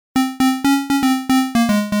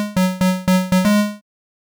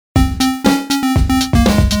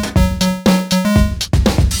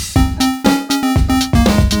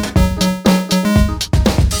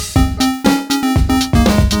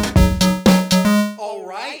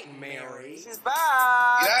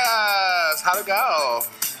back. Yes. How'd it go?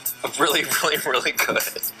 Really, really, really good.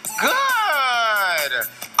 Good.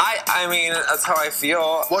 I mean, that's how I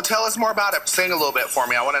feel. Well, tell us more about it. Sing a little bit for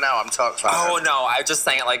me. I want to know. I'm so excited. Oh, no. I just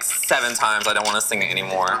sang it like 7 times. I don't want to sing it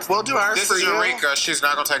anymore. We'll do ours This for is you. Eureka. She's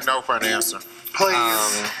not going to take no for an answer. Please.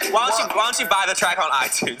 Why don't you buy the track on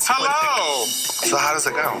iTunes? Hello. So how does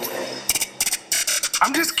it go?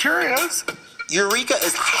 I'm just curious. Eureka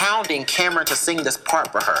is hounding Cameron to sing this part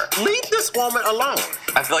for her. Leave this woman alone.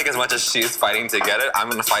 I feel like as much as she's fighting to get it, I'm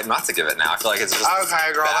going to fight not to give it now. I feel like it's just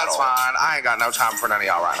Okay, girl, that's fine. I ain't got no time for none of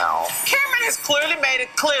y'all right now. Cameron has clearly made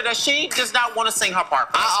it clear that she does not want to sing her part.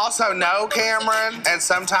 I also know Cameron, and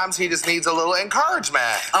sometimes he just needs a little encouragement.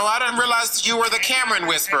 Oh, I didn't realize you were the Cameron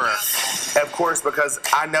whisperer. Of course, because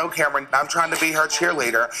I know Cameron. I'm trying to be her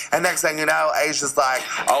cheerleader. And next thing you know, Asia's like,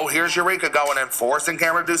 oh, here's Eureka going and forcing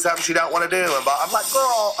Cameron to do something she don't want to do. And I'm like,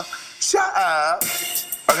 girl, shut up.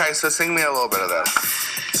 Okay, so sing me a little bit of this.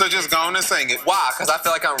 So just go on and sing it. Why? Because I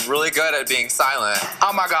feel like I'm really good at being silent.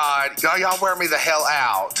 Oh my God, y'all wear me the hell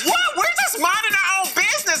out. What? We're just minding our own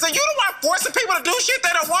business, and you don't want forcing people to do shit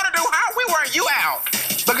they don't want to do. How are we wearing you out?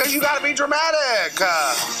 Because you gotta be dramatic.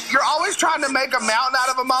 You're always trying to make a mountain out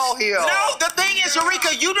of a molehill. No, the thing is,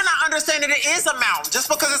 Eureka, you do not understand that it is a mountain. Just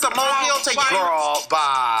because it's a molehill to you. Girl,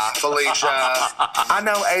 bye, Felicia. I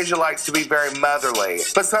know Asia likes to be very motherly,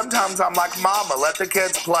 but sometimes I'm like, Mama, let the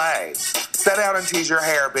kids play. Sit down and tease your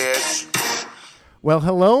hair, bitch. Well,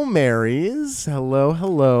 hello, Marys. Hello,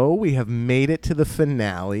 hello. We have made it to the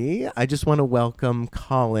finale. I just want to welcome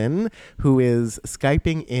Colin, who is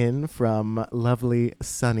Skyping in from lovely,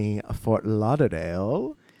 sunny Fort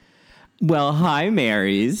Lauderdale. Well, hi,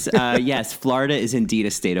 Marys. Yes, Florida is indeed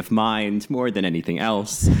a state of mind more than anything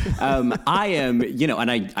else. I am,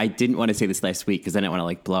 and I didn't want to say this last week because I didn't want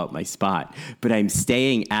to blow up my spot, but I'm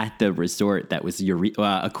staying at the resort that was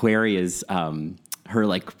Aquaria's her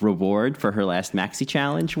reward for her last Maxi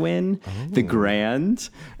Challenge win, the Grand.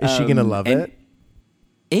 Is she gonna love it?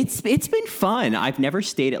 It's been fun. I've never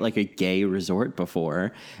stayed at a gay resort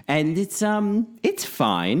before, and it's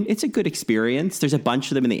fine. It's a good experience. There's a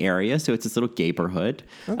bunch of them in the area, so it's this little gayborhood.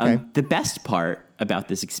 Okay. The best part about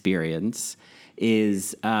this experience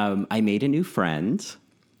is I made a new friend.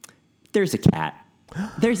 There's a cat.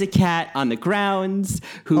 There's a cat on the grounds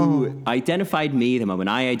who identified me the moment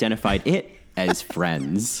I identified it as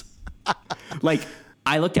friends.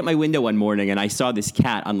 I looked at my window one morning and I saw this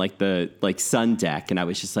cat on the sun deck, and I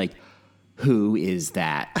was just like, who is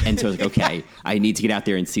that? And so I was like, okay, I need to get out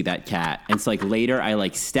there and see that cat. And so later I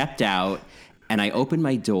stepped out and I opened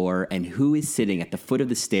my door, and who is sitting at the foot of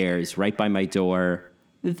the stairs right by my door?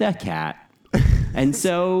 The cat. And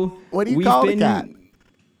so what do you call the cat?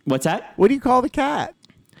 What's that? What do you call the cat?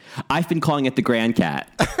 I've been calling it the Grand Cat.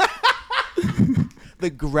 The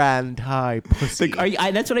Grand High Pussy.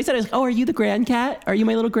 That's what I said. I was like, oh, are you the Grand Cat? Are you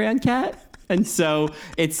my little Grand Cat? And so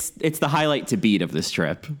it's the highlight to beat of this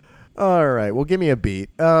trip. All right. Well, give me a beat.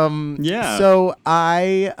 Yeah. So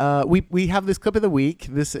we have this clip of the week.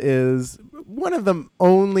 This is one of the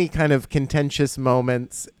only kind of contentious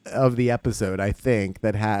moments of the episode, I think,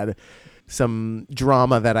 that had some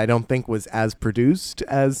drama that I don't think was as produced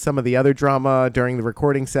as some of the other drama during the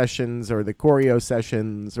recording sessions or the choreo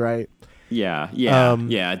sessions, right? Yeah.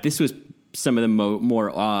 This was some of the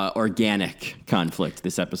more organic conflict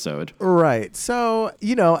this episode. Right. So,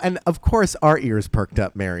 and of course our ears perked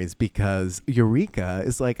up, Marys, because Eureka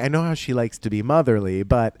is I know how she likes to be motherly,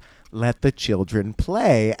 but let the children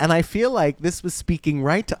play. And I feel like this was speaking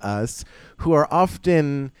right to us who are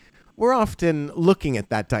we're often looking at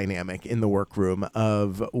that dynamic in the workroom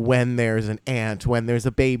of when there's an aunt, when there's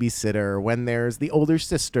a babysitter, when there's the older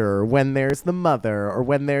sister, when there's the mother, or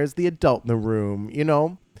when there's the adult in the room,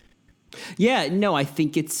 Yeah, no, I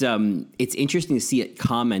think it's interesting to see it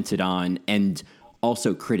commented on and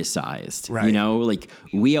also criticized. Right.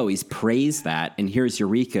 We always praise that, and here's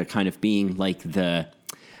Eureka kind of being the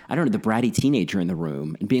bratty teenager in the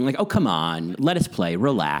room and being oh, come on, let us play,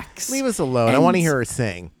 relax. Leave us alone. I want to hear her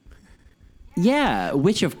sing. Yeah,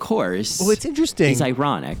 which of course it's interesting. Is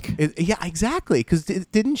ironic. Yeah, exactly. Because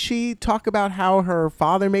didn't she talk about how her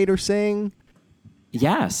father made her sing?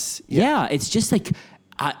 Yes. Yeah. It's just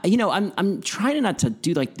I'm trying not to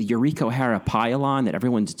do the Eureka O'Hara pile-on that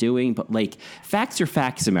everyone's doing, but facts are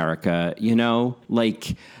facts, America. The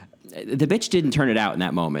bitch didn't turn it out in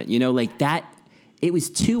that moment. That. It was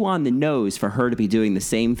too on the nose for her to be doing the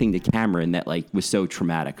same thing to Cameron that was so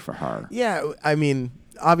traumatic for her. Yeah, I mean,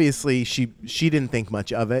 obviously she didn't think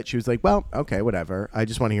much of it. She was like, well, okay, whatever. I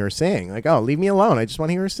just want to hear her sing. Oh, leave me alone. I just want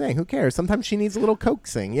to hear her sing. Who cares? Sometimes she needs a little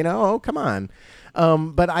coaxing, Oh, come on.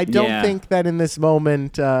 But I don't think that in this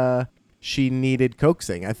moment she needed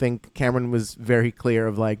coaxing. I think Cameron was very clear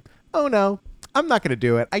of like, oh no, I'm not going to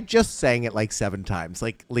do it. I just sang it like 7 times.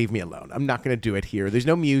 Like, leave me alone. I'm not going to do it here. There's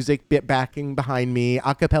no music bit backing behind me.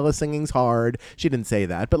 A cappella singing's hard. She didn't say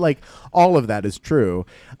that, but like all of that is true.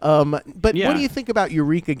 But what do you think about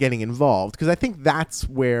Eureka getting involved? Because I think that's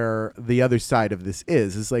where the other side of this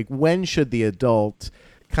is like, when should the adult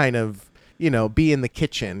kind of, be in the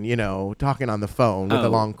kitchen, talking on the phone with a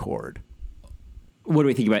long cord? What do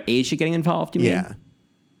we think about Asia getting involved, you mean? Yeah.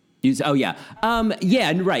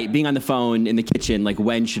 Right. Being on the phone in the kitchen, like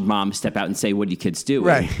when should mom step out and say, what are you kids doing?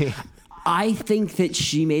 Right. I think that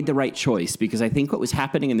she made the right choice because I think what was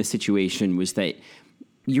happening in the situation was that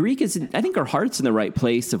I think her heart's in the right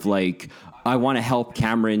place of like, I want to help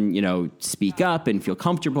Cameron, speak up and feel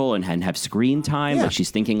comfortable and have screen time. Yeah. Like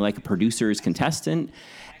she's thinking like a producer's contestant.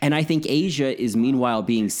 And I think Asia is meanwhile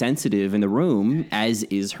being sensitive in the room, as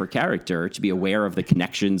is her character, to be aware of the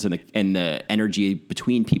connections and the energy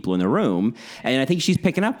between people in the room. And I think she's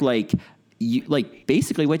picking up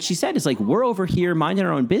basically what she said is like, we're over here minding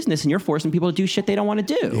our own business and you're forcing people to do shit they don't want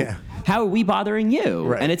to do. Yeah. How are we bothering you?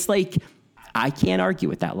 Right. And it's like, I can't argue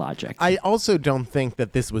with that logic. I also don't think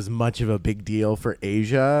that this was much of a big deal for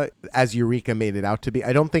Asia, as Eureka made it out to be.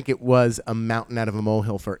 I don't think it was a mountain out of a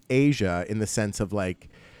molehill for Asia in the sense of like,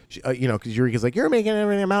 because Eureka's like, you're making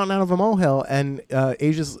everything a mountain out of a molehill. And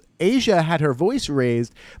Asia had her voice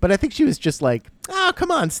raised, but I think she was just like, oh,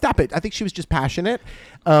 come on, stop it. I think she was just passionate.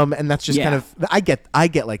 And that's just kind of, I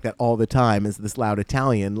get like that all the time as this loud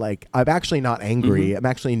Italian. Like, I'm actually not angry. Mm-hmm. I'm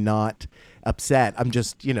actually not upset. I'm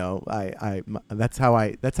just, that's how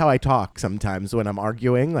I talk sometimes when I'm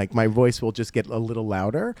arguing. Like my voice will just get a little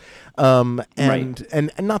louder. And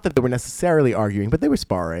not that they were necessarily arguing, but they were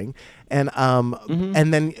sparring. And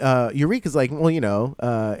and then Eureka's like, well,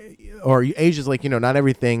 or Asia's like, not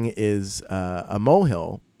everything is a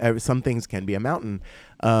molehill. Some things can be a mountain.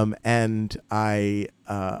 And I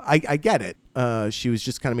get it. She was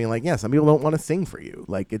just kind of being like, yeah, some people don't want to sing for you.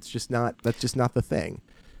 Like that's just not the thing.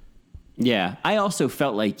 Yeah, I also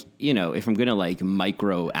felt like, if I'm going to like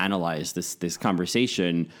micro analyze this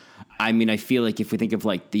conversation, I mean, I feel like if we think of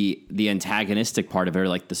like the antagonistic part of it, or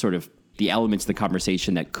like the sort of the elements of the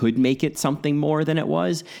conversation that could make it something more than it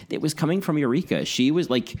was coming from Eureka. She was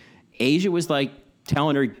like, Asia was like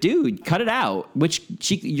telling her, dude, cut it out, which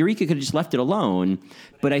Eureka could have just left it alone.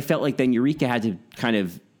 But I felt like then Eureka had to kind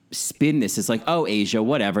of spin this as like, oh, Asia,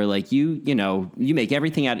 whatever, like you make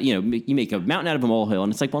everything out, you make a mountain out of a molehill.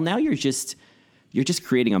 And it's like, well, now you're just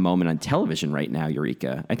creating a moment on television right now,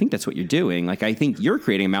 Eureka. I think that's what you're doing. Like, I think you're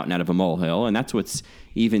creating a mountain out of a molehill, and that's what's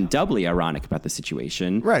even doubly ironic about the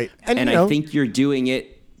situation. Right. And I think you're doing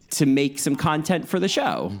it to make some content for the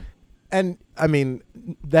show. And I mean,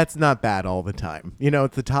 that's not bad all the time.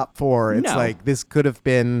 It's the top 4. It's like, this could have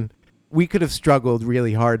been, we could have struggled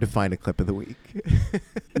really hard to find a clip of the week.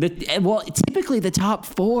 Typically the top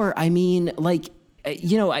 4, I mean, like,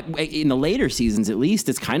 in the later seasons, at least,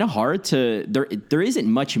 it's kind of hard to, there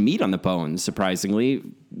isn't much meat on the bones, surprisingly,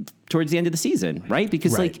 towards the end of the season, right?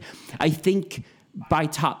 Because like, I think by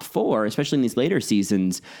top 4, especially in these later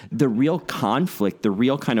seasons, the real conflict, the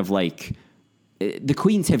real kind of like, the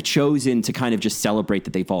queens have chosen to kind of just celebrate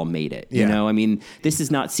that they've all made it. I mean, this is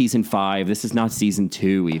not season 5. This is not season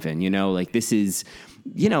 2 even, like this is,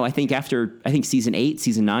 I think season 8,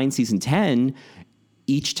 season 9, season 10,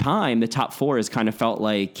 each time the top 4 has kind of felt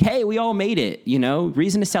like, hey, we all made it,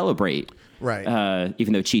 reason to celebrate. Right.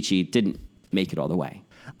 Even though Chi-Chi didn't make it all the way.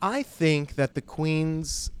 I think that the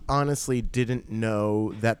queens honestly didn't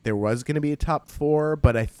know that there was going to be a top 4,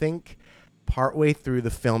 but I think partway through the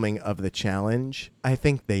filming of the challenge, I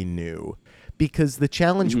think they knew, because the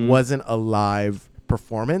challenge wasn't a live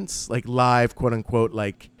performance, like live, quote unquote,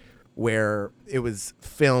 like where it was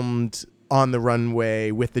filmed on the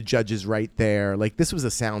runway with the judges right there. Like this was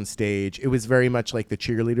a sound stage. It was very much like the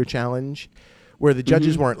cheerleader challenge, where the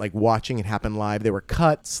judges weren't like watching it happen live. There were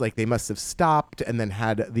cuts, like they must have stopped and then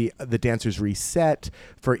had the dancers reset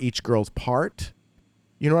for each girl's part.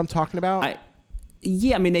 You know what I'm talking about?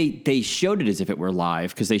 Yeah, I mean, they showed it as if it were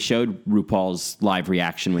live because they showed RuPaul's live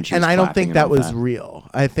reaction when she was clapping. And I don't think that was that. Real.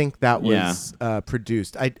 I think that was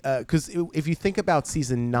produced. Because if you think about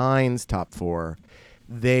season 9's top 4,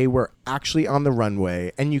 they were actually on the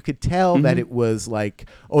runway, and you could tell that it was like,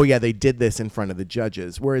 oh yeah, they did this in front of the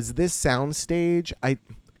judges. Whereas this sound stage, I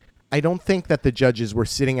don't think that the judges were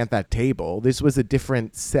sitting at that table. This was a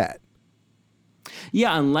different set.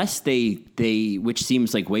 Yeah, unless they which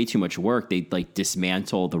seems like way too much work, they like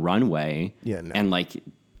dismantle the runway and like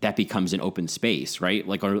that becomes an open space, right?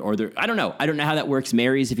 Like, or there, I don't know how that works.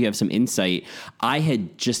 Mary's, if you have some insight. I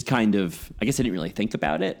had just kind of, I guess I didn't really think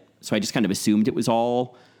about it so I just kind of assumed it was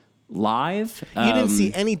all live. You didn't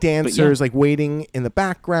see any dancers like waiting in the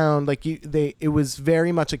background. Like it was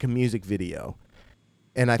very much like a music video,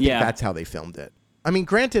 and I think that's how they filmed it. I mean,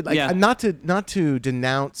 granted, like not to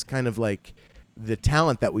denounce kind of like the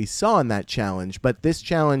talent that we saw in that challenge, but this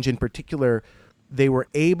challenge in particular, they were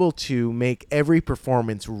able to make every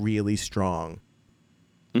performance really strong.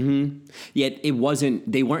 Mm-hmm. Yet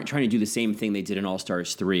they weren't trying to do the same thing they did in All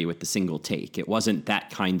Stars 3 with the single take. It wasn't that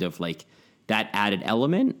kind of like that added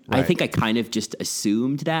element. Right. I think I kind of just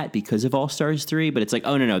assumed that because of All Stars 3, but it's like,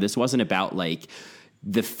 oh no, this wasn't about like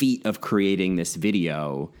the feat of creating this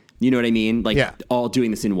video. You know what I mean? Like all doing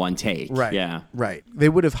this in one take. Right. Yeah. Right. They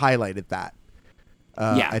would have highlighted that.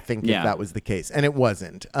 I think if that was the case, and it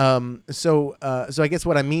wasn't. So I guess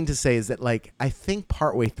what I mean to say is that, like, I think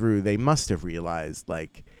partway through they must have realized,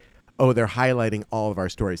 like, oh, they're highlighting all of our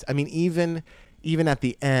stories. I mean, even at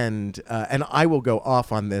the end, and I will go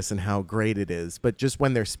off on this and how great it is, but just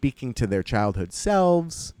when they're speaking to their childhood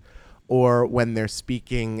selves, or when they're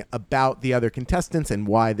speaking about the other contestants and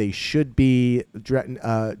why they should be drag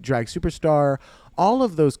superstar, all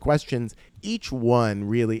of those questions, each one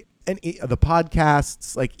really. And the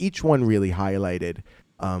podcasts, like each one really highlighted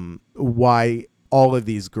why all of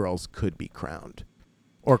these girls could be crowned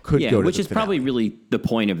or could go to which the is finale. probably really the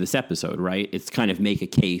point of this episode, right? It's kind of make a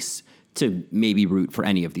case to maybe root for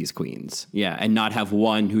any of these queens. Yeah, and not have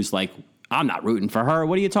one who's like, I'm not rooting for her.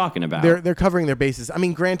 What are you talking about? They're covering their bases. I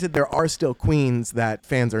mean, granted, there are still queens that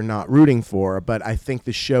fans are not rooting for, but I think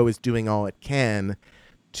the show is doing all it can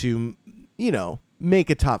to,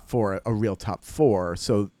 make a top four a real top four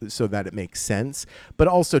so that it makes sense, but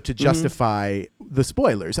also to justify the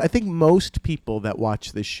spoilers. I think most people that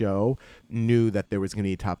watch this show knew that there was going to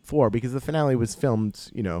be a top four because the finale was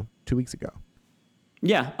filmed, 2 weeks ago.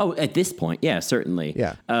 Yeah. Oh, at this point. Yeah, certainly.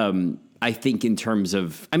 Yeah. I think in terms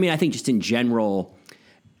of, I think just in general,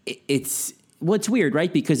 it's weird,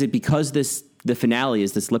 right? Because the finale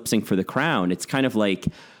is this lip sync for the crown. It's kind of like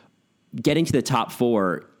getting to the top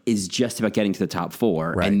four is just about getting to the top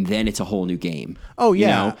four, right. And then it's a whole new game. Oh,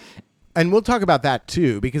 yeah. And we'll talk about that,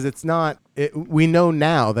 too, because we know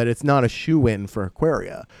now that it's not a shoe-in for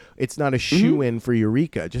Aquaria. It's not a shoe-in for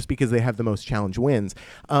Eureka, just because they have the most challenge wins.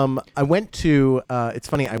 It's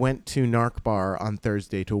funny, I went to Narc Bar on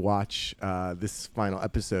Thursday to watch this final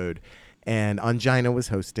episode, and Angina was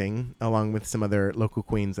hosting, along with some other local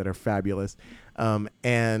queens that are fabulous.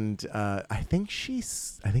 And I think she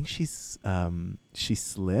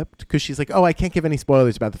slipped because she's like, oh, I can't give any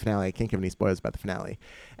spoilers about the finale.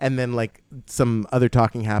 And then like some other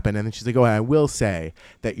talking happened, and then she's like, oh, I will say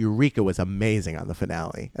that Eureka was amazing on the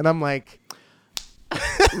finale. And I'm like,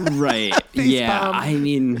 right. Yeah. I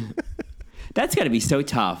mean, that's got to be so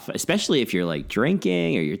tough, especially if you're like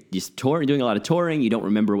drinking or you're just doing a lot of touring. You don't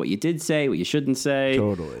remember what you did say, what you shouldn't say.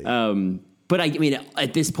 Totally. But I mean,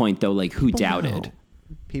 at this point, though, like who doubted?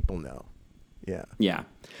 People know. Yeah. Yeah.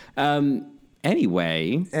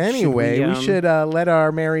 Anyway, we should let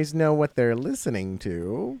our Marys know what they're listening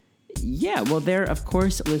to. Yeah, well, they're, of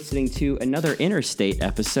course, listening to another Interstate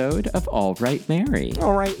episode of All Right, Mary.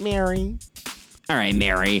 All Right, Mary. All Right,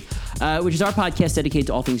 Mary, which is our podcast dedicated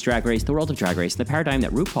to all things Drag Race, the world of Drag Race, and the paradigm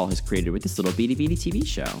that RuPaul has created with this little beady TV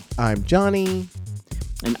show. I'm Johnny.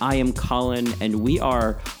 And I am Colin, and we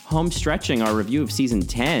are home stretching our review of Season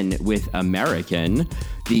 10 with American,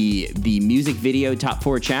 the music video top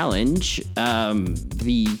 4 challenge, the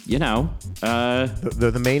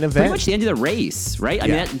main event. Pretty much the end of the race, right?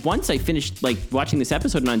 Yeah. I mean, once I finished like watching this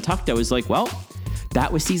episode and Untucked, I was like, well,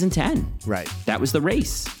 that was Season 10. Right. That was the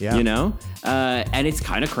race, and it's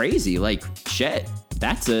kind of crazy. Like, shit,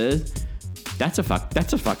 that's a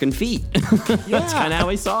fucking feat. That's kind of how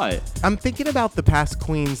I saw it. I'm thinking about the past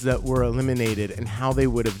queens that were eliminated and how they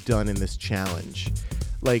would have done in this challenge.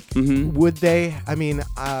 Like, would they? I mean,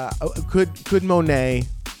 could Monet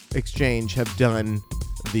Exchange have done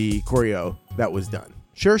the choreo that was done?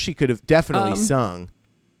 Sure, she could have definitely sung.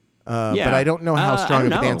 But I don't know how strong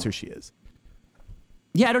of a dancer she is.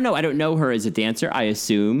 Yeah, I don't know. I don't know her as a dancer. I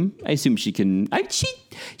assume she can.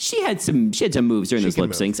 She had some moves during those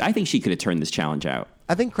lip syncs. I think she could have turned this challenge out.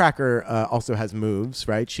 I think Cracker also has moves,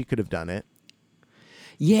 right? She could have done it.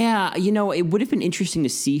 Yeah, it would have been interesting to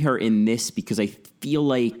see her in this because I feel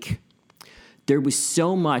like there was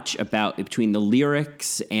so much between the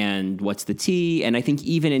lyrics and what's the tea, and I think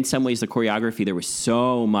even in some ways the choreography, there was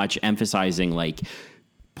so much emphasizing like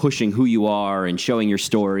pushing who you are and showing your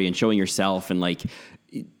story and showing yourself and like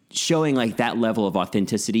showing like that level of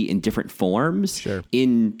authenticity in different forms. Sure.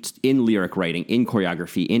 in lyric writing, in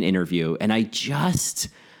choreography, in interview. And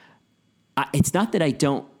it's not that I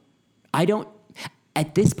don't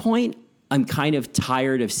at this point, I'm kind of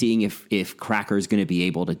tired of seeing if Cracker's going to be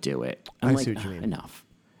able to do it. I'm see what you mean. Enough.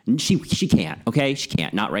 And she can't. Okay, she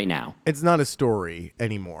can't. Not right now. It's not a story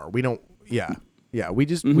anymore. We don't. Yeah. We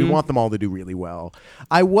just we want them all to do really well.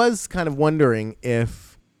 I was kind of wondering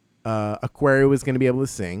if Aquaria was going to be able to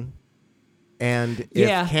sing, and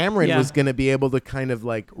if Cameron was going to be able to kind of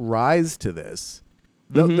like rise to this.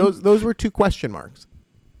 Those were two question marks.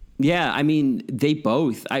 Yeah, I mean, they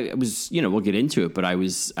both. I was, we'll get into it, but I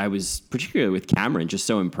was particularly with Cameron just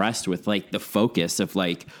so impressed with like the focus of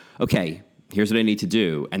like, okay, here's what I need to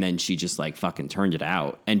do, and then she just like fucking turned it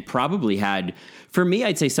out, and probably had, for me,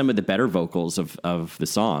 I'd say some of the better vocals of the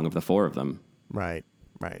song of the four of them. Right.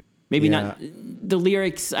 Maybe not the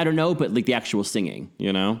lyrics, I don't know, but like the actual singing,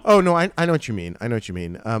 Oh no, I know what you mean.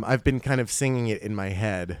 I've been kind of singing it in my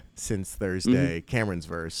head since Thursday. Cameron's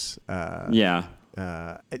verse. It's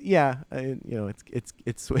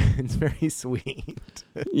very sweet.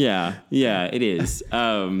 yeah, it is.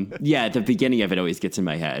 The beginning of it always gets in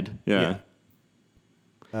my head. Yeah.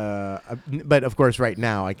 But of course, right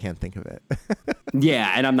now I can't think of it.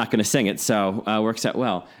 Yeah, and I'm not going to sing it, so works out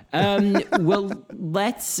well. Well,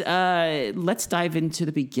 let's dive into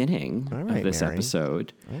the beginning of this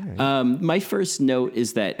episode. My first note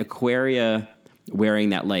is that Aquaria wearing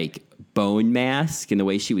that like bone mask and the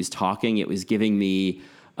way she was talking, it was giving me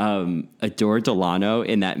Adore Delano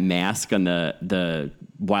in that mask on the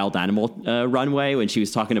wild animal runway when she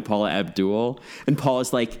was talking to Paula Abdul, and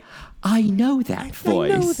Paula's like, I know that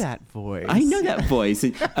voice. I know that voice.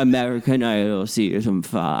 American Idol season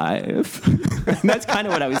 5. And that's kind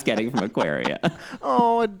of what I was getting from Aquaria.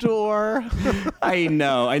 Oh, Adore. I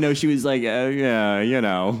know. She was like,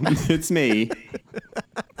 it's me.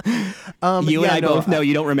 You and I both know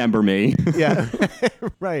you don't remember me. Yeah,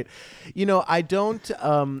 right. I don't,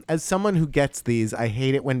 as someone who gets these, I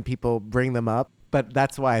hate it when people bring them up, but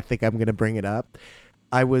that's why I think I'm going to bring it up.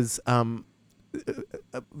 I was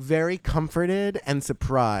very comforted and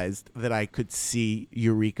surprised that I could see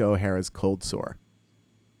Eureka O'Hara's cold sore.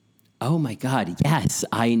 Oh my God! Yes,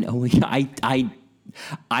 I know.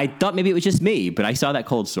 I thought maybe it was just me, but I saw that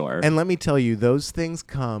cold sore. And let me tell you, those things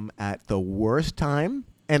come at the worst time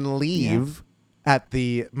and leave at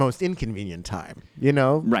the most inconvenient time.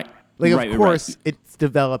 Right? Like, of course, it's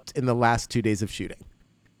developed in the last 2 days of shooting,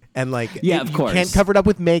 and like, of course, you can't cover it up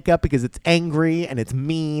with makeup because it's angry and it's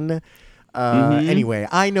mean. Anyway,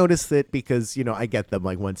 I noticed it because, I get them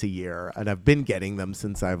like once a year, and I've been getting them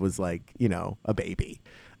since I was like, a baby.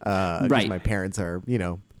 Right. My parents are,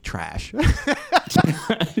 trash.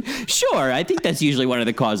 Sure. I think that's usually one of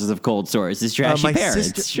the causes of cold sores is trashy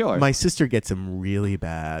parents. Sure. My sister gets them really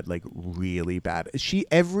bad, like really bad.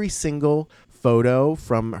 Every single photo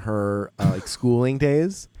from her schooling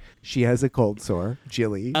days, she has a cold sore.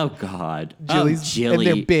 Jilly. Oh God. Jilly. And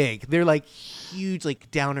they're big. They're like huge,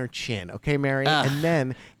 like down her chin. Okay, Mary? And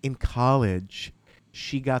then in college,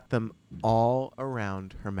 she got them all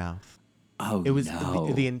around her mouth. Oh, it was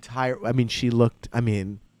the entire, she looked,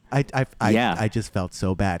 I just felt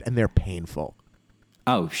so bad, and they're painful.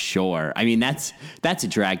 Oh, sure. That's a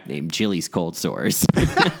drag name, Jilly's Cold Sores.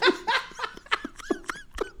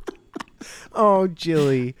 Oh,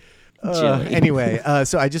 Jilly. Anyway,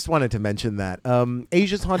 so I just wanted to mention that.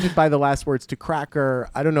 Asia's haunted by the last words to Cracker.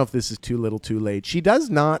 I don't know if this is too little too late. She does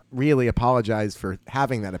not really apologize for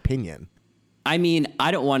having that opinion. I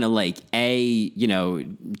don't want to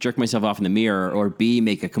jerk myself off in the mirror, or B,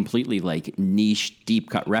 make a completely like niche,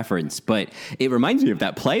 deep cut reference. But it reminds me of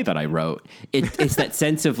that play that I wrote. It's that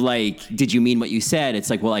sense of like, did you mean what you said?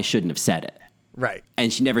 It's like, well, I shouldn't have said it. Right.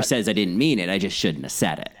 And she never says I didn't mean it. I just shouldn't have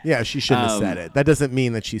said it. Yeah, she shouldn't have said it. That doesn't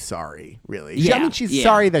mean that she's sorry, really. She's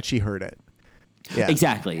sorry that she heard it. Yeah.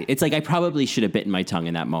 Exactly. It's like I probably should have bitten my tongue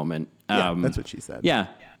in that moment. That's what she said. Yeah.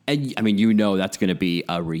 And that's going to be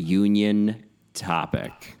a reunion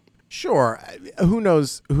topic. Sure. Who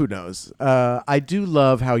knows? I do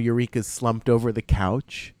love how Eureka's slumped over the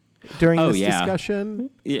couch during this discussion.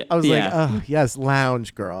 Yeah. I was like, oh, yes,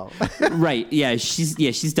 lounge girl. Right. Yeah.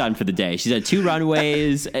 She's done for the day. She's had 2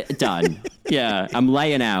 runways. Done. Yeah. I'm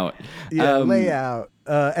laying out. Yeah, lay out.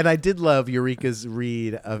 And I did love Eureka's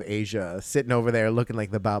read of Asia sitting over there looking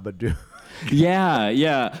like the Babadook.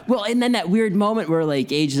 Yeah. Well, and then that weird moment where like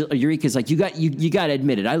Eureka's like, you got to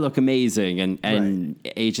admit it. I look amazing. And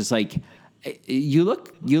Asia's like, you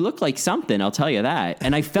look like something. I'll tell you that.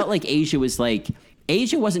 And I felt like Asia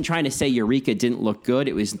wasn't trying to say Eureka didn't look good.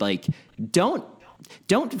 It was like, don't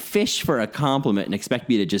fish for a compliment and expect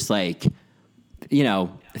me to just like,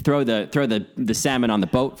 throw the salmon on the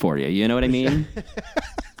boat for you. You know what I mean?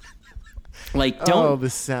 Like, the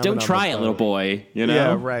salmon don't on the try it, boat. little boy. You know?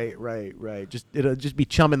 Yeah, right. It'll just be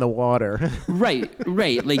chum in the water. Right.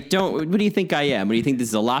 Like, what do you think I am? What do you think this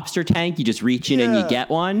is, a lobster tank? You just reach in and you get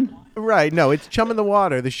one? Right. No, it's chum in the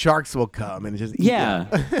water. The sharks will come and just eat Yeah.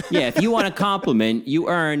 Yeah. If you want a compliment, you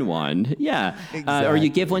earn one. Yeah. Or you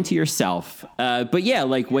give one to yourself. But yeah,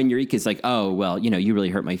 like when Eureka's like, oh, well, you really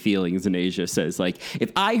hurt my feelings. And Asia says, like,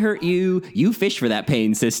 if I hurt you, you fish for that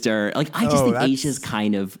pain, sister. Like, I just think Asia's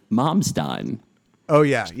kind of mom's done. Oh,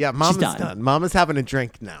 yeah. Yeah. Mama's done. done. Mama's having a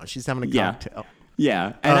drink now. She's having a cocktail.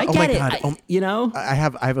 Yeah. And I get it. I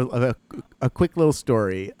have a quick little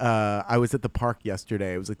story. I was at the park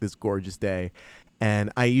yesterday. It was like this gorgeous day.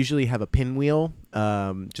 And I usually have a pinwheel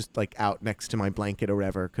just like out next to my blanket or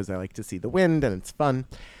whatever because I like to see the wind and it's fun.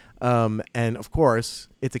 And of course,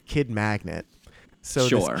 it's a kid magnet. So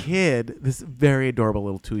this very adorable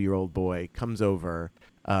little 2-year-old boy comes over.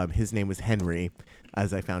 His name was Henry,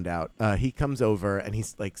 as I found out. He comes over and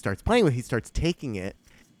he's like starts playing with it. He starts taking it.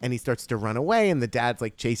 And he starts to run away, and the dad's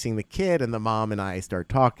like chasing the kid, and the mom and I start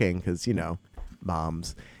talking because,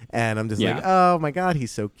 moms. And I'm just like, oh my God, he's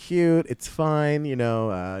so cute. It's fine.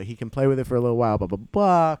 He can play with it for a little while, blah, blah,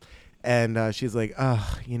 blah. And she's like,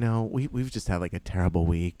 oh, we've just had like a terrible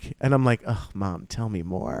week. And I'm like, oh, Mom, tell me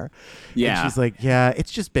more. Yeah. And she's like, yeah,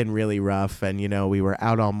 it's just been really rough. And, we were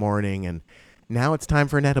out all morning, and now it's time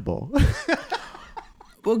for an edible.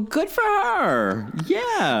 Well, good for her. Yeah.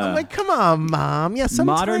 I'm like, come on, Mom. Yeah,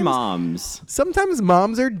 sometimes modern moms. Sometimes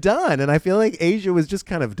moms are done, and I feel like Asia was just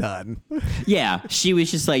kind of done. Yeah, she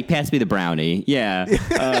was just like, pass me the brownie. Yeah.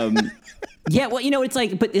 Yeah, well, it's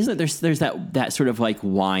like, but isn't there's that sort of like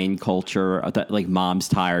wine culture that like mom's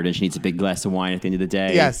tired and she needs a big glass of wine at the end of the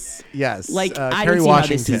day. Yes. Like, I Kerry don't see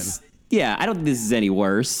Washington. how this is. Yeah, I don't think this is any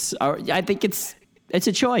worse. I think it's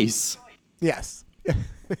a choice. Yes.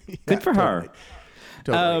 Good for her.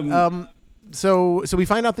 Totally. So we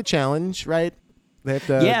find out the challenge, right? They have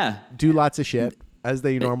to do lots of shit as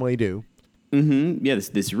they normally do. Mm-hmm. Yeah,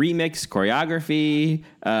 this remix choreography.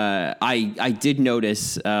 I did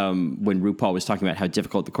notice when RuPaul was talking about how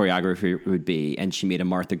difficult the choreography would be, and she made a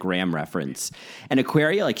Martha Graham reference. And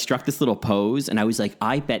Aquaria like struck this little pose, and I was like,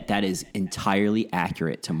 I bet that is entirely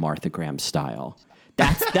accurate to Martha Graham's style.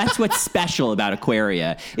 That's what's special about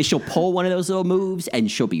Aquaria is she'll pull one of those little moves and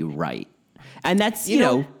she'll be right. And that's,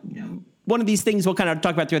 one of these things we'll kind of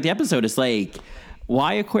talk about throughout the episode is like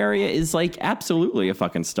why Aquaria is like absolutely a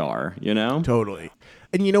fucking star, Totally.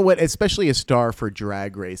 And you know what? Especially a star for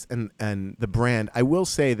Drag Race and the brand. I will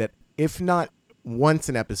say that if not once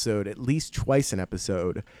an episode, at least twice an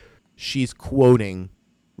episode, she's quoting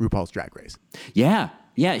RuPaul's Drag Race. Yeah.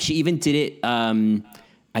 Yeah. She even did it.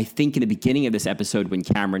 I think in the beginning of this episode when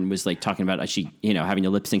Cameron was like talking about she, having to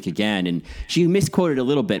lip sync again, and she misquoted a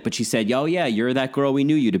little bit, but she said, "Oh yeah, you're that girl we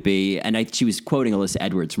knew you to be," and she was quoting Alyssa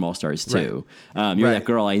Edwards from All Stars too. Right. You're that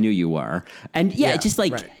girl I knew you were, and just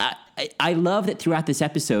like I love that throughout this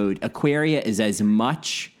episode, Aquaria is as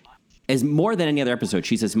more than any other episode.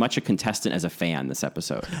 She's as much a contestant as a fan this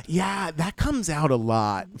episode. Yeah, that comes out a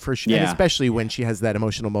lot for sure, and especially when she has that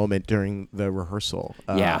emotional moment during the rehearsal.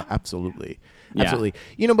 Absolutely. Yeah. Absolutely.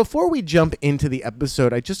 Before we jump into the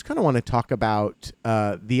episode, I just kind of want to talk about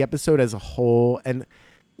the episode as a whole. And,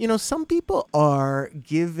 some people are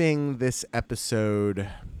giving this episode,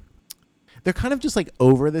 they're kind of just like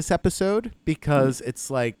over this episode because it's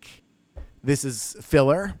like, this is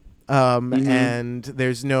filler and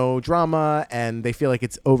there's no drama and they feel like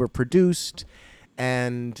it's overproduced.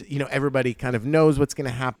 And, everybody kind of knows what's going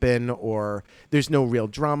to happen or there's no real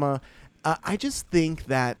drama. I just think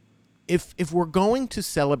that if we're going to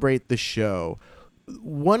celebrate the show,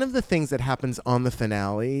 one of the things that happens on the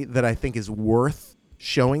finale that I think is worth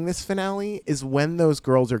showing this finale is when those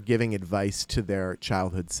girls are giving advice to their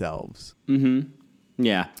childhood selves. Mm-hmm.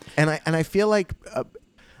 Yeah. And I feel like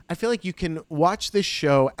you can watch this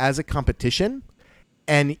show as a competition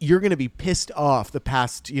and you're going to be pissed off the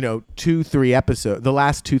past, 2-3 episodes, the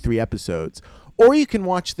last 2-3 episodes. Or you can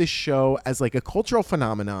watch this show as like a cultural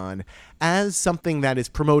phenomenon, as something that is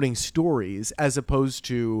promoting stories as opposed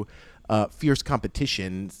to fierce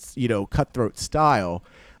competitions, cutthroat style.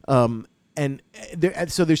 So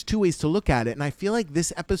there's two ways to look at it. And I feel like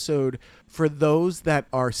this episode, for those that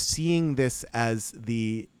are seeing this as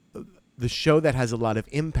the show that has a lot of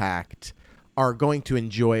impact, are going to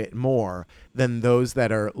enjoy it more than those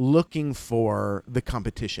that are looking for the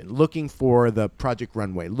competition, looking for the Project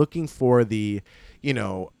Runway, looking for the,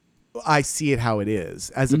 I see it how it is,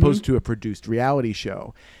 as opposed to a produced reality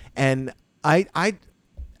show. And I,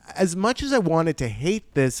 as much as I wanted to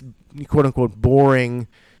hate this quote unquote boring,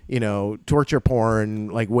 torture porn,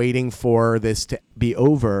 like waiting for this to be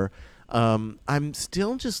over, I'm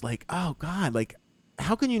still just like, oh God, like,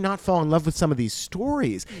 how can you not fall in love with some of these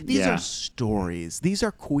stories? These are stories. These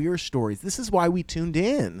are queer stories. This is why we tuned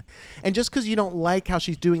in. And just because you don't like how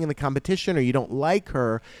she's doing in the competition, or you don't like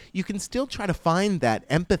her, you can still try to find that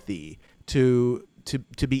empathy to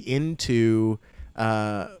be into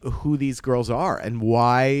who these girls are and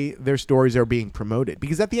why their stories are being promoted.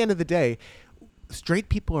 Because at the end of the day, straight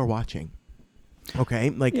people are watching. Okay,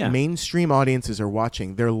 like mainstream audiences are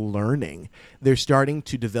watching. They're learning. They're starting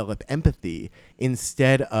to develop empathy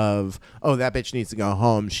instead of, oh, that bitch needs to go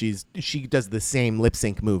home. She does the same lip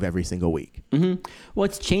sync move every single week. Mm-hmm. Well,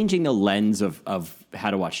 it's changing the lens of how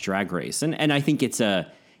to watch Drag Race, and I think it's a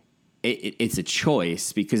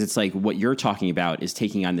choice, because it's like what you're talking about is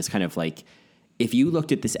taking on this kind of like, if you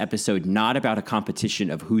looked at this episode not about a competition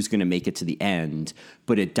of who's going to make it to the end,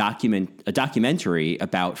 but a documentary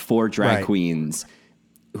about 4 drag queens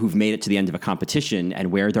who've made it to the end of a competition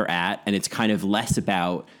and where they're at, and it's kind of less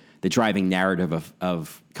about the driving narrative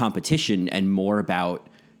of competition and more about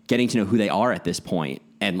getting to know who they are at this point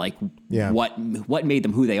and like what made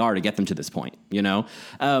them who they are to get them to this point. You know,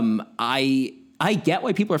 I get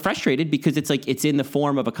why people are frustrated, because it's like, it's in the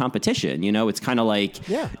form of a competition. You know, it's kind of like,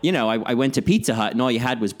 you know, I went to Pizza Hut and all you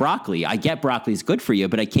had was broccoli. I get broccoli is good for you,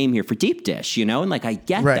 but I came here for deep dish, you know? And like, I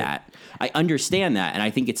get that. I understand that. And I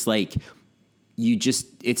think it's like,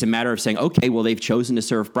 it's a matter of saying, okay, well, they've chosen to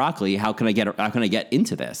serve broccoli. How can I get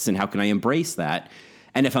into this? And how can I embrace that?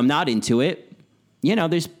 And if I'm not into it, you know,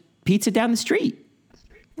 there's pizza down the street.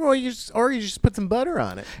 Well, you just put some butter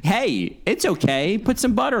on it. Hey, it's okay. Put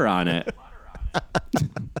some butter on it.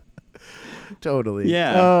 Totally.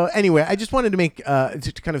 Yeah. Anyway, I just wanted to make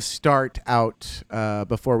to kind of start out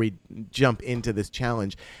before we jump into this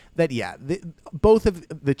challenge that both of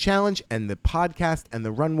the challenge and the podcast and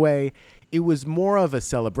the runway, it was more of a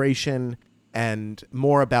celebration and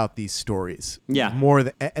more about these stories. Yeah. More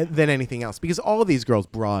than anything else, because all of these girls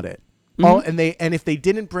brought it. And if they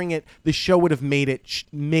didn't bring it, the show would have made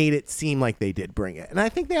it seem like they did bring it. And I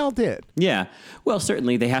think they all did. Yeah. Well,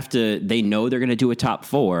 certainly they know they're going to do a top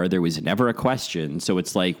 4. There was never a question. So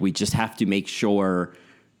it's like, we just have to make sure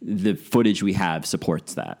the footage we have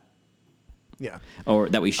supports that. Yeah. Or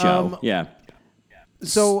that we show.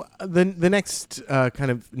 So the next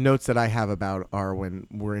kind of notes that I have about are when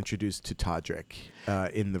we're introduced to Todrick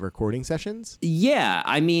in the recording sessions. Yeah.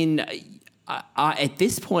 I mean, at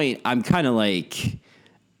this point, I'm kind of like,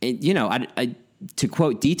 you know, I to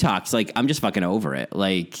quote Detox, like, I'm just fucking over it.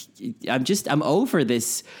 Like, I'm over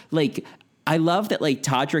this. Like, I love that, like,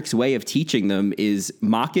 Todrick's way of teaching them is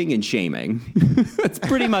mocking and shaming. That's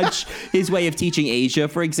pretty much his way of teaching Asia,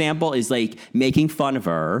 for example, is like making fun of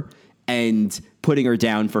her and putting her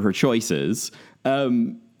down for her choices.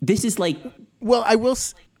 This is like, well, I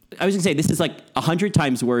was gonna say, this is like 100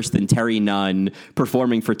 times worse than Terry Nunn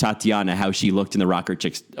performing for Tatiana, how she looked in the Rocker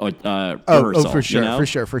Chicks rehearsal. Oh, for sure, you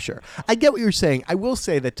know? for sure. I get what you're saying. I will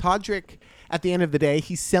say that Todrick, at the end of the day,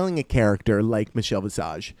 he's selling a character like Michelle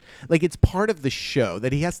Visage. Like, it's part of the show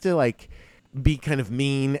that he has to, like, be kind of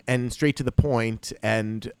mean and straight to the point,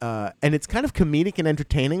 and it's kind of comedic and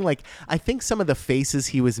entertaining. Like, I think some of the faces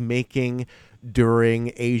he was making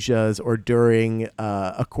during Asia's or during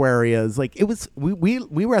Aquaria's, like, it was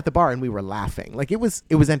we were at the bar and we were laughing. Like, it was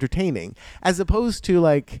entertaining, as opposed to,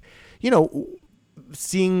 like, you know,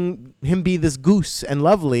 seeing him be this goose and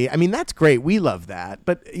lovely. I mean, that's great. We love that.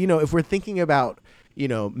 But, you know, if we're thinking about, you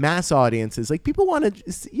know, mass audiences, like, people want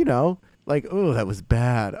to, you know, like, oh, that was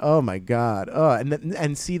bad. Oh my God. Oh,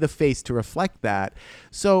 and see the face to reflect that.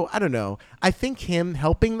 So I don't know. I think him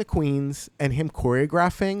helping the queens and him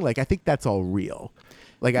choreographing, like, I think that's all real.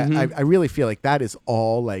 Like, I really feel like that is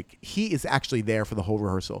all, like, he is actually there for the whole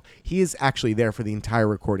rehearsal. He is actually there for the entire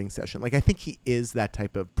recording session. Like, I think he is that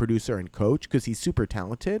type of producer and coach because he's super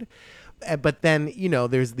talented. But then, you know,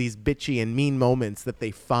 there's these bitchy and mean moments that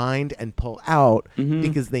they find and pull out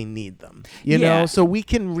because they need them, you know? So we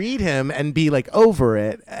can read him and be, like, over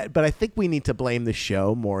it. But I think we need to blame the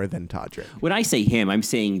show more than Todrick. When I say him, I'm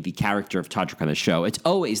saying the character of Todrick on the show. It's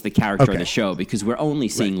always the character on the show because we're only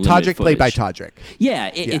seeing limited Todrick footage. played by Todrick.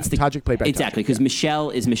 Yeah, it's the Todrick played by exactly, because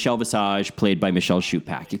Michelle is Michelle Visage played by Michelle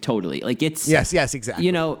Schupack. Totally. Like, it's... Yes, exactly.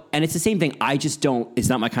 You know, and it's the same thing. I just don't... It's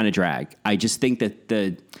not my kind of drag. I just think that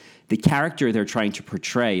the character they're trying to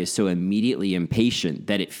portray is so immediately impatient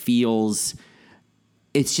that it feels,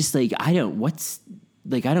 it's just like, I don't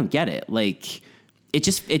get it. Like, it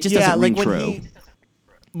just doesn't ring true.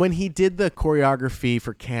 When he did the choreography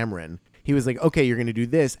for Cameron, he was like, okay, you're going to do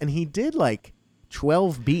this. And he did, like,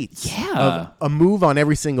 12 beats Yeah. of a move on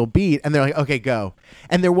every single beat. And they're like, okay, go.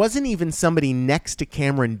 And there wasn't even somebody next to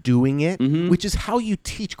Cameron doing it, which is how you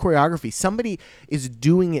teach choreography. Somebody is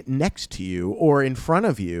doing it next to you or in front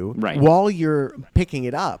of you while you're picking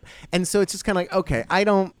it up. And so it's just kind of like, okay, I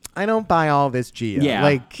don't buy all this,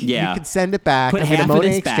 Gia. You could send it back. Put I'm half gonna of Monet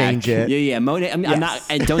this exchange back. it. Yeah. Monet. I'm not.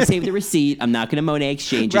 And don't save the receipt. I'm not going to Monet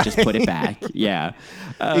exchange it. Just put it back. Yeah.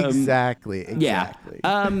 Exactly. Yeah.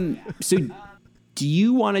 So, do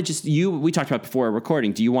you want to just we talked about before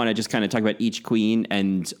recording. Do you want to just kind of talk about each queen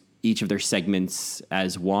and each of their segments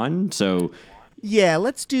as one? So. Yeah,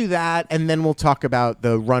 let's do that, and then we'll talk about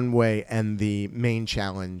the runway and the main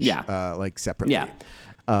challenge, separately. Yeah.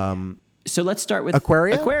 So let's start with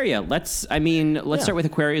Aquaria. Let's start with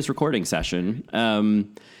Aquaria's recording session.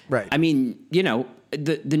 Right. I mean,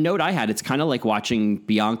 the note I had, it's kind of like watching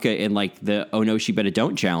Bianca in like the Oh No, She Better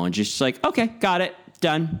Don't challenge. It's just like, okay, got it,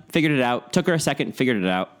 done, figured it out. Took her a second, figured it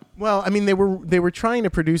out. Well, I mean, they were trying to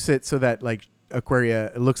produce it so that like Aquaria,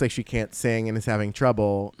 it looks like she can't sing and is having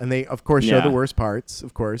trouble, and they of course show the worst parts,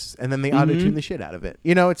 of course, and then they auto-tune the shit out of it.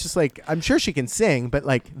 It's just like, I'm sure she can sing, but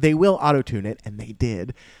like they will auto-tune it, and they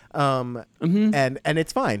did, and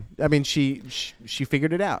it's fine. I mean, she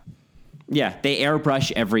figured it out. Yeah, they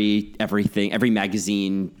airbrush everything, every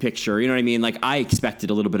magazine picture. You know what I mean? Like, I expected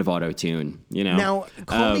a little bit of auto-tune. Now,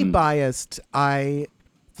 call me biased. I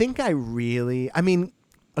think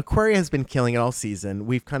Aquaria has been killing it all season.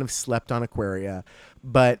 We've kind of slept on Aquaria.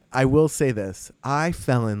 But I will say this. I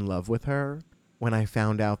fell in love with her when I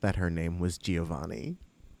found out that her name was Giovanni.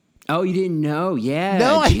 Oh, you didn't know? Yeah,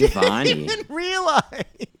 no, Giovanni. I didn't realize.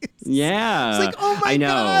 Yeah. It's like, oh my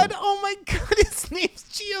God, his name's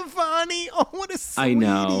Giovanni. Oh, what a sweetie.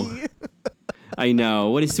 I know.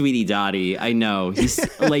 What a sweetie Dottie. I know. He's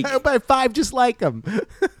like... By 5, just like him.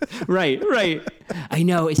 Right. I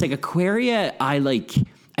know. It's like Aquaria, I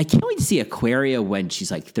can't wait to see Aquaria when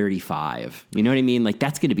she's like 35. You know what I mean? Like,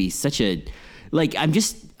 that's going to be such a... Like, I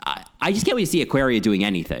just can't wait to see Aquaria doing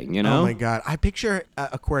anything, Oh my God. I picture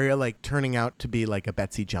Aquaria like turning out to be like a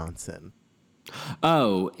Betsy Johnson.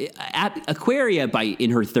 Oh, Aquaria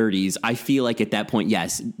in her 30s, I feel like at that point,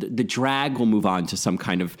 yes, the drag will move on to some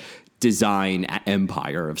kind of design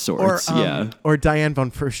empire of sorts. Or Diane von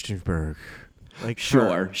Furstenberg. Like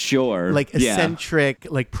sure. Like eccentric,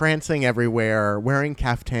 like prancing everywhere, wearing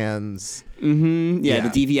caftans. Mm-hmm. Yeah,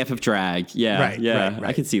 the DVF of drag. Yeah, right.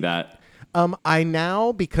 I can see that. I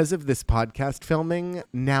now, because of this podcast filming,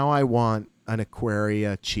 now I want an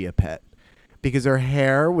Aquaria Chia pet. Because her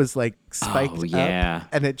hair was like spiked up.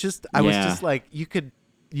 And it just, I was just like, you could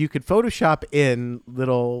Photoshop in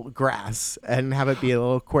little grass and have it be a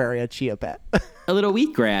little Aquaria Chia pet. A little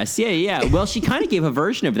wheatgrass. Yeah. Well, she kind of gave a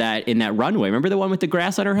version of that in that runway. Remember the one with the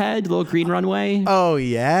grass on her head? The little green runway? Oh,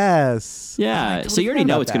 yes. Yeah. Totally so you already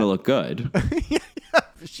know it's going to look good.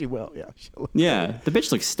 She will. Yeah. Yeah. The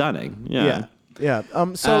bitch looks stunning. Yeah.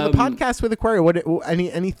 So the podcast with Aquaria,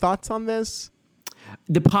 any thoughts on this?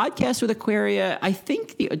 The podcast with Aquaria, I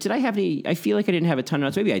think, did I have any? I feel like I didn't have a ton of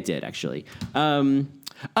notes. Maybe I did, actually.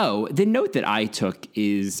 The note that I took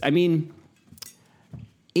is,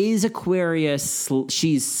 is Aquaria,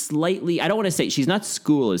 she's slightly, I don't want to say, she's not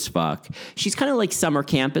school as fuck. She's kind of like summer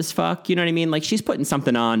camp as fuck, you know what I mean? Like, she's putting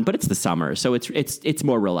something on, but it's the summer, so it's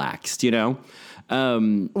more relaxed, you know?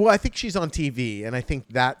 Well, I think she's on TV, and I think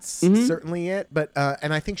that's certainly it. But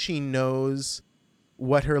and I think she knows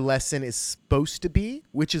what her lesson is supposed to be,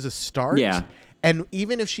 which is a start. Yeah. And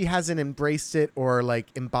even if she hasn't embraced it or like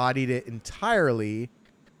embodied it entirely,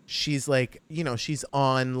 she's like, she's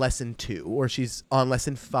on lesson 2 or she's on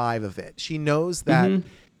lesson 5 of it. She knows that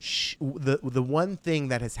the one thing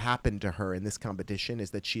that has happened to her in this competition is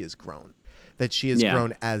that she has grown. That she has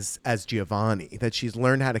grown as Giovanni, that she's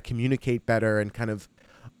learned how to communicate better and kind of,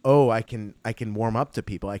 I can warm up to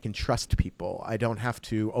people. I can trust people. I don't have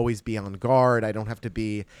to always be on guard. I don't have to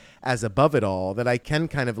be as above it all, that I can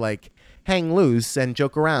kind of like hang loose and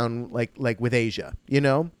joke around like with Asia,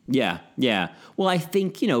 Yeah. Well, I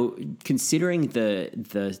think, considering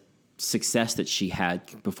the success that she had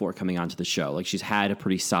before coming onto the show, like she's had a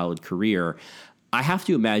pretty solid career. I have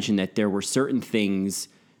to imagine that there were certain things,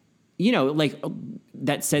 like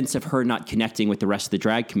that sense of her not connecting with the rest of the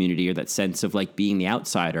drag community, or that sense of like being the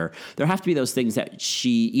outsider. There have to be those things that she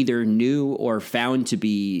either knew or found to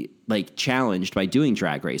be like challenged by doing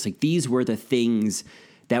Drag Race. Like these were the things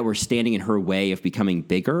that were standing in her way of becoming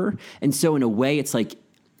bigger. And so in a way, it's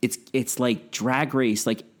like Drag Race,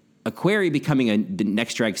 like Aquaria becoming the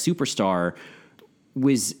next drag superstar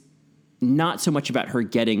was not so much about her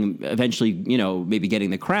getting eventually, maybe getting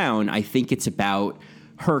the crown. I think it's about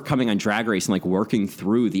her coming on Drag Race and like working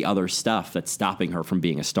through the other stuff that's stopping her from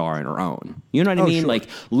being a star on her own. You know what I mean? Sure. Like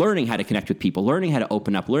learning how to connect with people, learning how to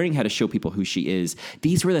open up, learning how to show people who she is.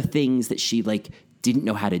 These were the things that she like didn't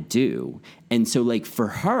know how to do. And so like for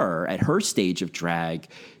her at her stage of drag,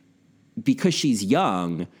 because she's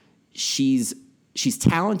young, she's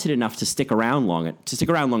talented enough to stick around long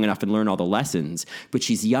enough and learn all the lessons, but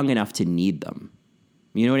she's young enough to need them.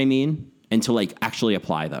 You know what I mean? And to like actually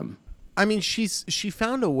apply them. I mean, she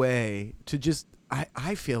found a way to just,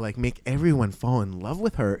 I feel like, make everyone fall in love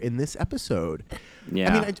with her in this episode.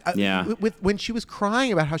 Yeah. I mean, when she was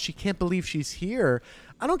crying about how she can't believe she's here,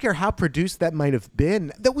 I don't care how produced that might have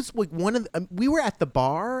been. That was like one of the, we were at the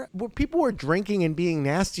bar where people were drinking and being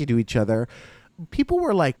nasty to each other. People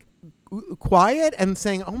were like quiet and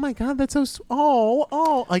saying, "Oh my God, that's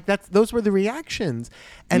so like those were the reactions."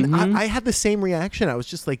 And I had the same reaction. I was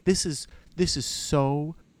just like, this is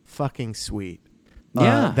so fucking sweet.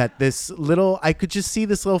 Yeah. That I could just see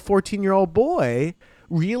this little 14-year-old boy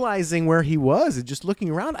realizing where he was and just looking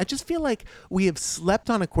around. I just feel like we have slept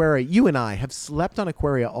on Aquaria. You and I have slept on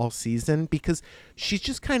Aquaria all season because we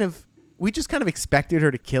just kind of expected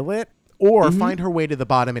her to kill it or find her way to the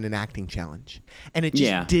bottom in an acting challenge. And it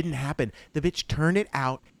just didn't happen. The bitch turned it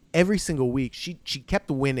out every single week. She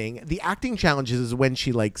kept winning. The acting challenges is when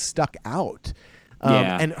she like stuck out.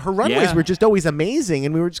 And her runways were just always amazing.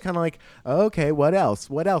 And we were just kind of like, okay, what else?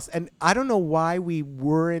 And I don't know why we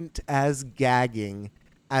weren't as gagging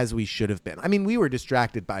as we should have been. I mean, we were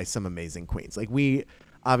distracted by some amazing queens. Like we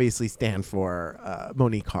obviously stand for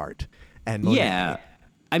Monique Hart and Monet. Yeah.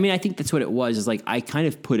 I mean, I think that's what it was, is like, I kind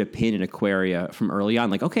of put a pin in Aquaria from early on.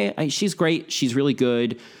 Like, okay, she's great. She's really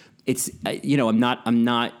good. It's, I'm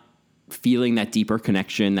not feeling that deeper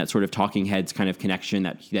connection, that sort of talking heads kind of connection,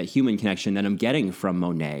 that human connection that I'm getting from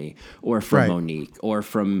Monet or from Monique or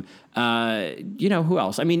from, who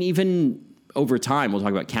else? I mean, even over time, we'll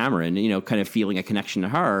talk about Cameron, kind of feeling a connection to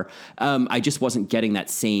her. I just wasn't getting that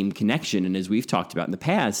same connection. And as we've talked about in the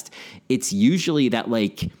past, it's usually that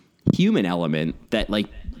like human element that like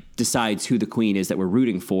decides who the queen is that we're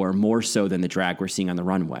rooting for, more so than the drag we're seeing on the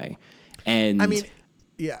runway. And I mean,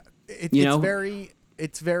 yeah, it's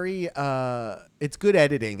good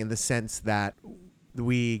editing in the sense that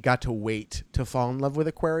we got to wait to fall in love with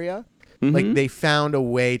Aquaria. Like they found a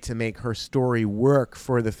way to make her story work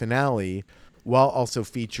for the finale while also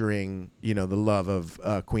featuring, the love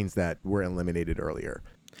of queens that were eliminated earlier.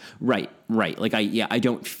 Right. Like I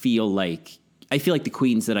don't feel like, I feel like the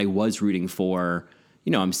queens that I was rooting for,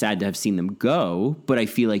 I'm sad to have seen them go, but I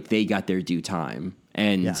feel like they got their due time.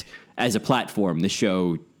 And as a platform, the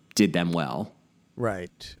show did them well.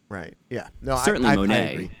 Right. Yeah. No, certainly Monet,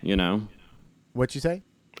 I agree. What'd you say?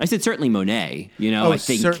 I said certainly Monet, I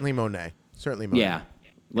think certainly Monet. Yeah.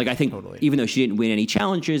 Like I think even though she didn't win any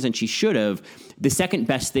challenges and she should have, the second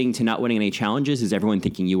best thing to not winning any challenges is everyone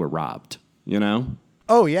thinking you were robbed,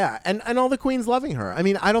 Oh yeah. And all the queens loving her. I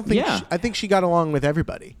mean, I don't think I think she got along with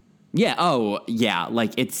everybody. Yeah. Oh yeah.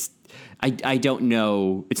 Like I don't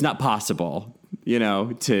know. It's not possible,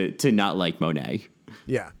 to not like Monet.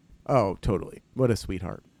 Yeah. Oh, totally. What a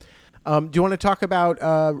sweetheart. Do you want to talk about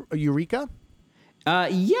Eureka?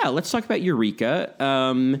 Yeah, let's talk about Eureka.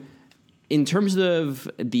 In terms of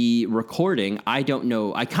the recording, I don't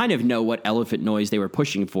know. I kind of know what elephant noise they were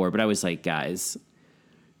pushing for, but I was like, guys,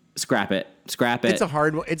 scrap it. It's a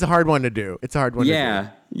hard one to do.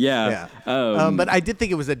 Yeah. But I did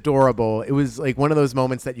think it was adorable. It was like one of those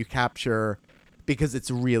moments that you capture because it's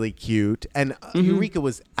really cute. And Eureka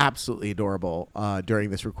was absolutely adorable during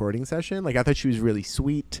this recording session. Like I thought she was really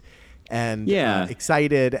sweet and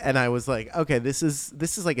excited. And I was like, okay, this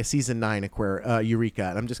is like a season 9 Eureka.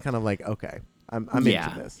 And I'm just kind of like, okay, I'm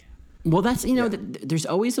into this. Well, that's, there's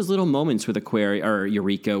always those little moments with Aquaria or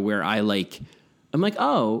Eureka where I'm like,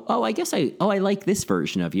 I guess I like this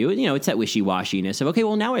version of you. It's that wishy-washiness of, okay,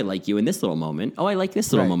 well, now I like you in this little moment. Oh, I like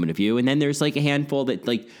this little moment of you. And then there's like a handful that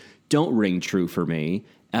like don't ring true for me.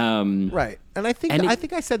 Right. And I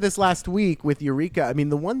think I said this last week with Eureka. I mean,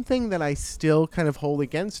 the one thing that I still kind of hold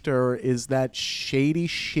against her is that shady,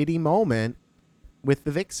 shitty moment with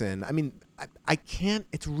the Vixen. I mean, I can't,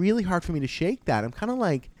 it's really hard for me to shake that. I'm kind of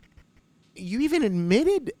like, you even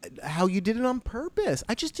admitted how you did it on purpose.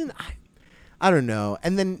 I just didn't, I don't know.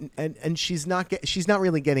 And then, and she's not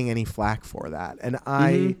really getting any flack for that. And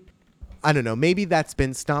I don't know, maybe that's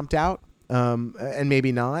been stomped out. And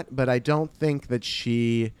maybe not, but I don't think that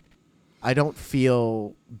I don't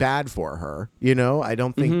feel bad for her. I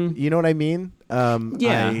don't think, you know what I mean?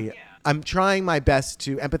 I'm trying my best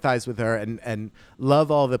to empathize with her and love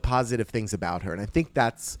all the positive things about her. And I think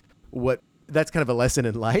that's what that's kind of a lesson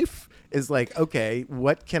in life is like, okay,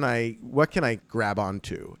 what can I grab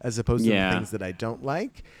onto as opposed to the things that I don't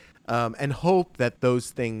like, and hope that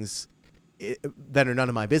those things that are none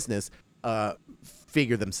of my business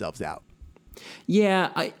figure themselves out. Yeah,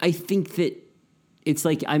 I think that it's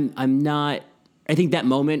like I'm not. I think that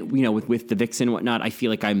moment, you know, with the vixen and whatnot, I feel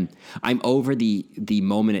like I'm over the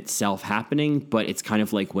moment itself happening, but it's kind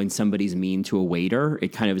of like when somebody's mean to a waiter, it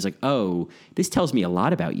kind of is like, oh, this tells me a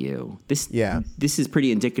lot about you. This is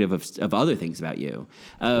pretty indicative of other things about you.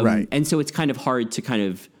 Right. And so it's kind of hard to kind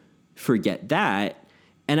of forget that.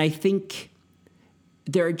 And I think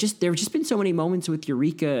there have just been so many moments with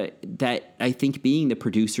Eureka that I think being the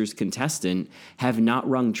producer's contestant have not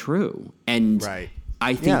rung true. And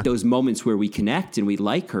I think those moments where we connect and we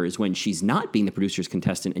like her is when she's not being the producer's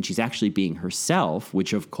contestant and she's actually being herself,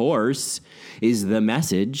 which of course is the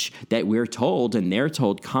message that we're told and they're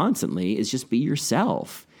told constantly is just be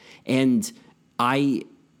yourself. And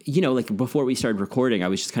like before we started recording, I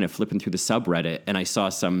was just kind of flipping through the subreddit and I saw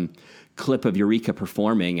some clip of Eureka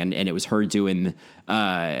performing and it was her doing,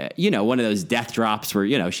 one of those death drops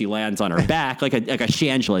where, she lands on her back like a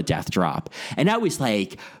Shangela death drop. And I was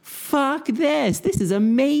like, fuck this. This is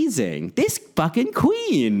amazing. This fucking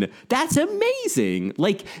queen. That's amazing.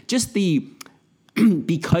 Like just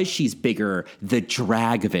because she's bigger, the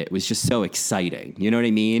drag of it was just so exciting. You know what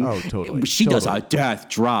I mean? Oh, totally. She does a death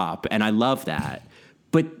drop and I love that.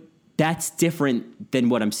 But that's different than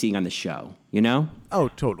what I'm seeing on the show, you know? Oh,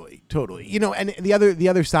 totally. And the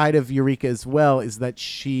other side of Eureka as well is that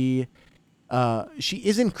she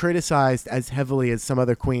isn't criticized as heavily as some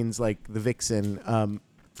other queens like the Vixen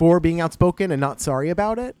for being outspoken and not sorry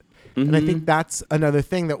about it. Mm-hmm. And I think that's another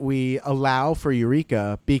thing that we allow for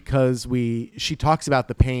Eureka because she talks about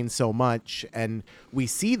the pain so much and we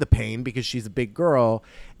see the pain because she's a big girl.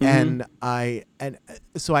 Mm-hmm. And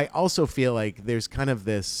so I also feel like there's kind of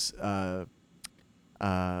this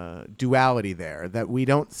duality there that we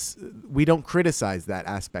don't criticize that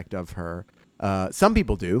aspect of her. Some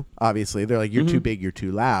people do, obviously. They're like, you're too big, you're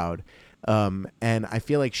too loud. And I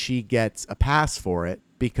feel like she gets a pass for it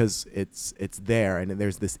because it's there and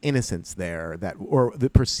there's this innocence there or the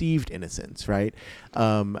perceived innocence, right?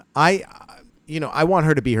 I want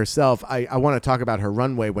her to be herself. I want to talk about her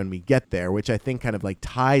runway when we get there, which I think kind of like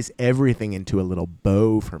ties everything into a little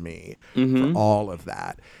bow for me for all of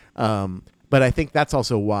that. But I think that's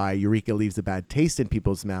also why Eureka leaves a bad taste in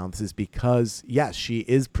people's mouths is because, yes, she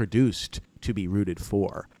is produced to be rooted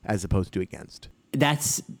for as opposed to against.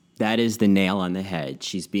 That is the nail on the head.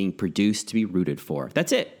 She's being produced to be rooted for.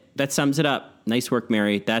 That's it. That sums it up. Nice work,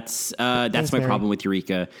 Mary. That's my Mary. problem with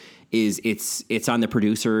Eureka is it's on the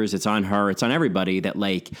producers, it's on her, it's on everybody that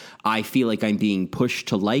like I feel like I'm being pushed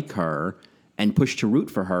to like her and pushed to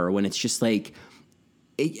root for her when it's just like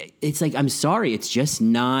it's like I'm sorry, it's just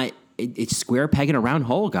not it's square peg in a round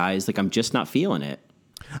hole, guys. Like I'm just not feeling it.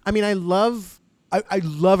 I mean, I love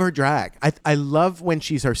her drag. I love when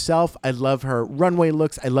she's herself. I love her runway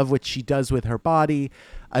looks. I love what she does with her body.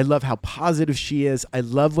 I love how positive she is. I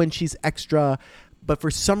love when she's extra. But for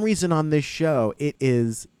some reason on this show,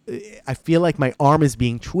 I feel like my arm is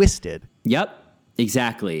being twisted. Yep,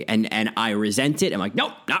 exactly. And I resent it. I'm like,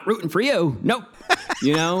 nope, not rooting for you. Nope.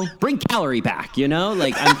 Bring Calorie back,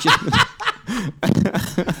 Like I'm just...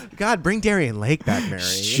 God, bring Darien Lake back, Mary.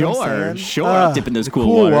 Sure. I'm dipping those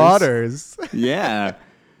cool waters. Yeah.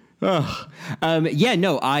 I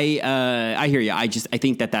hear you. I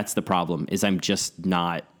think that that's the problem is I'm just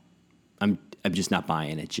not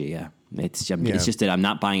buying it, Gia. It's just that I'm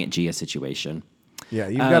not buying it, Gia situation. Yeah,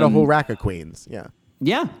 you've got a whole rack of queens. Yeah.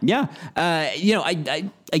 Yeah.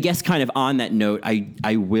 I guess kind of on that note,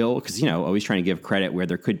 I will, because, always trying to give credit where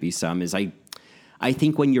there could be some, is I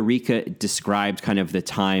think when Eureka described kind of the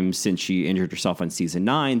time since she injured herself on season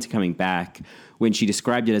 9 to coming back, when she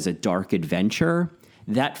described it as a dark adventure,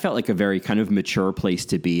 that felt like a very kind of mature place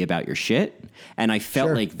to be about your shit. And I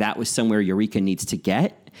felt like that was somewhere Eureka needs to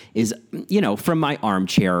get is, from my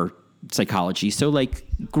armchair psychology. So like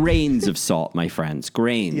grains of salt, my friends,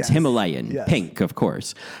 grains, yes. Himalayan, yes. Pink, of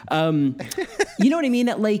course. You know what I mean?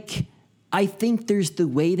 That like, I think there's the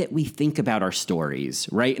way that we think about our stories,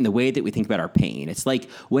 right? And the way that we think about our pain. It's like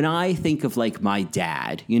when I think of like my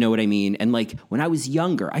dad, you know what I mean? And like when I was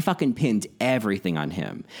younger, I fucking pinned everything on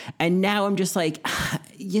him. And now I'm just like,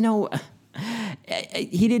 he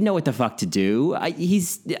didn't know what the fuck to do.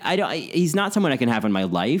 He's not someone I can have in my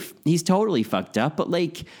life. He's totally fucked up, but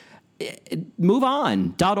like, move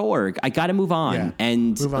on.org. I got to move on. Yeah.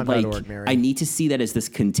 And MoveOn.org, Mary. I need to see that as this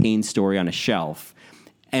contained story on a shelf.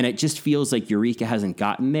 And it just feels like Eureka hasn't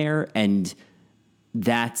gotten there. And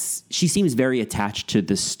she seems very attached to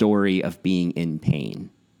the story of being in pain.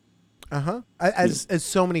 As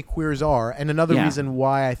so many queers are. And another reason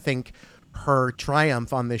why I think her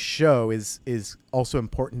triumph on this show is also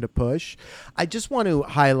important to push. I just want to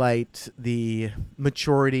highlight the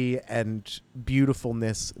maturity and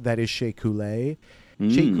beautifulness that is Shea Coulee.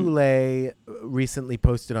 Shea Coulee recently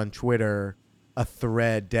posted on Twitter a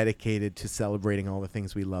thread dedicated to celebrating all the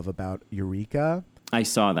things we love about Eureka. I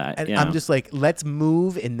saw that. And I'm just like, let's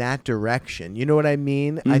move in that direction. You know what I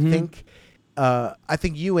mean? I think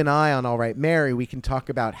you and I on All Right Mary, we can talk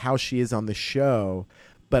about how she is on the show.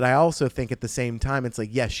 But I also think at the same time, it's like,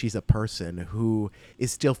 yes, she's a person who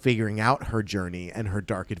is still figuring out her journey and her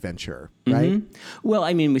dark adventure, right? Well,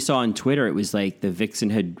 I mean, we saw on Twitter, it was like the Vixen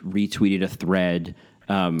had retweeted a thread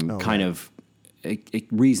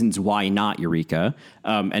reasons why not Eureka,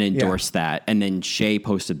 and endorsed that. And then Shea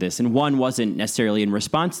posted this. And one wasn't necessarily in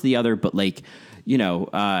response to the other, but like,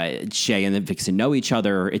 Shea and the Vixen know each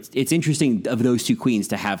other. It's interesting of those two queens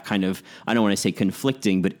to have kind of, I don't want to say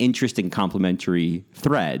conflicting, but interesting complementary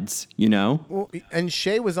threads, Well, and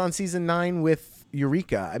Shea was on season 9 with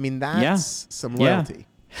Eureka. I mean, that's some loyalty.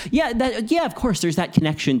 Yeah, of course. There's that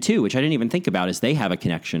connection too, which I didn't even think about, is they have a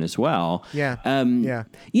connection as well. Yeah.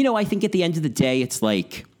 I think at the end of the day, it's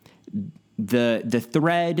like the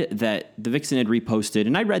thread that the Vixen had reposted,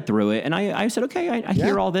 and I read through it, and I said, okay, I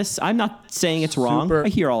hear all this. I'm not saying it's wrong. I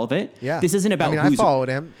hear all of it. Yeah. This isn't about I followed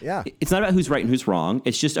him. Yeah. It's not about who's right and who's wrong.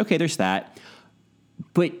 It's just, okay, there's that.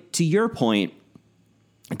 But to your point,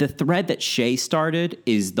 the thread that Shea started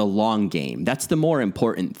is the long game. That's the more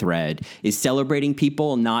important thread, is celebrating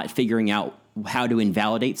people, not figuring out how to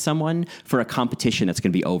invalidate someone for a competition that's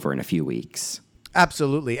going to be over in a few weeks.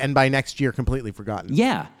 Absolutely. And by next year, completely forgotten.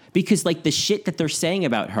 Yeah. Because like the shit that they're saying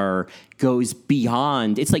about her goes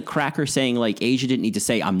beyond. It's like Cracker saying like Asia didn't need to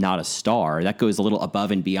say I'm not a star. That goes a little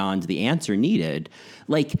above and beyond the answer needed.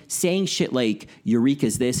 Like saying shit like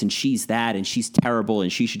Eureka's this and she's that and she's terrible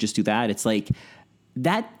and she should just do that. It's like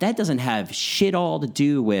that doesn't have shit all to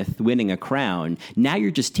do with winning a crown. Now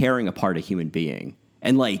you're just tearing apart a human being.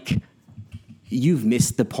 And like, you've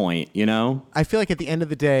missed the point, I feel like at the end of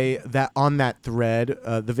the day, that on that thread,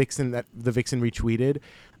 the Vixen retweeted,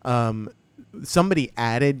 somebody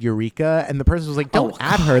added Eureka, and the person was like, don't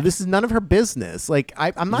add her. This is none of her business. Like,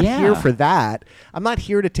 I'm not here for that. I'm not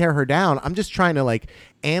here to tear her down. I'm just trying to like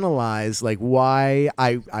analyze like why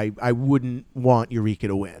I wouldn't want Eureka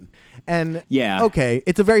to win. And okay,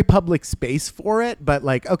 it's a very public space for it, but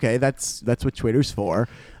like, okay, that's what Twitter's for.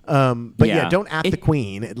 But don't at the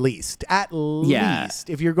queen, at least. At least,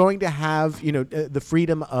 if you're going to have, the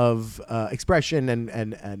freedom of expression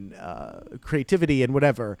and creativity and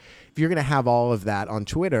whatever, if you're going to have all of that on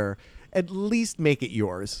Twitter, at least make it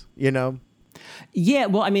yours, Yeah,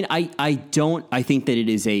 well, I mean, I think that it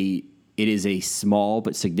is a small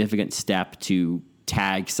but significant step to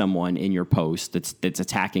tag someone in your post that's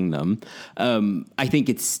attacking them. I think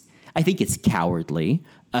it's cowardly.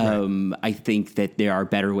 Right. I think that there are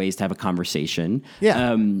better ways to have a conversation.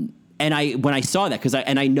 Yeah. And when I saw that,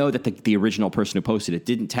 I know that the original person who posted it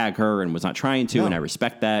didn't tag her and was not trying to, and I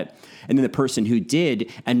respect that. And then the person who did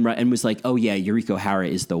and was like, oh yeah, Yuriko Hara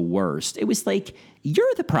is the worst. It was like,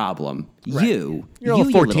 you're the problem. Right. You're a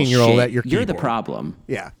 14-year-old at your keyboard. You're the problem.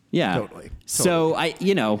 Yeah. Yeah. Totally. So I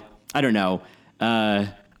don't know.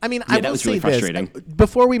 I mean, I will say this.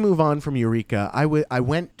 Before we move on from Eureka, I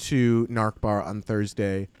went to Narc Bar on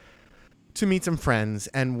Thursday to meet some friends,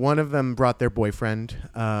 and one of them brought their boyfriend,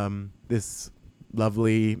 this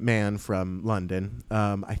lovely man from London.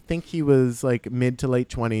 I think he was like mid to late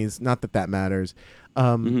 20s. Not that matters.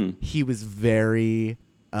 He was very,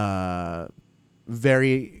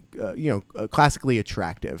 very, classically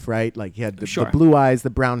attractive, right? Like he had the blue eyes, the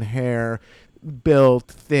brown hair, built,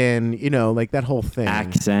 thin, like that whole thing.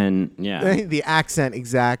 Accent, yeah. The accent,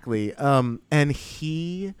 exactly. And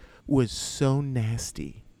he was so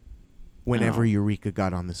nasty whenever Eureka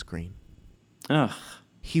got on the screen. Ugh.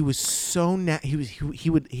 He was so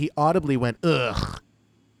he audibly went ugh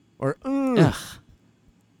or ugh.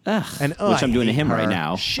 Ugh. And which I'm doing to him right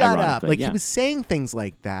now. Shut up. Like he was saying things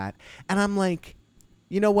like that, and I'm like,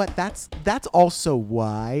 you know what? That's also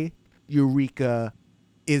why Eureka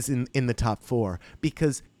is in the top 4,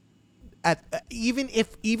 because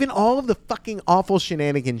even all of the fucking awful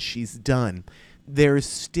shenanigans she's done, there's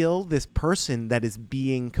still this person that is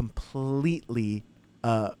being completely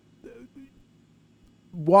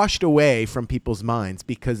washed away from people's minds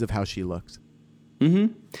because of how she looks.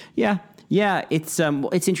 Mm-hmm. Yeah. It's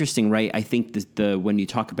interesting, right? I think the when you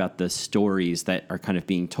talk about the stories that are kind of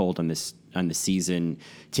being told on this on the season,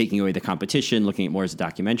 taking away the competition, looking at more as a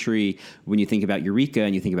documentary. When you think about Eureka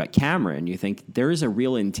and you think about Cameron, you think there is a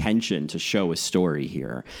real intention to show a story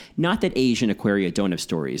here. Not that Asia and Aquaria don't have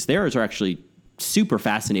stories. Theirs are actually super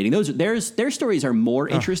fascinating. Their stories are more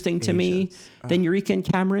interesting to me than Eureka and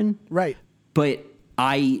Cameron. Right. But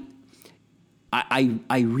I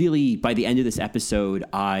really, by the end of this episode,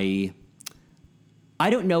 I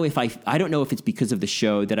don't know if it's because of the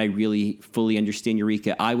show that I really fully understand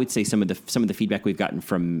Eureka. I would say some of the feedback we've gotten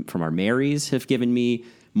from our Marys have given me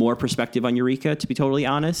more perspective on Eureka, to be totally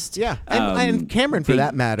honest. Yeah, and Cameron, for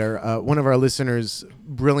that matter, one of our listeners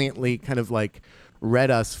brilliantly kind of like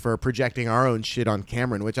read us for projecting our own shit on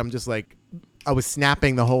Cameron, which I'm just like, I was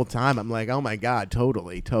snapping the whole time. I'm like, oh my God,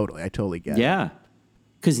 totally. I totally get it. Yeah.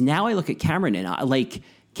 Because now I look at Cameron and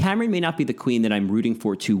Cameron may not be the queen that I'm rooting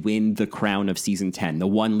for to win the crown of season 10, the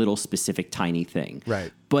one little specific tiny thing.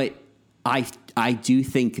 Right. But I do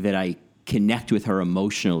think that I connect with her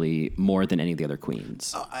emotionally more than any of the other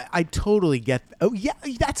queens. I totally get. Oh yeah,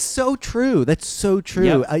 that's so true. That's so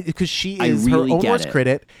true. Yep. Because she is really her own get worst it.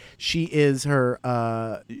 critic. She is her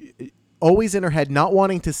always in her head, not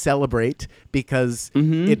wanting to celebrate because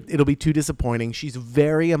it'll be too disappointing. She's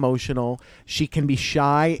very emotional. She can be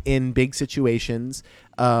shy in big situations.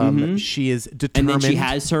 She is determined. And then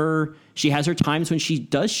she has her times when she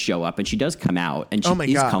does show up and she does come out and she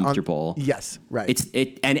is comfortable. Yes, right.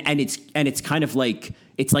 It's kind of like,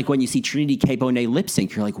 it's like when you see Trinity K. Bonet lip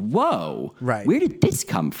sync, you're like, whoa, right. Where did this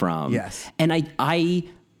come from? Yes. And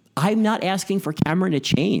I'm not asking for Cameron to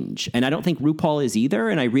change, and I don't think RuPaul is either.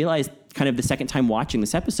 And I realized kind of the second time watching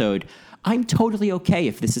this episode, I'm totally okay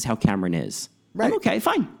if this is how Cameron is. Right. I'm okay,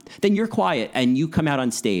 fine. Then you're quiet and you come out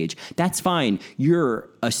on stage. That's fine. You're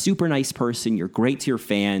a super nice person. You're great to your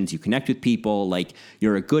fans. You connect with people. Like,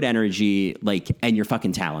 you're a good energy. Like, and you're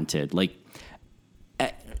fucking talented. Like,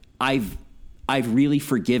 I've really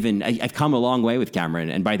forgiven. I've come a long way with Cameron,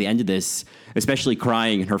 and by the end of this, especially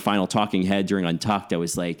crying in her final talking head during Untucked, I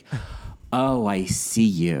was like, "Oh, I see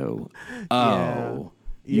you. Oh,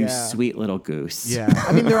 you sweet little goose." Yeah,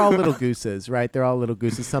 I mean, they're all little gooses, right? They're all little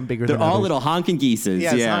gooses. Some bigger than others. They're all little honking geeses.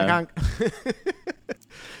 Yes, yeah, honk.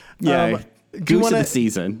 yeah. Goose of the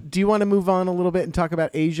season. Do you want to move on a little bit and talk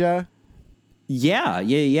about Asia? Yeah.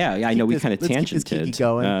 I know we kind of tangented. Let's keep this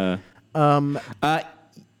going.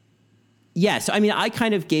 Yeah, so I mean, I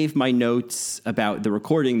kind of gave my notes about the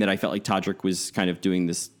recording that I felt like Todrick was kind of doing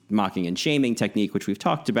this mocking and shaming technique, which we've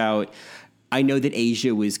talked about. I know that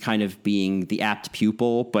Asia was kind of being the apt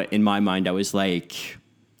pupil, but in my mind, I was like,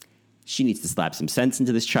 she needs to slap some sense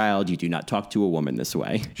into this child. You do not talk to a woman this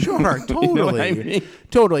way. Sure, totally. You know what I mean?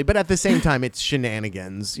 Totally. But at the same time, it's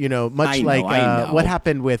shenanigans, much I know. What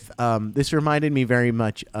happened with, this reminded me very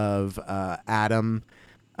much of Adam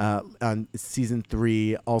on season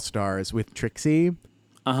 3 All Stars with Trixie.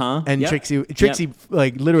 And Trixie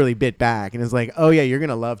like literally bit back and is like, "Oh yeah, you're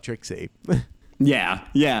gonna love Trixie." Yeah.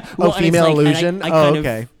 Well, female illusion.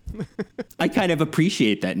 Okay. I kind of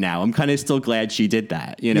appreciate that now. I'm kind of still glad she did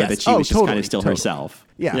that. Yes. That she was just kind of still herself.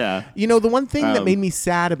 Yeah. The one thing that made me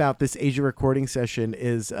sad about this Asia recording session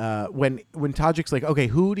is when Todrick's like, "Okay,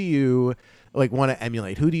 who do you want to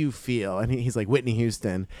emulate? Who do you feel?" And he's like, "Whitney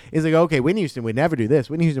Houston." He's like, "Okay, Whitney Houston would never do this.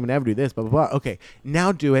 Whitney Houston would never do this, blah, blah, blah. Okay,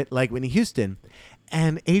 now do it like Whitney Houston."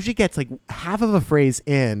 And Asia gets like half of a phrase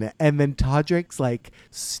in, and then Todrick's like,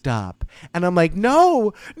 "Stop." And I'm like,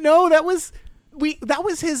 no, that was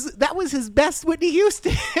his best Whitney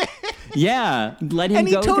Houston. Yeah, let him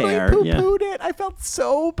go totally there. And he totally poo-pooed it. I felt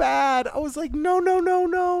so bad. I was like, no.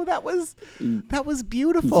 That was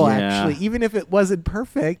beautiful, actually. Even if it wasn't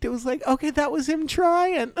perfect, it was like, okay, that was him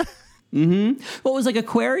trying. Well, it was like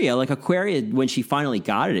Aquaria. Like Aquaria, when she finally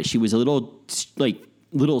got it, she was a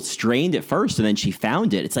little strained at first, and then she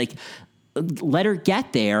found it. It's like, let her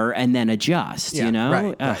get there and then adjust,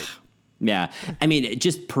 Right. Yeah. I mean,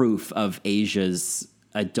 just proof of Asia's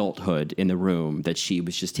adulthood in the room, that she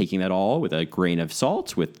was just taking that all with a grain of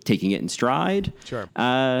salt, with taking it in stride. Sure.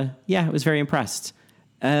 I was very impressed.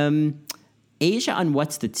 Asia on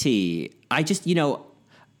What's the Tea? I just,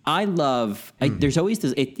 I love, there's always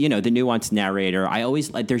this, the nuanced narrator. I always,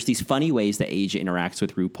 there's these funny ways that Asia interacts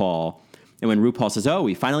with RuPaul. And when RuPaul says, "Oh,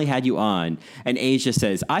 we finally had you on," and Asia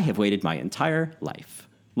says, "I have waited my entire life."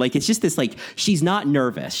 Like, it's just this, like, she's not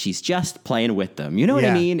nervous. She's just playing with them. You know what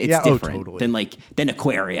I mean? It's different than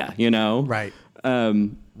Aquaria, Right.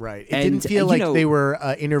 Right. It didn't feel like they were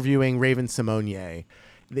interviewing Raven Simonier.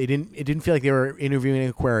 It didn't feel like they were interviewing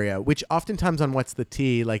Aquaria, which oftentimes on What's the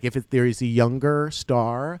Tea, like if there is a younger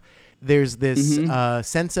star, there's this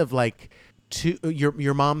sense of like to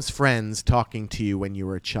your mom's friends talking to you when you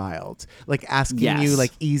were a child, like asking you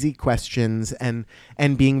like easy questions and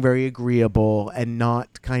being very agreeable and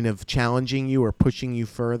not kind of challenging you or pushing you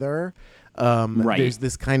further. Right. There's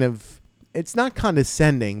this kind of, it's not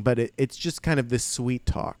condescending, but it's just kind of this sweet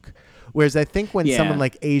talk. Whereas I think when someone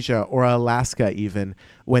like Asia or Alaska, even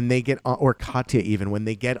when they get on, or Katya, even when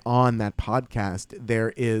they get on that podcast,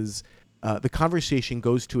 there is the conversation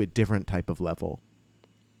goes to a different type of level.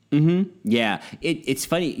 Mm-hmm. Yeah. It's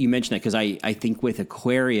funny you mentioned that because I think with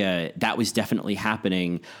Aquaria, that was definitely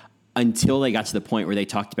happening until they got to the point where they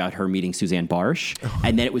talked about her meeting Suzanne Barsh.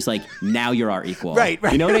 And then it was like, now you're our equal. Right.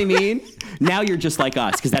 You know what I mean? Now you're just like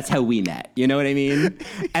us because that's how we met. You know what I mean?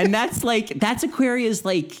 And that's Aquaria's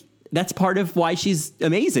like, that's part of why she's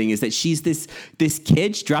amazing is that she's this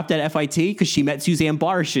kid. She dropped out of FIT because she met Suzanne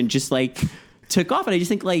Barsh and just like took off. And I just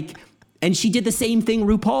think like, and she did the same thing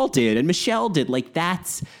RuPaul did and Michelle did. Like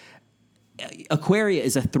Aquaria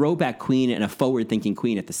is a throwback queen and a forward-thinking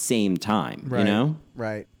queen at the same time, right, you know?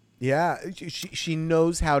 Right. Yeah. She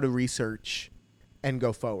knows how to research and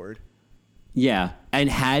go forward. Yeah. And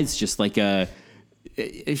has just like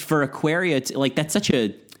for Aquaria, like that's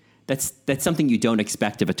something you don't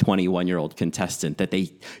expect of a 21-year-old contestant, that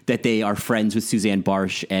they are friends with Suzanne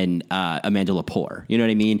Barsh and Amanda Lepore. You know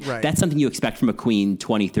what I mean? Right. That's something you expect from a queen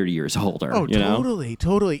 20, 30 years older. Oh, you know?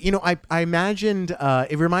 Totally. You know, I imagined,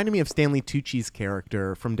 it reminded me of Stanley Tucci's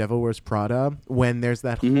character from Devil Wears Prada when there's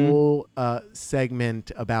that whole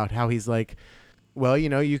segment about how he's like, well, you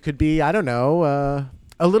know, you could be, I don't know,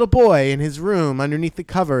 a little boy in his room underneath the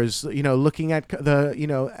covers, you know, looking at the, you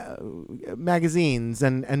know, magazines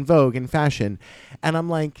and Vogue and fashion. And I'm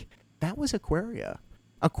like, that was Aquaria.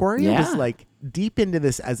 Aquaria was like deep into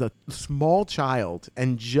this as a small child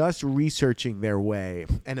and just researching their way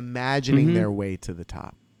and imagining their way to the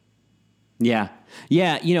top. Yeah.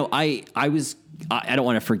 Yeah. You know, I don't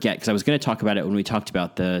want to forget because I was going to talk about it when we talked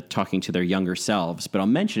about the talking to their younger selves, but I'll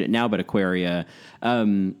mention it now about Aquaria,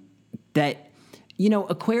 that, you know,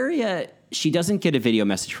 Aquaria, she doesn't get a video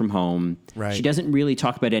message from home. Right. She doesn't really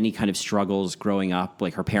talk about any kind of struggles growing up.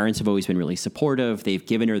 Like her parents have always been really supportive. They've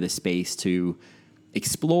given her the space to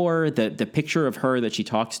explore. The picture of her that she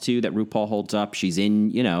talks to that RuPaul holds up, she's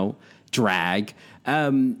in, you know, drag.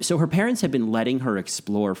 So her parents have been letting her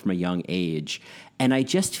explore from a young age. And I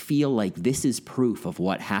just feel like this is proof of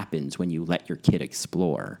what happens when you let your kid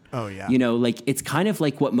explore. Oh, yeah. You know, like it's kind of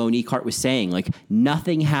like what Monique Hart was saying, like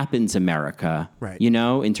nothing happens America, right? You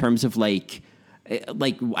know, in terms of like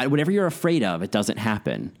whatever you're afraid of, it doesn't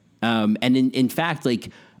happen. And in fact,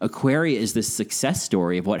 like Aquaria is this success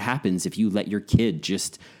story of what happens if you let your kid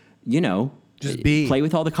just, you know, just be. Play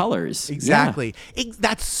with all the colors. Exactly. Yeah.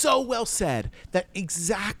 That's so well said. That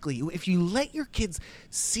exactly. If you let your kids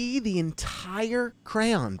see the entire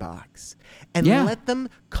crayon box and let them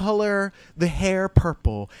color the hair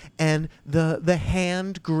purple and the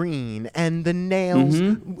hand green and the nails,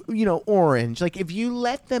 you know, orange. Like if you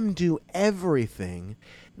let them do everything,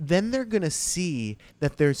 then they're going to see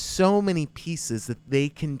that there's so many pieces that they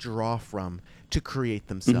can draw from to create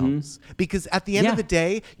themselves. Because at the end of the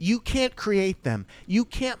day, you can't create them. You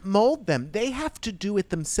can't mold them. They have to do it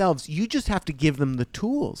themselves. You just have to give them the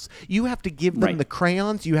tools. You have to give them the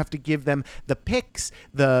crayons. You have to give them the picks,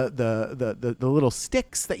 the little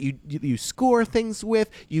sticks that you score things with.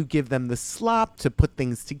 You give them the slop to put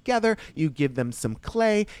things together. You give them some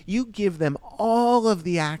clay. You give them all of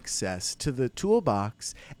the access to the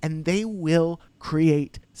toolbox, and they will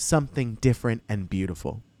create something different and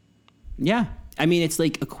beautiful. Yeah. I mean, it's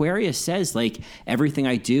like Aquarius says, like, everything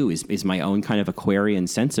I do is my own kind of Aquarian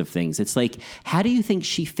sense of things. It's like, how do you think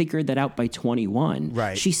she figured that out by 21?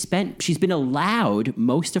 Right. She's been allowed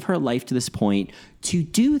most of her life to this point to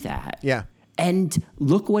do that. Yeah. And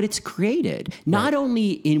look what it's created. Not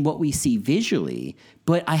only in what we see visually,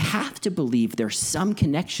 but I have to believe there's some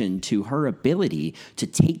connection to her ability to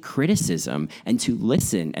take criticism and to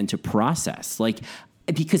listen and to process. Like,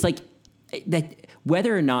 because like that,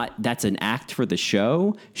 whether or not that's an act for the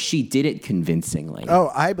show, she did it convincingly.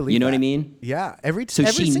 Oh, I believe. You know that. what I mean? Yeah. So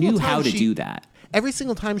she knew how to do that. Every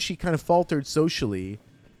single time she kind of faltered socially,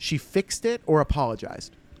 she fixed it or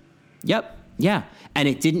apologized. Yep. Yeah. And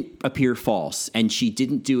it didn't appear false. And she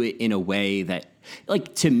didn't do it in a way that,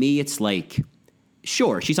 like, to me, it's like,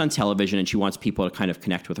 sure, she's on television and she wants people to kind of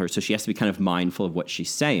connect with her. So she has to be kind of mindful of what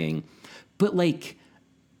she's saying. But, like,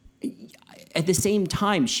 at the same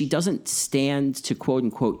time, she doesn't stand to, quote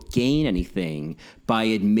unquote, gain anything by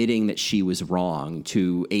admitting that she was wrong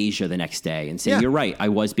to Asia the next day and saying, you're right, I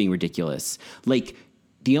was being ridiculous. Like,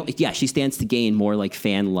 she stands to gain more like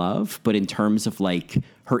fan love. But in terms of like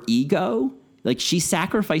her ego, Like she's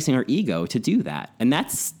sacrificing her ego to do that. And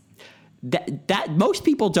that most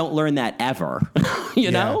people don't learn that ever,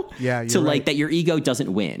 you know? Yeah, to you're like right. that your ego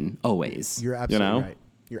doesn't win always. You're absolutely right.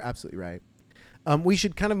 You're absolutely right. We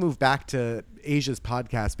should kind of move back to Asia's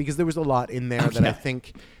podcast because there was a lot in there that I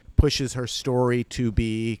think pushes her story to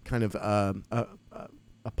be kind of a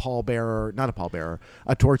pallbearer, not a pallbearer,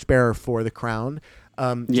 a torchbearer for the crown.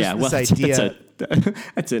 This idea.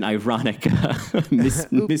 That's an ironic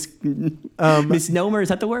misnomer. Is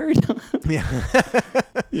that the word?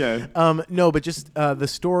 Yeah. No, but just the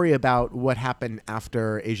story about what happened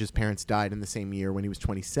after Asia's parents died in the same year when he was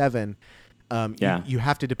 27. You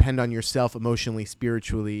have to depend on yourself emotionally,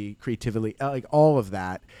 spiritually, creatively, like all of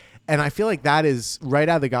that. And I feel like that is right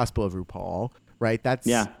out of the gospel of RuPaul. Right, that's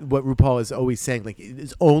what RuPaul is always saying. Like,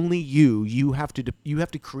 it's only you. You have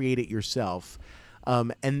to create it yourself.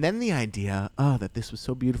 And then the idea, that this was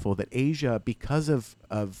so beautiful that Asia, because of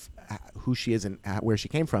who she is and where she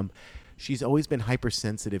came from, she's always been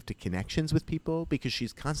hypersensitive to connections with people because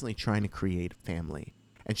she's constantly trying to create a family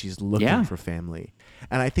and she's looking for family.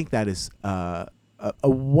 And I think that is a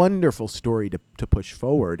wonderful story to push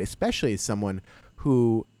forward, especially as someone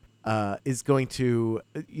who is going to,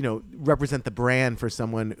 represent the brand for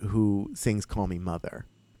someone who sings "Call Me Mother."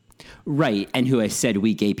 Right. And who has said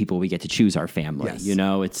we gay people, we get to choose our family. Yes.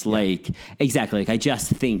 It's like, exactly. Like, I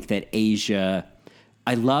just think that Asia,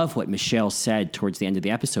 I love what Michelle said towards the end of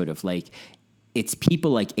the episode of like, it's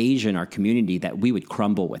people like Asia in our community that we would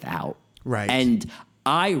crumble without. Right. And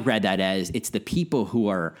I read that as it's the people who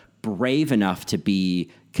are brave enough to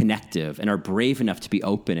be connective and are brave enough to be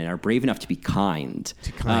open and are brave enough to be kind.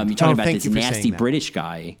 You're talking about this nasty British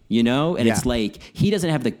guy, and it's like, he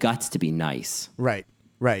doesn't have the guts to be nice. Right.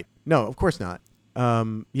 No, of course not.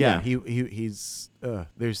 He's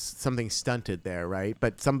there's something stunted there, right?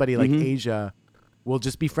 But somebody like Asia will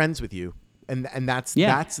just be friends with you. And that's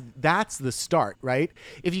the start, right?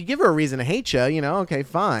 If you give her a reason to hate you, okay,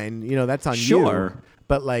 fine, that's on you.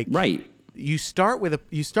 But like, right. You start with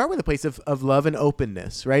a place of love and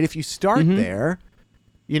openness, right? If you start there,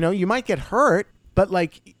 you might get hurt, but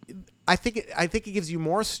like, I think it gives you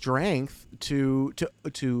more strength to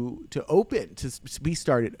open, to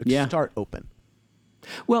start open.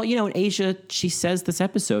 Well, in Asia, she says this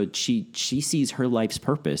episode, she sees her life's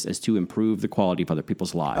purpose as to improve the quality of other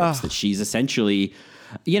people's lives. That she's essentially,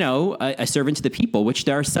 a servant to the people. Which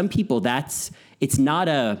there are some people it's not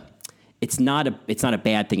a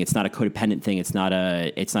bad thing. It's not a codependent thing. It's not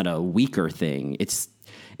a weaker thing.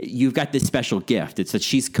 You've got this special gift. It's that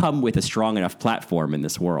she's come with a strong enough platform in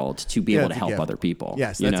this world to be able to help other people.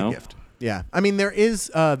 Yes, that's a gift. Yeah. I mean, there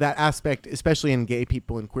is that aspect, especially in gay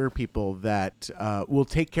people and queer people, that will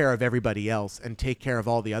take care of everybody else and take care of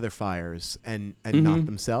all the other fires and not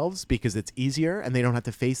themselves because it's easier and they don't have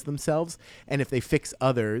to face themselves. And if they fix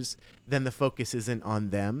others, then the focus isn't on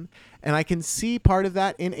them. And I can see part of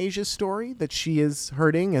that in Asia's story, that she is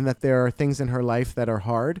hurting and that there are things in her life that are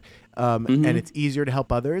hard. And it's easier to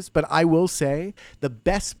help others. But I will say the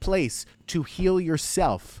best place to heal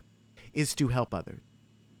yourself is to help others.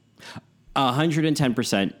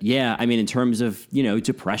 110%. Yeah. I mean, in terms of,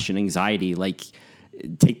 depression, anxiety, like,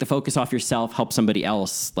 take the focus off yourself, help somebody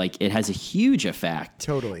else. Like, it has a huge effect.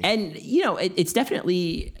 Totally. And, it's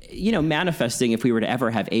definitely, manifesting. If we were to ever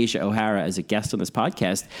have Asia O'Hara as a guest on this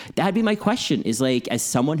podcast, that'd be my question is like, as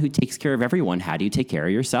someone who takes care of everyone, how do you take care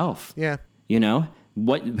of yourself? Yeah.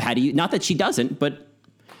 How do you, not that she doesn't, but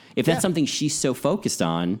if that's something she's so focused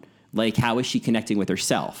on, like, how is she connecting with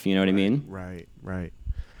herself? You know what I mean? Right.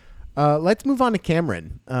 Let's move on to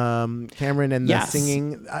Cameron. Cameron and the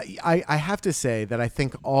singing. I have to say that I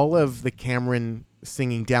think all of the Cameron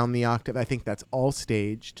singing down the octave, I think that's all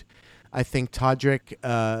staged. I think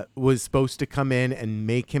Todrick was supposed to come in and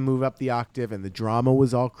make him move up the octave, and the drama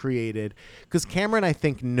was all created. Because Cameron, I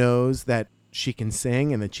think, knows that she can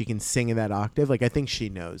sing and that she can sing in that octave. Like, I think she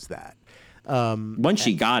knows that. Once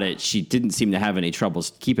she got it, she didn't seem to have any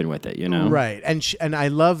troubles keeping with it, Right. And I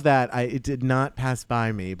love that. It did not pass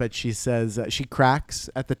by me, but she says, she cracks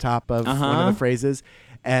at the top of one of the phrases,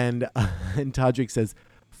 and Todrick says,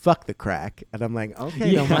 "Fuck the crack." And I'm like,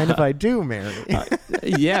 okay, don't mind if I do, Mary.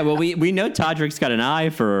 Well, we know Todrick's got an eye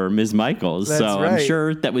for Ms. Michaels, That's so right. I'm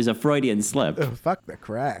sure that was a Freudian slip. Fuck the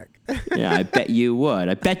crack. Yeah, I bet you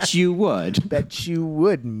would. Bet you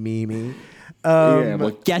would, Mimi.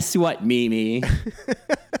 Well, guess what, Mimi?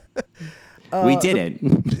 We did it.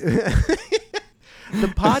 The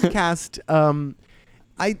podcast,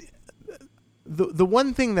 the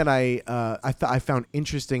one thing that I found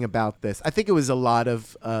interesting about this, I think it was a lot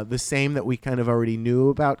of the same that we kind of already knew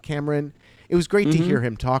about Cameron. It was great to hear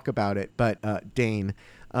him talk about it, but Dane.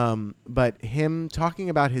 But him talking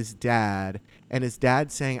about his dad and his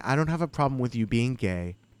dad saying, I don't have a problem with you being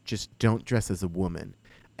gay, just don't dress as a woman.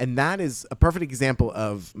 And that is a perfect example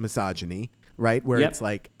of misogyny, right? Where it's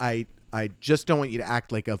like, I just don't want you to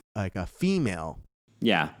act like a female.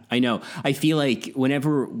 Yeah, I know. I feel like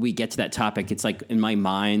whenever we get to that topic, it's like in my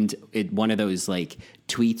mind, one of those like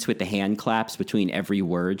tweets with the hand claps between every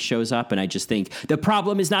word shows up. And I just think the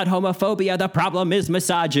problem is not homophobia. The problem is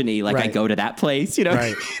misogyny. Like I go to that place, you know,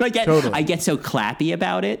 I get so clappy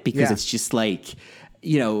about it because it's just like,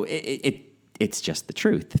 you know, it's just the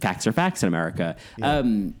truth. Facts are facts in America.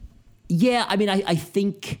 Yeah. I mean, I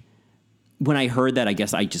think when I heard that, I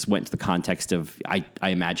guess I just went to the context of, I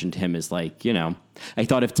imagined him as like, you know, I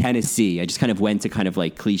thought of Tennessee. I just kind of went to kind of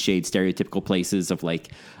like cliched, stereotypical places of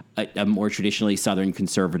like a more traditionally Southern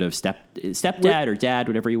conservative stepdad or dad,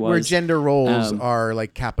 whatever he was. Where gender roles are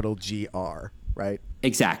like capital GR, right?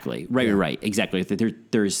 Exactly. Right. Exactly.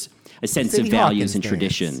 There's a sense of values and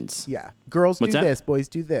traditions. Yeah. Girls do this, boys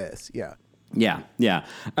do this. Yeah. Yeah.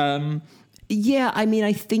 I mean,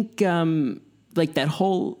 I think like that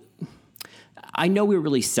whole... I know we're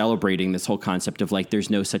really celebrating this whole concept of like there's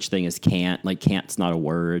no such thing as can't, like can't's not a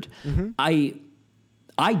word. Mm-hmm.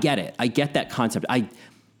 I get it. I get that concept.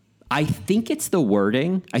 I think it's the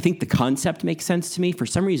wording. I think the concept makes sense to me. For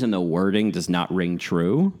some reason, the wording does not ring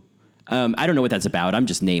true. I don't know what that's about. I'm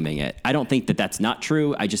just naming it. I don't think that that's not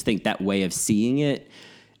true. I just think that way of seeing it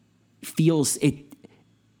feels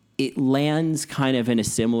it lands kind of in a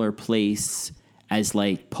similar place as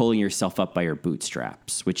like pulling yourself up by your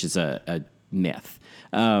bootstraps, which is a myth,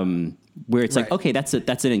 where it's like, okay, that's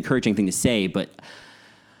an encouraging thing to say, but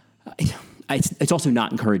it's also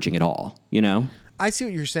not encouraging at all, you know? I see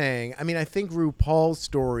what you're saying. I mean, I think RuPaul's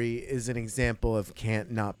story is an example of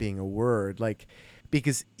can't not being a word, like,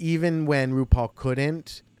 because even when RuPaul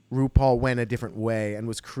couldn't, RuPaul went a different way and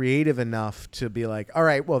was creative enough to be like, all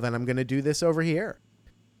right, well, then I'm going to do this over here.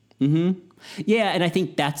 Mm-hmm. Yeah, and I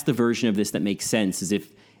think that's the version of this that makes sense, is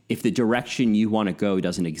if the direction you want to go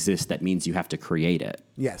doesn't exist, that means you have to create it.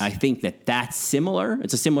 Yes. I think that's similar.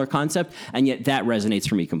 It's a similar concept, and yet that resonates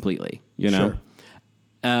for me completely, you know?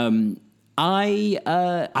 Sure.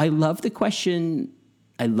 I love the question.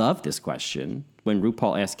 I love this question when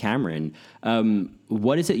RuPaul asked Cameron,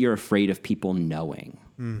 what is it you're afraid of people knowing?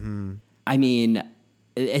 Mm-hmm. I mean,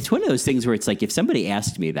 it's one of those things where it's like, if somebody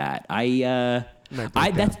asked me that,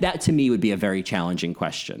 that to me would be a very challenging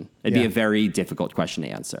question. It'd be a very difficult question to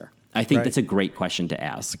answer. I think that's a great question to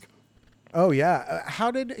ask. Oh yeah. How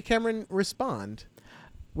did Cameron respond?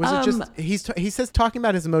 Was it just, he says talking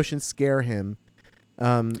about his emotions scare him.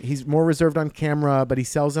 He's more reserved on camera, but he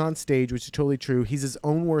sells it on stage, which is totally true. He's his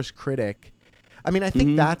own worst critic. I mean, I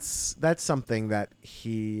think that's something that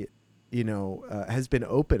he, has been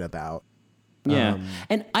open about. Yeah.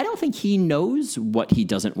 And I don't think he knows what he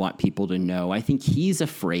doesn't want people to know. I think he's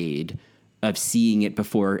afraid of seeing it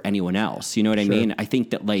before anyone else. You know what I mean? I think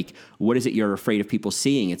that, like, what is it you're afraid of people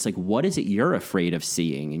seeing? It's like, what is it you're afraid of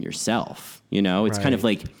seeing in yourself? You know, it's kind of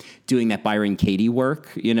like doing that Byron Katie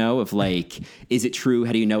work, of like, is it true?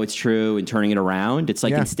 How do you know it's true? And turning it around. It's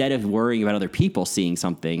like, instead of worrying about other people seeing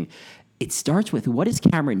something, it starts with, what does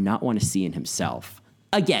Cameron not want to see in himself?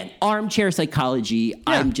 Again, armchair psychology. Yeah.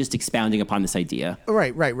 I'm just expounding upon this idea.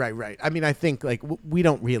 Right. I mean, I think like we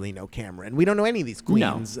don't really know Cameron. We don't know any of these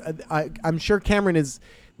queens. No. I'm sure Cameron is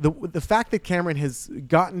the fact that Cameron has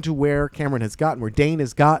gotten to where Cameron has gotten, where Dane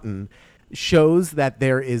has gotten, shows that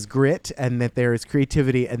there is grit and that there is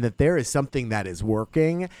creativity and that there is something that is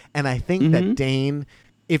working. And I think that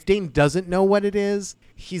if Dane doesn't know what it is,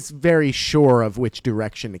 he's very sure of which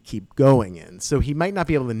direction to keep going in. So he might not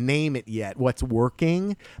be able to name it yet, what's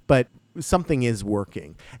working, but something is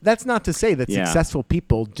working. That's not to say that successful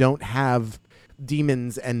people don't have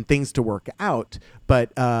demons and things to work out,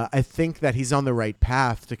 but I think that he's on the right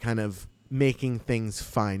path to kind of making things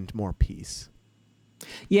find more peace.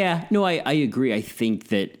 Yeah, no, I agree. I think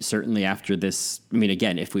that certainly after this, I mean,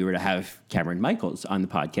 again, if we were to have Cameron Michaels on the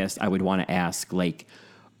podcast, I would want to ask, like,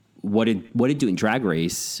 what did doing Drag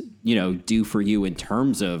Race, do for you in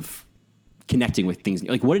terms of connecting with things?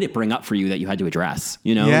 Like, what did it bring up for you that you had to address?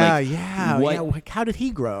 How did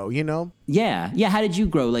he grow? Yeah. How did you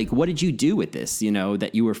grow? Like, what did you do with this?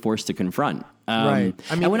 That you were forced to confront. Right.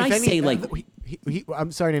 I mean, and when I say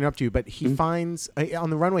I'm sorry to interrupt you, but he finds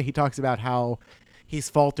on the runway he talks about how he's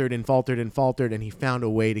faltered and faltered and faltered, and he found a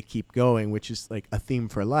way to keep going, which is like a theme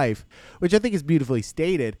for life, which I think is beautifully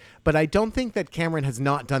stated. But I don't think that Cameron has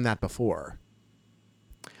not done that before.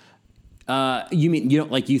 You mean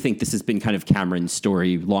you think this has been kind of Cameron's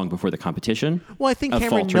story long before the competition? Well, I think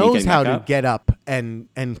Cameron knows how to get up and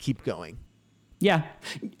keep going. Yeah,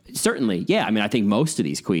 certainly. Yeah, I mean, I think most of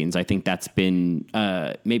these queens, I think that's been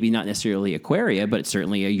maybe not necessarily Aquaria, but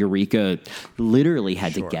certainly a Eureka literally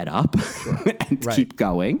had to get up and keep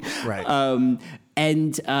going. Right.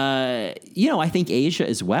 I think Asia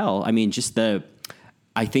as well. I mean,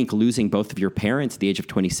 I think losing both of your parents at the age of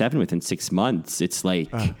 27 within 6 months, it's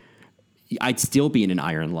like... I'd still be in an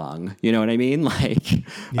iron lung. You know what I mean? Like,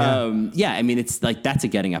 I mean, it's like, that's a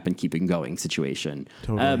getting up and keeping going situation.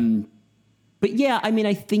 Totally. But yeah, I mean,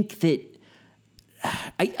 I think that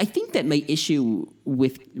my issue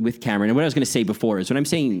with Cameron, and what I was going to say before is when I'm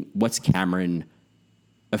saying what's Cameron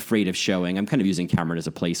afraid of showing, I'm kind of using Cameron as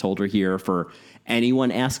a placeholder here for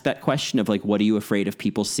anyone ask that question of like, what are you afraid of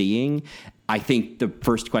people seeing? I think the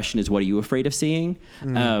first question is, what are you afraid of seeing?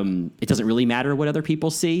 It doesn't really matter what other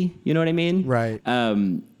people see. You know what I mean? Right.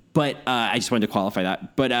 But I just wanted to qualify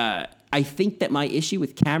that. But I think that my issue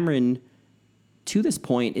with Cameron to this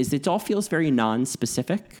point is it all feels very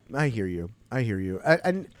non-specific. I hear you.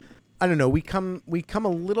 And I don't know. We come a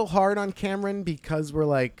little hard on Cameron because we're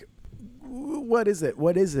like, what is it?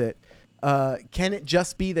 Can it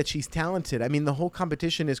just be that she's talented? I mean, the whole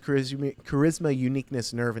competition is charisma,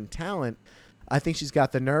 uniqueness, nerve, and talent. I think she's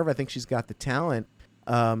got the nerve. I think she's got the talent.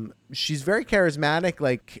 She's very charismatic,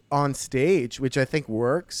 like on stage, which I think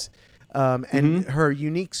works. And her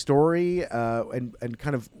unique story, and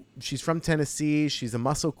kind of, she's from Tennessee. She's a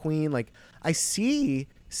muscle queen. Like, I see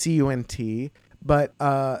CUNT, but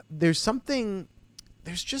there's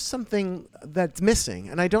just something that's missing,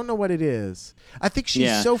 and I don't know what it is. I think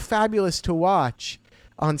she's so fabulous to watch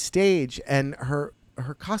on stage, and her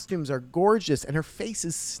costumes are gorgeous, and her face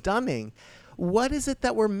is stunning. What is it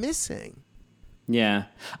that we're missing? Yeah.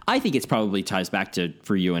 I think it's probably ties back to,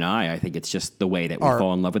 for you and I think it's just the way that we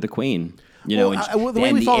fall in love with the queen. You know,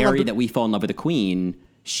 the area that we fall in love with the queen,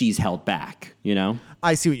 she's held back, you know?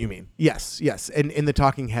 I see what you mean. Yes. And in the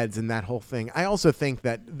talking heads and that whole thing. I also think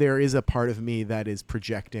that there is a part of me that is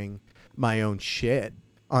projecting my own shit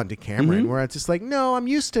onto Cameron, where it's just like, no, I'm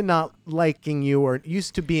used to not liking you or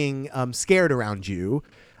used to being scared around you.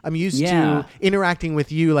 I'm used to interacting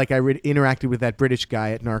with you like I interacted with that British guy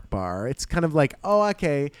at Narc Bar. It's kind of like, oh,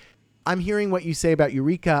 okay, I'm hearing what you say about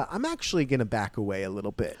Eureka. I'm actually going to back away a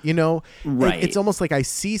little bit, you know? Right. It's almost like I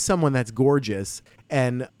see someone that's gorgeous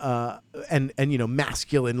and you know,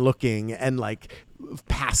 masculine looking and like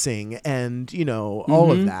passing and, you know,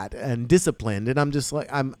 all of that and disciplined. And I'm just like,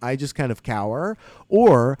 I just kind of cower,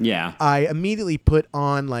 or I immediately put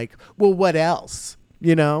on like, well, what else?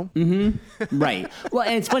 You know? Right. Well,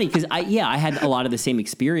 and it's funny because I had a lot of the same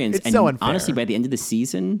experience. It's so unfair. Honestly, by the end of the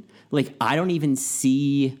season, like, I don't even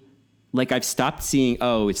see, like, I've stopped seeing,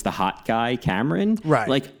 oh, it's the hot guy, Cameron. Right.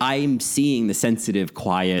 Like, I'm seeing the sensitive,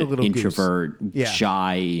 quiet, introvert,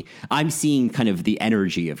 shy. I'm seeing kind of the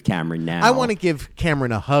energy of Cameron now. I want to give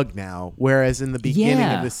Cameron a hug now, whereas in the beginning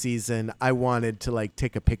of the season, I wanted to, like,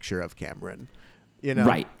 take a picture of Cameron. You know?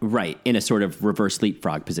 Right. In a sort of reverse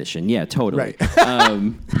leapfrog position. Yeah, totally. Right.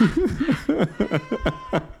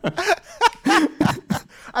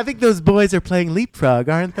 I think those boys are playing leapfrog,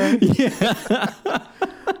 aren't they?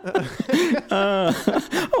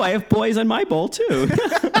 I have boys on my bowl, too.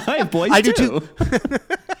 I have boys, I do too.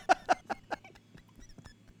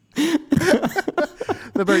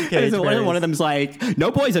 The birdcage. One of them's like,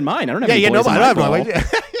 no boys in mine. I don't have any boys no, in I my don't bowl.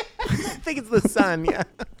 have I think it's the sun,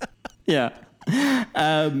 Yeah.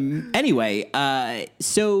 Anyway,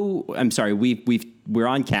 so I'm sorry, we're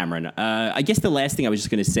on Cameron. I guess the last thing I was just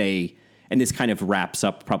going to say, and this kind of wraps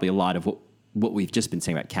up probably a lot of what we've just been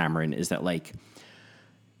saying about Cameron, is that, like,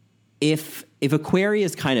 if Aquaria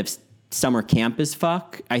is kind of summer camp as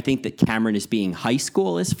fuck, I think that Cameron is being high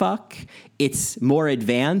school as fuck. It's more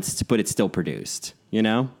advanced, but it's still produced, you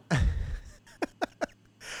know?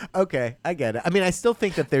 Okay, I get it. I mean, I still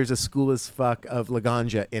think that there's a school as fuck of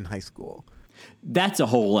Laganja in high school. That's a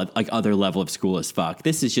whole like other level of school as fuck.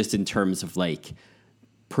 This is just in terms of like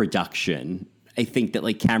production. I think that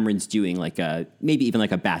like Cameron's doing like maybe even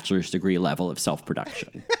like a bachelor's degree level of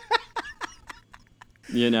self-production.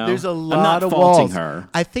 You know, there's a lot I'm not of faulting walls. her.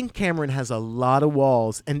 I think Cameron has a lot of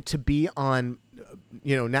walls, and to be on,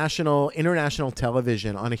 you know, national, international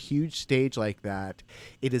television on a huge stage like that,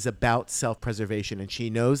 it is about self-preservation, and she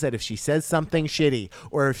knows that if she says something shitty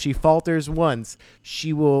or if she falters once,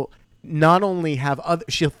 she will not only have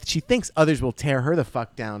she thinks others will tear her the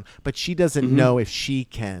fuck down, but she doesn't know if she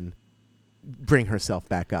can bring herself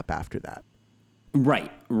back up after that.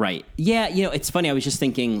 Right. Yeah, you know, it's funny. I was just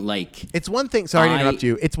thinking, like, it's one thing. Sorry to interrupt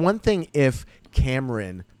you. It's one thing if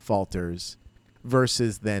Cameron falters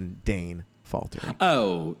versus then Dane faltering.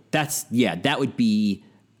 Oh, that would be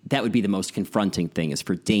that would be the most confronting thing, is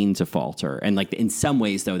for Dane to falter. And like in some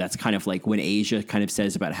ways, though, that's kind of like when Asia kind of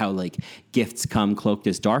says about how like gifts come cloaked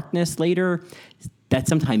as darkness later. That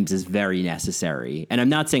sometimes is very necessary. And I'm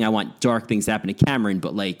not saying I want dark things to happen to Cameron,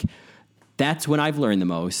 but like that's when I've learned the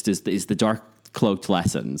most is the dark cloaked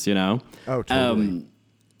lessons, you know? Oh, totally.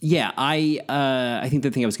 Yeah, I think the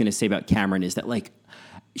thing I was going to say about Cameron is that like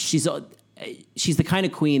she's the kind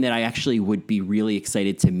of queen that I actually would be really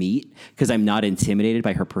excited to meet because I'm not intimidated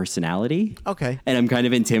by her personality. Okay. And I'm kind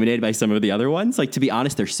of intimidated by some of the other ones. Like, to be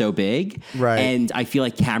honest, they're so big. Right. And I feel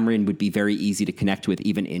like Cameron would be very easy to connect with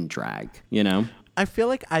even in drag, you know? I feel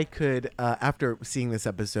like I could, after seeing this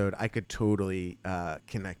episode, I could totally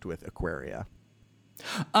connect with Aquaria.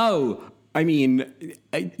 Oh, I mean,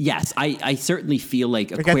 yes, I certainly feel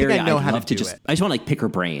like Aquaria. I think I know how love to do just. it. I just want to like pick her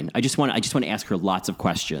brain. I just want to ask her lots of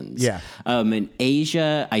questions. Yeah. And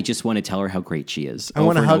Asia, I just want to tell her how great she is. I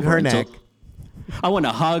want to over and hug over her until- neck. I want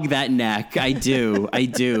to hug that neck. I do. I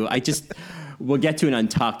do. I just. We'll get to an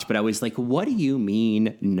Untucked, but I was like, what do you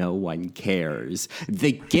mean no one cares?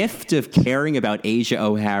 The gift of caring about Asia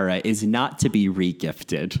O'Hara is not to be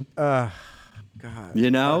regifted. God.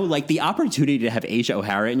 You know, like the opportunity to have Asia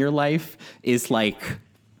O'Hara in your life is like,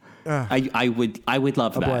 I would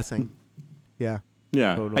love that. A blessing. Yeah.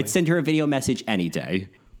 Yeah. Totally. I'd send her a video message any day.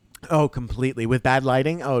 Oh, completely. With bad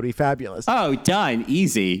lighting? Oh, it'd be fabulous. Oh, done.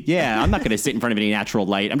 Easy. Yeah. I'm not going to sit in front of any natural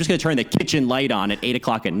light. I'm just going to turn the kitchen light on at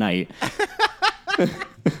 8:00 at night. Okay.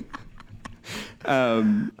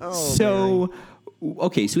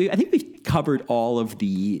 So I think we've covered all of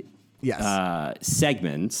the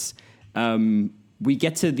segments. We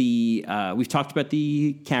get to we've talked about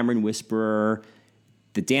the Cameron Whisperer,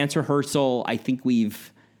 the dance rehearsal. I think I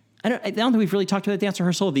don't think we've really talked about the dance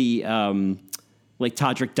rehearsal. The like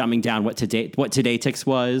Todrick dumbing down what Today Ticks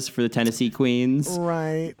was for the Tennessee Queens.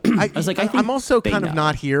 Right. I was like, I'm also kind of know.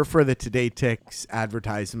 not here for the Today Ticks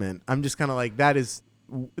advertisement. I'm just kind of like, that is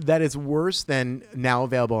worse than now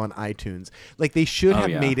available on iTunes. Like they should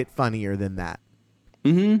have made it funnier than that.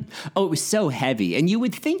 Mm-hmm. Oh, it was so heavy. And you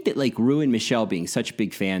would think that like Rue and Michelle being such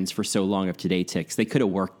big fans for so long of Today Ticks, they could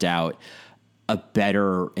have worked out a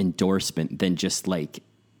better endorsement than just like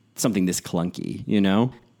something this clunky, you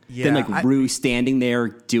know? Yeah, Then like Rue standing there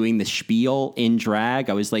doing the spiel in drag.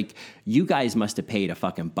 I was like, you guys must have paid a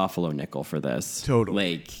fucking buffalo nickel for this.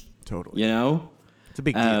 Totally. Like, totally. You know? It's a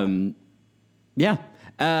big deal. Yeah.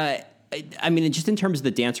 I mean, just in terms of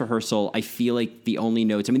the dance rehearsal, I feel like the only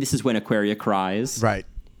notes, I mean, this is when Aquaria cries. Right.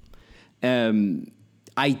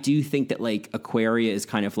 I do think that like Aquaria is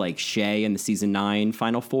kind of like Shay in the season 9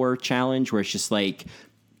 Final Four challenge, where it's just like,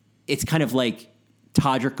 it's kind of like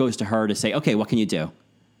Todrick goes to her to say, okay, what can you do?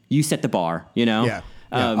 You set the bar, you know? Yeah.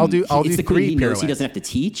 I'll do it's the queen 3 he knows pirouettes. he doesn't have to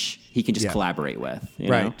teach. He can just collaborate with, you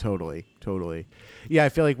Right. know? Totally. Yeah, I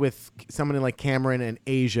feel like with someone like Cameron and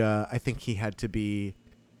Asia, I think he had to be,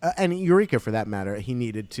 and Eureka for that matter, he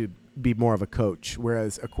needed to be more of a coach.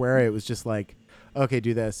 Whereas Aquaria, it was just like, okay,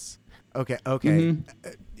 do this. Okay. Mm-hmm.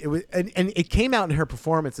 It was, and it came out in her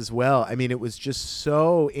performance as well. I mean, it was just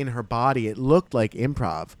so in her body. It looked like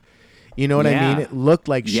improv. You know what I mean? It looked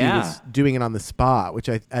like she was doing it on the spot, which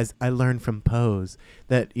as I learned from Pose,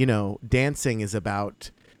 that, you know, dancing is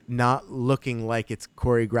about not looking like it's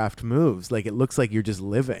choreographed moves. Like it looks like you're just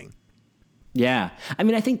living. Yeah. I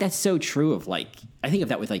mean, I think that's so true of like, I think of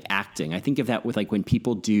that with like acting. I think of that with like when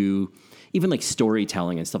people do even like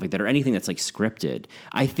storytelling and stuff like that, or anything that's like scripted.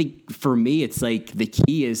 I think for me, it's like the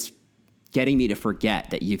key is getting me to forget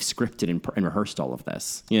that you've scripted and rehearsed all of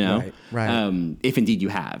this, you know? Right. If indeed you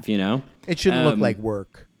have, you know? It shouldn't look like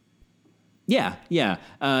work. Yeah.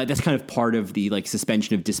 That's kind of part of the like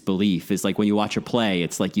suspension of disbelief is like when you watch a play,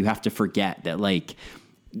 it's like you have to forget that like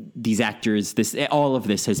these actors, all of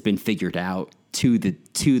this has been figured out to the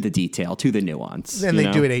detail, to the nuance. And they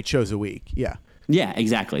do it 8 shows a week. Yeah. Yeah,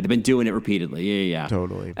 exactly. They've been doing it repeatedly. Yeah.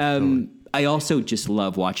 Totally. I also just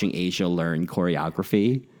love watching Asia learn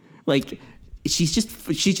choreography. Like she's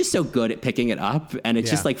just so good at picking it up, and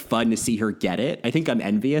it's just like fun to see her get it. I think I'm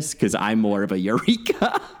envious because I'm more of a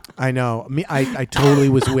Eureka. I know. I totally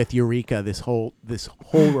was with Eureka this whole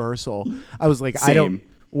rehearsal. I was like, Same.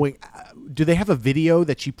 Do they have a video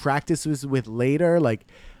that she practices with later? Like,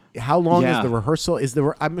 how long is the rehearsal?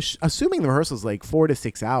 I'm assuming the rehearsal is like 4 to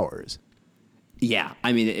 6 hours. Yeah,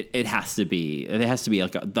 I mean, it has to be. It has to be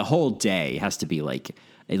like the whole day has to be like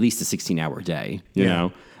at least a 16-hour day. You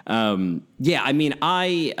know. I mean,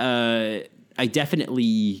 I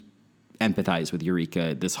definitely empathize with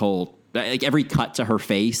Eureka. This whole like every cut to her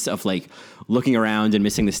face of like looking around and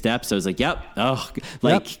missing the steps. I was like, yep. Oh,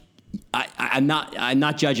 like I'm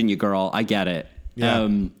not judging you, girl. I get it. Yeah.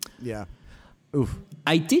 Yeah. Oof.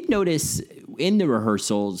 I did notice in the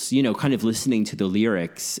rehearsals, kind of listening to the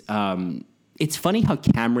lyrics, it's funny how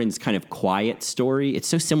Cameron's kind of quiet story, it's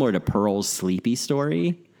so similar to Pearl's sleepy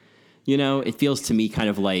story. It feels to me kind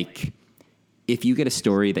of like if you get a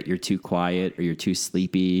story that you're too quiet or you're too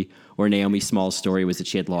sleepy, or Naomi Small's story was that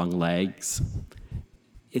she had long legs,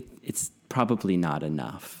 it's probably not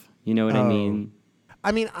enough. You know what I mean?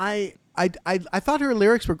 I mean, I thought her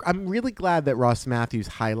lyrics were... I'm really glad that Ross Matthews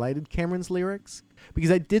highlighted Cameron's lyrics,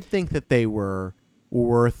 because I did think that they were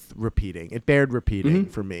worth repeating. It bared repeating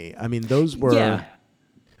for me. I mean, those were... Yeah.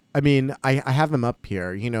 I mean, I have them up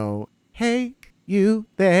here, Hey, you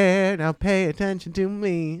there, now pay attention to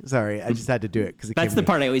me. Sorry, I just had to do it. That's the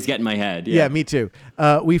part I always get in my head. Yeah, me too.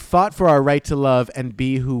 We fought for our right to love and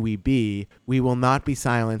be who we be. We will not be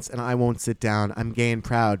silenced, and I won't sit down. I'm gay and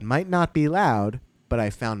proud. Might not be loud, but I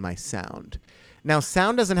found my sound. Now,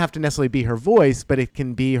 sound doesn't have to necessarily be her voice, but it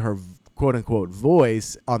can be her quote unquote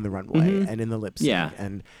voice on the runway and in the lip sync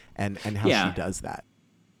and how she does that.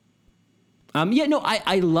 I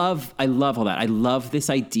love all that. I love this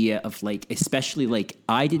idea of especially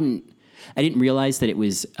I didn't realize that it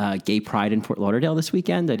was Gay Pride in Fort Lauderdale this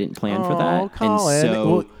weekend. I didn't plan for that. Colin. And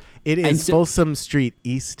so it is Folsom Street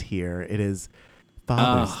East here. It is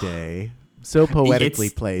Father's Day. So poetically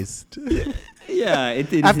placed. Yeah.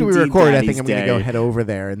 It is After we record, I think I'm going to go head over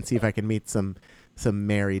there and see if I can meet some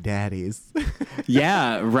merry daddies.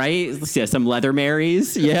 Yeah, right? Yeah, some leather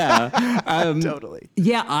Marys. Yeah. Totally.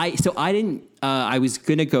 Yeah, I didn't I was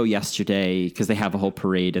going to go yesterday because they have a whole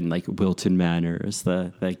parade in Wilton Manors,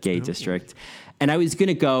 the gay district. And I was going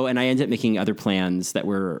to go, and I ended up making other plans that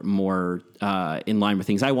were more in line with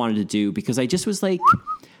things I wanted to do, because I just was like,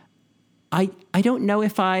 I don't know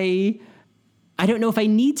if I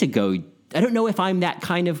need to go. I don't know if I'm that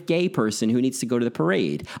kind of gay person who needs to go to the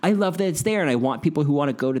parade. I love that it's there, and I want people who want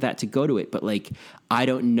to go to that to go to it. But I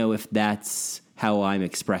don't know if that's how I'm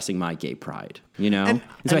expressing my gay pride, And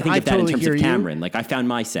so I think of that in terms of Cameron. I found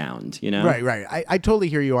my sound, Right. I totally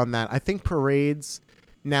hear you on that. I think parades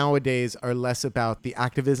nowadays are less about the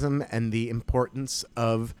activism and the importance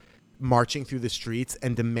of marching through the streets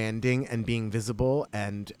and demanding and being visible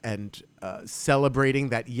and celebrating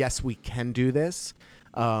that, yes, we can do this.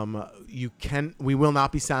 We will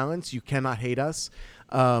not be silenced. You cannot hate us,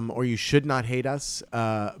 or you should not hate us.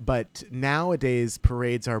 But nowadays,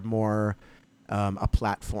 parades are more a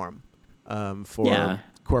platform for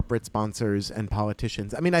corporate sponsors and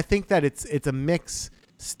politicians. I mean, I think that it's a mix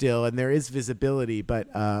still, and there is visibility.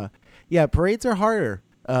 But parades are harder.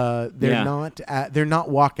 They're not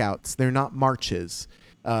walkouts. They're not marches.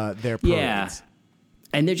 They're parades. Yeah.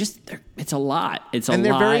 And it's a lot. It's a lot.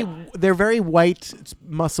 And they're very white,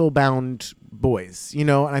 muscle-bound boys,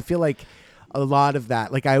 And I feel like a lot of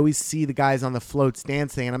that, I always see the guys on the floats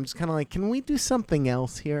dancing, and I'm just kind of like, can we do something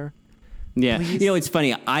else here? Yeah. Please? It's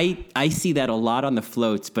funny. I see that a lot on the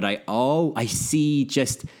floats, but I see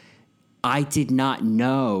I did not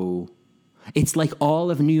know. It's like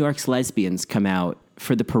all of New York's lesbians come out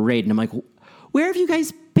for the parade, and I'm like, where have you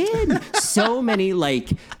guys been? So many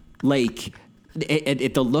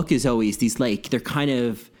the look is always these they're kind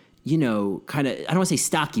of I don't want to say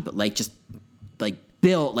stocky, but just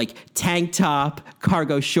built tank top,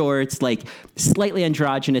 cargo shorts, slightly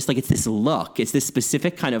androgynous. It's this look. It's this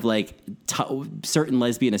specific kind of certain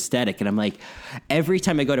lesbian aesthetic. And I'm like, every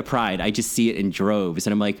time I go to Pride, I just see it in droves,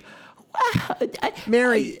 and I'm like, wow,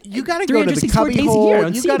 Mary, you got to go to the Cubby Hole.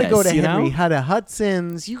 You got to go to Henry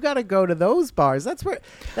Hudson's. You got to go to those bars. That's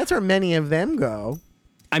where many of them go.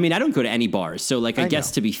 I mean, I don't go to any bars, so I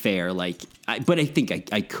guess to be fair, but I think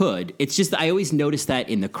I could. It's just I always notice that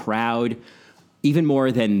in the crowd, even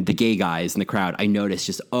more than the gay guys in the crowd. I notice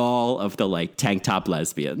just all of the tank top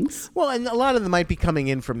lesbians. Well, and a lot of them might be coming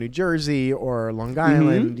in from New Jersey or Long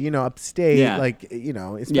Island, upstate,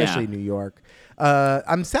 especially New York.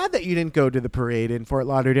 I'm sad that you didn't go to the parade in Fort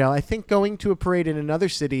Lauderdale. I think going to a parade in another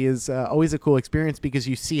city is always a cool experience, because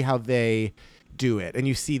you see how they do it, and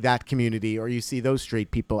you see that community, or you see those straight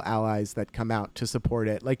people, allies that come out to support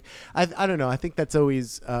it. I don't know. I think that's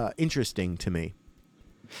always interesting to me.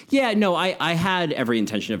 Yeah, no, I had every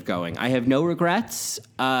intention of going. I have no regrets,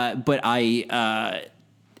 but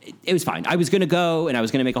it was fine. I was going to go, and I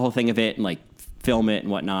was going to make a whole thing of it and film it and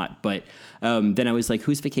whatnot. But then I was like,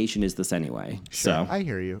 whose vacation is this anyway? Sure. So I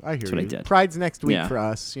hear you. That's what I did. Pride's next week for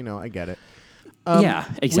us. I get it. Yeah,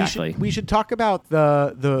 exactly. We should talk about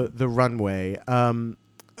the runway.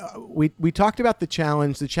 We talked about the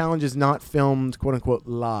challenge. The challenge is not filmed, quote unquote,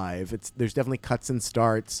 live. There's definitely cuts and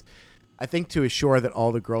starts. I think to assure that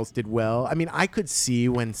all the girls did well. I mean, I could see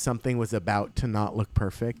when something was about to not look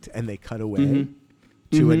perfect and they cut away.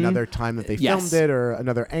 to another time that they filmed Yes. it or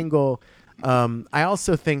another angle. I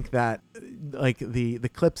also think that like the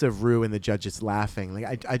clips of Rue and the judges laughing,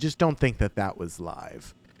 like I just don't think that was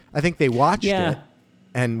live. I think they watched it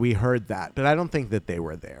and we heard that, but I don't think that they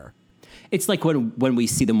were there. It's like when we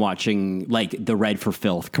see them watching like the Red for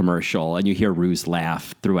Filth commercial and you hear Rue's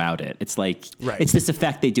laugh throughout it. It's like, it's this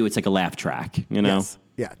effect they do. It's like a laugh track, you know? Yes.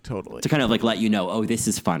 Yeah, totally. To kind of like let you know, oh, this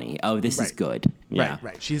is funny. Oh, this is good. Yeah.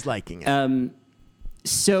 Right. She's liking it.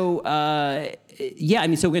 So, yeah, I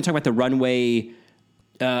mean, so we're going to talk about the runway.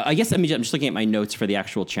 I guess, I'm just looking at my notes for the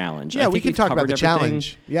actual challenge. Yeah, I we think can we've talk about covered the everything.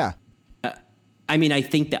 challenge. Yeah. I mean, I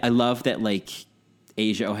think that I love that, like,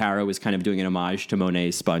 Asia O'Hara was kind of doing an homage to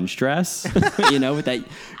Monet's sponge dress, you know, with that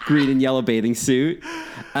green and yellow bathing suit.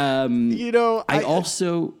 You know, I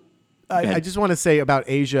just want to say about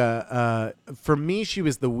Asia, for me, she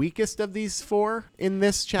was the weakest of these four in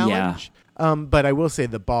this challenge. But I will say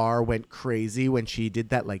the bar went crazy when she did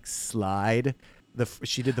that like slide.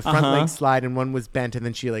 She did the front leg slide and one was bent and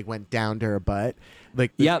then she like went down to her butt.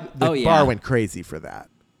 Like the bar went crazy for that.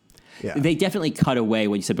 Yeah. They definitely cut away.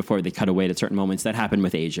 What you said before, they cut away at certain moments. That happened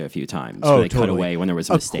with Asia a few times. Oh, where they totally. cut away when there was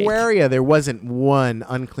a mistake. Aquaria, there wasn't one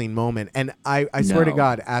unclean moment. And I swear to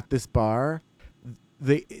God, at this bar,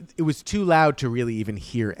 it was too loud to really even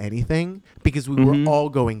hear anything because we were all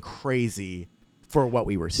going crazy for what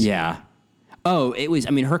we were seeing. Yeah. Oh, it was, I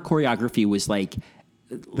mean, her choreography was like...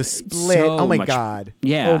 The split. Oh, my God.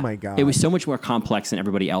 Yeah. Oh, my God. It was so much more complex than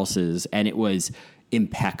everybody else's, and it was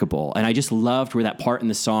impeccable. And I just loved where that part in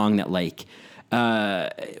the song that, like,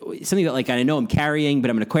 something that, like, I know I'm carrying,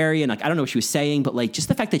 but I'm an Aquarian. Like, I don't know what she was saying, but, like, just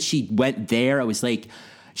the fact that she went there, I was like,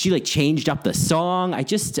 she, like, changed up the song. I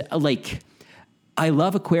just, like... I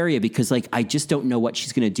love Aquaria because, like, I just don't know what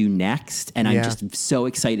she's going to do next, and I'm just so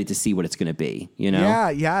excited to see what it's going to be, you know?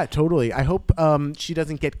 Yeah, totally. I hope she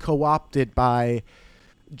doesn't get co-opted by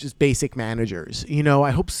just basic managers. You know,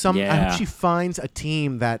 I hope she finds a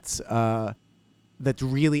team that's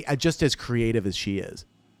really just as creative as she is.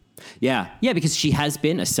 Yeah, because she has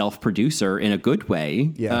been a self-producer in a good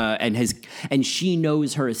way, and she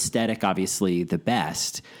knows her aesthetic obviously the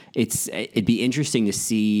best. It'd be interesting to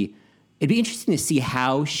see. It'd be interesting to see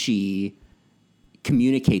how she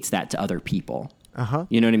communicates that to other people.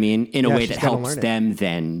 You know what I mean? In a way that helps them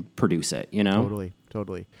then produce it, you know?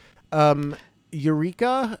 Totally.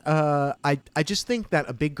 Eureka, I just think that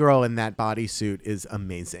a big girl in that bodysuit is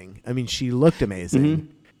amazing. I mean, she looked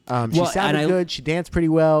amazing. She sounded good. She danced pretty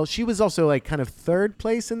well. She was also like kind of third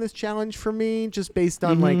place in this challenge for me, just based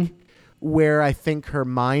on like where I think her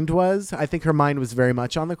mind was. I think her mind was very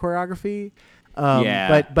much on the choreography.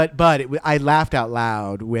 But I laughed out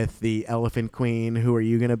loud with the Elephant Queen. Who are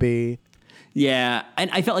you gonna be? Yeah, and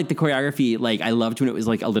I felt like the choreography, like, I loved when it was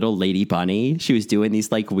like a little Lady Bunny. She was doing these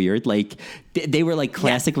like weird, like they were like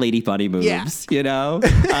classic Lady Bunny moves, you know,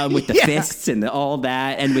 with the fists and all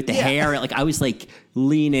that, and with the hair. Like, I was like,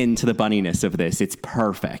 lean into the bunniness of this. It's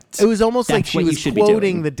perfect. It was almost like she was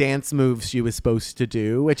quoting the dance moves she was supposed to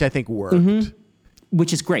do, which I think worked.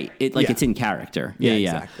 Which is great. It's in character.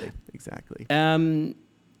 Yeah. Exactly.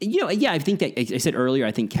 You know, I think that I said earlier,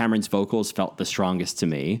 I think Cameron's vocals felt the strongest to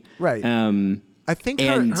me. Right. I think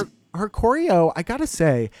her choreo, I gotta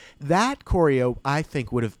say, that choreo I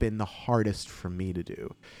think would have been the hardest for me to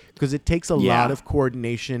do because it takes a lot of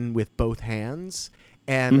coordination with both hands,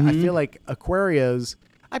 and I feel like Aquaria's.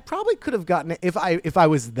 I probably could have gotten it if I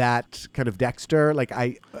was that kind of Dexter. Like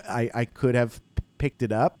I could have picked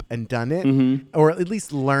it up and done it, or at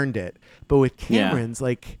least learned it. But with Cameron's,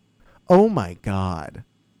 like, oh my God.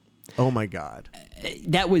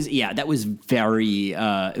 That was very,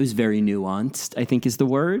 it was very nuanced, I think is the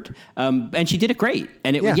word. And she did it great.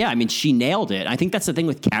 And I mean, she nailed it. I think that's the thing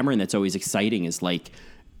with Cameron that's always exciting is like,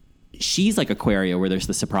 she's like Aquaria where there's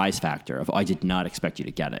the surprise factor of, I did not expect you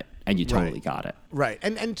to get it. And you totally got it. Right.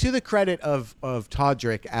 And to the credit of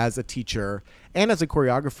Todrick as a teacher and as a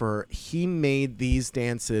choreographer, he made these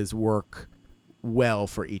dances work well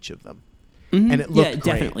for each of them. And it looked great.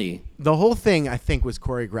 Definitely. The whole thing, I think, was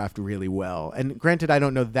choreographed really well. And granted, I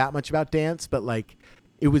don't know that much about dance, but like,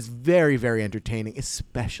 it was very, very entertaining,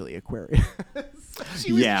 especially Aquaria.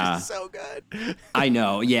 She was just so good. I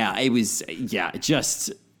know. Yeah, it was. Yeah,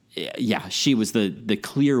 just. Yeah, she was the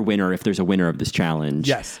clear winner if there's a winner of this challenge.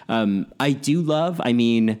 Yes. I do love. I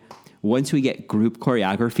mean, once we get group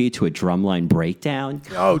choreography to a drumline breakdown.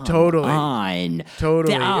 Oh, totally.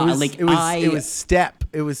 Totally. It was step.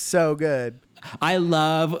 It was so good. I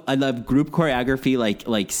love group choreography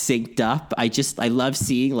like synced up. I love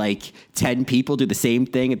seeing like 10 people do the same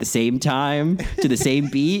thing at the same time to the same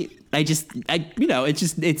beat. It's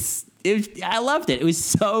I loved it. It was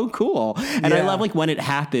so cool. And I love like when it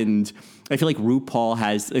happened, I feel like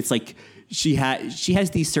RuPaul it's like she has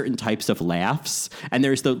these certain types of laughs, and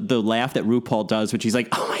there's the laugh that RuPaul does when she's like,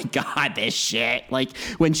 oh my God, this shit. Like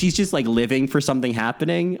when she's just like living for something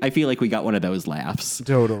happening. I feel like we got one of those laughs.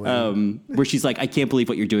 Totally. Where she's like, I can't believe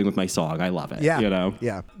what you're doing with my song. I love it. Yeah. You know?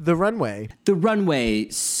 Yeah. The runway.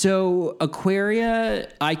 So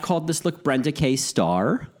Aquaria, I called this look Brenda K.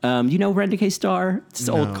 Starr. You know Brenda K. Starr? It's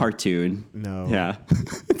an old cartoon. No. Yeah.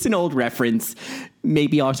 It's an old reference.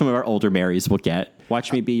 Maybe some of our older Marys will get.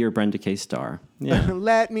 Watch me be your Brenda K. Starr. Yeah.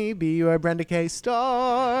 Let me be your Brenda K.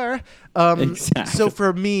 Starr. Exactly. So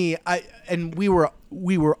for me, we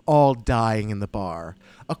were all dying in the bar.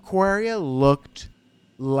 Aquaria looked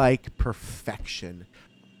like perfection,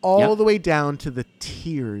 all the way down to the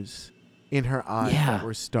tears in her eyes that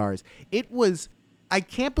were stars. It was. I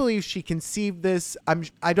can't believe she conceived this.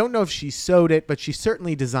 I don't know if she sewed it, but she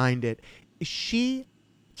certainly designed it. She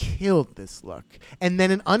killed this look, and then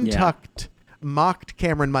an untucked. Mocked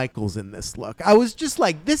Cameron Michaels in this look. I was just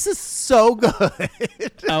like, this is so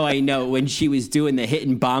good. Oh, I know. When she was doing the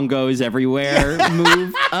hitting bongos everywhere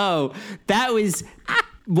move. Oh, that was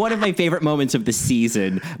one of my favorite moments of the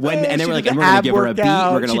season. And they were like, and we're going to give her a beat.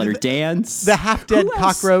 We're going to let her dance. The half-dead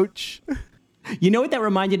cockroach. You know what that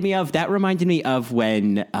reminded me of? That reminded me of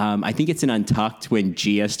when, I think it's in Untucked, when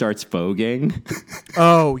Gia starts voguing.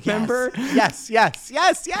 Oh, yes. Remember? Yes.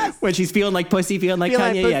 When she's feeling like pussy, feeling like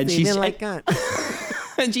Kanye. And she's like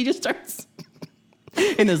and she just starts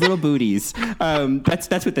in those little booties. That's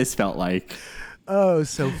what this felt like. Oh,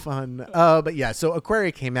 so fun. But yeah, so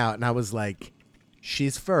Aquaria came out and I was like,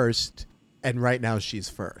 she's first. And right now she's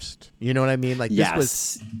first. You know what I mean? Like this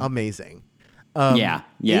was amazing.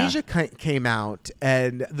 Asia came out,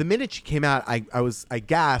 and the minute she came out, I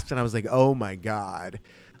gasped, and I was like, "Oh my God!"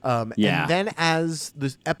 And then as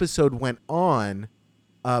the episode went on,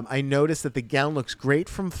 I noticed that the gown looks great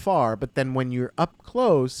from far, but then when you're up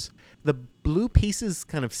close, the blue pieces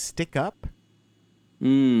kind of stick up,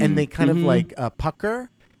 and they kind of like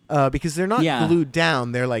pucker. Because they're not glued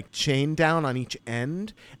down; they're like chained down on each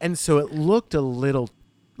end, and so it looked a little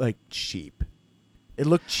like cheap. It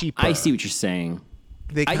looked cheaper. I see what you're saying.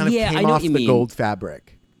 They kind of came off the gold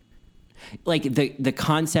fabric. Like the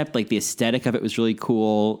concept, like the aesthetic of it was really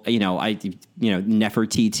cool. Nefertiti.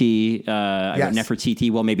 I got Nefertiti.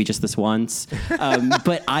 Well, maybe just this once.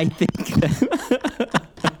 But I think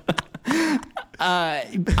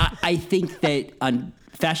I think that on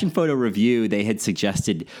Fashion Photo Review they had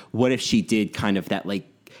suggested, what if she did kind of that like.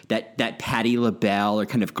 That Patti LaBelle or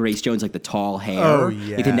kind of Grace Jones, like the tall hair,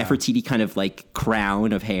 like the Nefertiti kind of like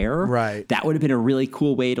crown of hair. Right. That would have been a really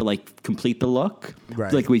cool way to like complete the look.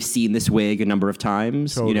 Right. Like we've seen this wig a number of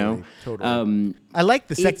times, Totally. I like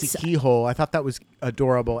the sexy keyhole. I thought that was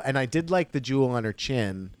adorable. And I did like the jewel on her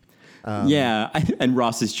chin. And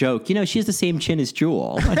Ross's joke, she has the same chin as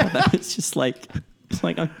Jewel. I thought that was just like... It's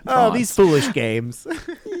like, these foolish games.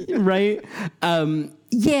 Right?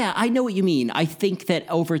 Yeah, I know what you mean. I think that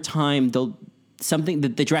over time, the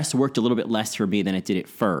dress worked a little bit less for me than it did at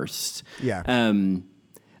first. Yeah.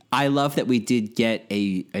 I love that we did get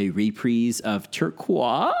a reprise of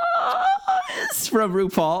Turquoise from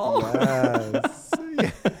RuPaul.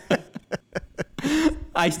 Yes.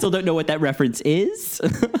 I still don't know what that reference is.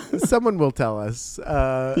 Someone will tell us.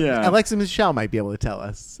 Alexa Michelle might be able to tell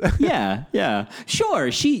us. Yeah.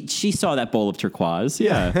 Sure. She saw that bowl of turquoise.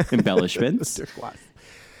 Yeah. Embellishments. Turquoise.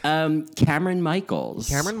 Cameron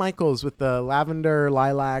Michaels with the lavender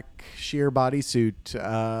lilac sheer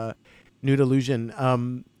bodysuit, nude illusion.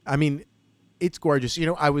 I mean, it's gorgeous.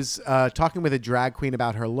 I was talking with a drag queen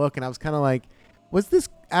about her look, and I was kind of like, was this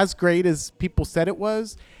as great as people said it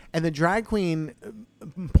was? And the drag queen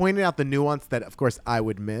pointed out the nuance that, of course, I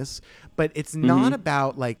would miss. But it's not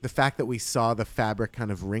about, like, the fact that we saw the fabric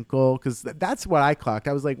kind of wrinkle. Because that's what I clocked.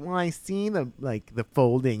 I was like, well, I see the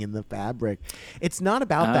folding in the fabric. It's not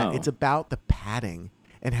about that. It's about the padding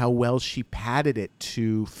and how well she padded it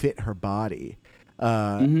to fit her body.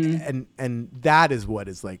 And that is what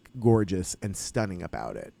is, like, gorgeous and stunning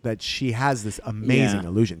about it. That she has this amazing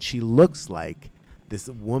illusion. She looks like this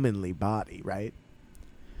womanly body, right?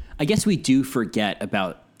 I guess we do forget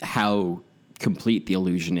about how complete the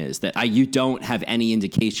illusion is. That you don't have any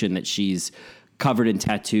indication that she's covered in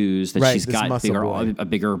tattoos, that she's got a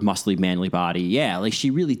bigger, muscly, manly body. Yeah, like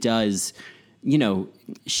she really does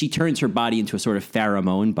she turns her body into a sort of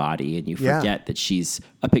pheromone body, and you forget that she's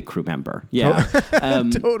a pit crew member. Yeah.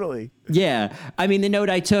 Totally. Yeah. I mean, the note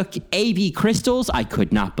I took, AB crystals, I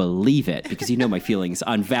could not believe it, because my feelings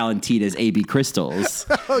on Valentina's AB crystals.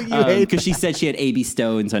 Oh, you hate because she said she had AB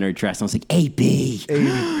stones on her dress, and I was like, AB.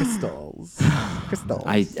 AB crystals. Crystals.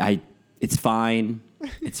 It's fine.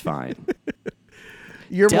 It's fine.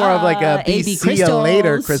 You're more of like a AB see you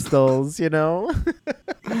later crystals. crystals,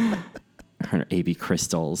 Her AB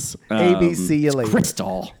crystals. AB see you later.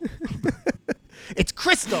 Crystal. It's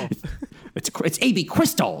crystal. It's AB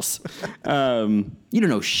crystals. You don't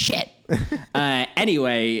know shit.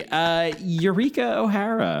 Anyway, Eureka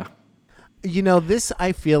O'Hara. This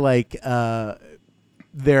I feel like there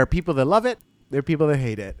are people that love it. There are people that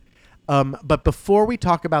hate it. But before we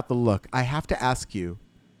talk about the look, I have to ask you,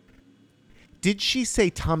 did she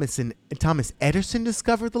say Thomas Edison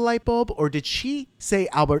discovered the light bulb, or did she say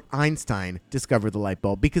Albert Einstein discovered the light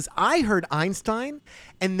bulb? Because I heard Einstein,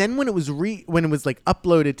 and then when it was like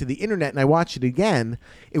uploaded to the internet and I watched it again,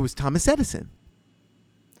 it was Thomas Edison.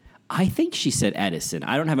 I think she said Edison.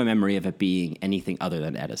 I don't have a memory of it being anything other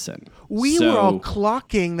than Edison. We were all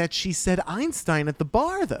clocking that she said Einstein at the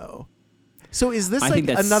bar, though. So is this like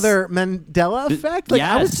another Mandela effect? Like,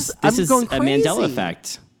 yes, I'm this is going a crazy. Mandela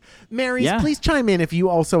effect. Marys, please chime in if you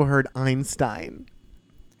also heard Einstein.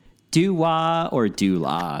 Do-wah or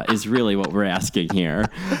do-la is really what we're asking here.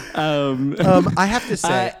 I have to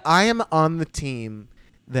say, I am on the team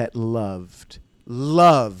that loved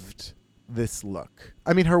this look.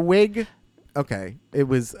 I mean, her wig, okay, it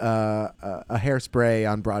was a Hairspray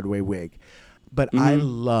on Broadway wig, but I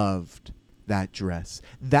loved that dress.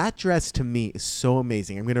 That dress to me is so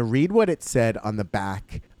amazing. I'm going to read what it said on the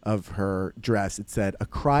back of her dress. It said, "A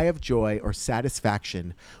cry of joy or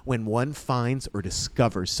satisfaction when one finds or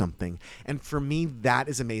discovers something." And for me, that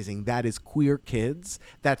is amazing. That is queer kids.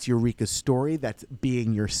 That's Eureka's story. That's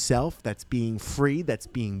being yourself. That's being free. That's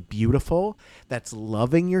being beautiful. That's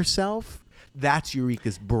loving yourself. That's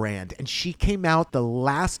Eureka's brand. And she came out the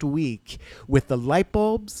last week with the light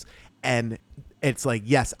bulbs, and it's like,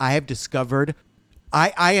 yes, I have discovered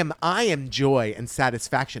I am joy and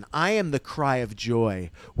satisfaction. I am the cry of joy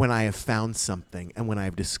when I have found something and when I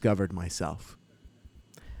have discovered myself.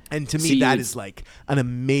 And to me, that is like an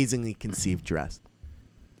amazingly conceived dress.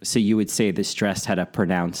 So you would say this dress had a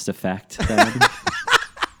pronounced effect then?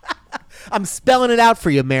 I'm spelling it out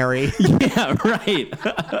for you, Mary. Yeah, right.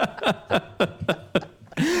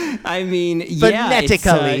 I mean,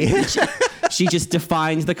 phonetically. She just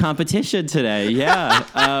defined the competition today. Yeah.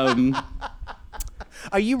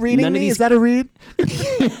 Are you reading me? Is that a read?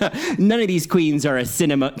 None of these queens are a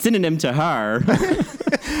synonym to her.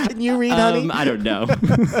 Can you read, honey? I don't know.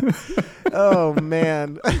 Oh,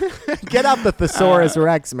 man. Get out the Thesaurus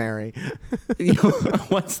Rex, Mary.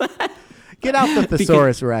 What's that? Get out the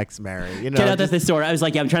Thesaurus Rex, Mary. Get out the thesaurus. I was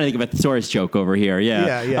like, I'm trying to think of a thesaurus joke over here.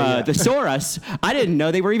 Yeah. Thesaurus. I didn't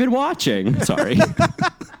know they were even watching. Sorry.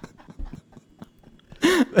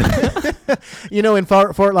 In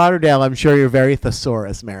Fort Lauderdale, I'm sure you're very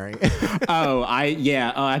thesaurus, Mary. Oh,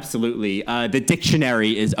 absolutely. The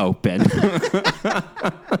dictionary is open.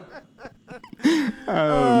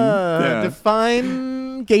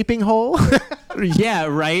 Define gaping hole. Yeah,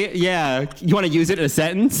 right? Yeah. You want to use it in a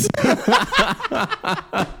sentence?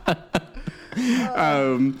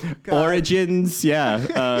 Origins,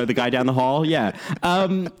 the guy down the hall,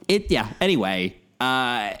 Anyway,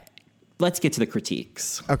 let's get to the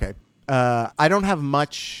critiques. Okay. I don't have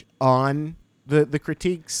much on the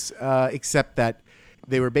critiques, except that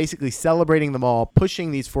they were basically celebrating them all,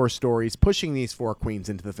 pushing these 4 stories, pushing these 4 queens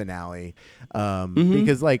into the finale.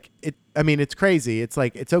 Because it's crazy. It's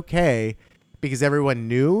like, it's okay because everyone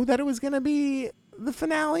knew that it was going to be the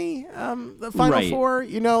finale, the final 4,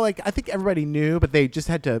 I think everybody knew, but they just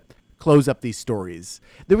had to close up these stories.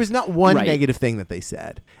 There was not one negative thing that they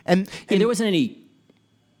said. And there wasn't any.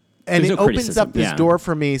 And it opens up this door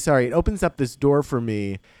for me. Sorry, it opens up this door for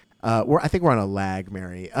me. I think we're on a lag,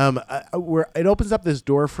 Mary. It opens up this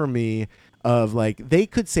door for me of like they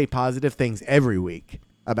could say positive things every week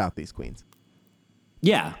about these queens.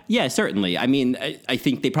 Yeah, certainly. I mean, I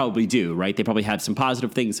think they probably do, right? They probably have some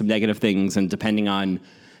positive things, some negative things, and depending on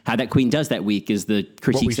how that queen does that week is the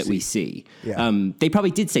critiques that we see. Yeah. They probably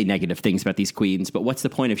did say negative things about these queens, but what's the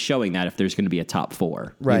point of showing that if there's going to be a top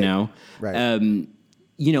 4? Right. Right.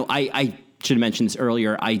 I should have mentioned this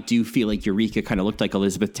earlier. I do feel like Eureka kind of looked like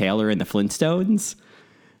Elizabeth Taylor in the Flintstones.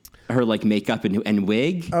 Her like makeup and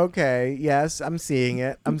wig. Okay. Yes, I'm seeing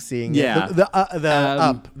it. Yeah.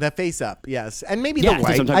 The face up. Yes, and maybe the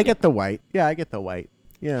white. I get the white. Yeah, I get the white.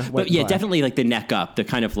 Yeah. But yeah, definitely like the neck up, the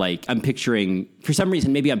kind of like, I'm picturing, for some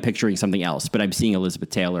reason, maybe I'm picturing something else, but I'm seeing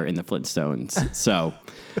Elizabeth Taylor in the Flintstones. So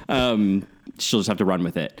she'll just have to run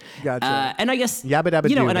with it. Gotcha. And I guess, Yabba dabba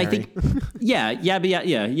you know, do, and I Mary. think,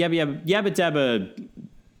 yabba dabba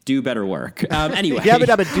do better work. Anyway. Yabba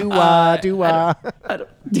dabba doo-wah.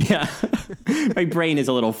 Yeah. My brain is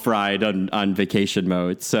a little fried on vacation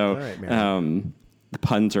mode. So right, Mary. the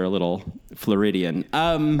puns are a little Floridian.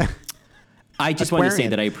 I just want to say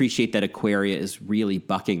that I appreciate that Aquaria is really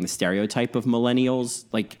bucking the stereotype of millennials,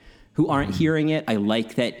 like who aren't hearing it. I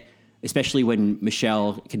like that, especially when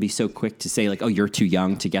Michelle can be so quick to say like, oh, you're too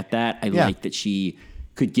young to get that. I like that she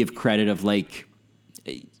could give credit of like,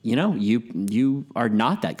 you know, you are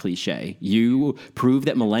not that cliche. You prove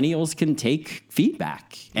that millennials can take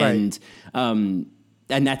feedback. Right.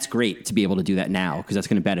 And that's great to be able to do that now because that's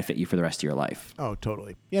going to benefit you for the rest of your life. Oh,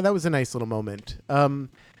 totally. Yeah, that was a nice little moment.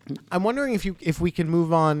 I'm wondering if we can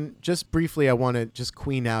move on just briefly. I want to just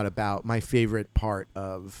queen out about my favorite part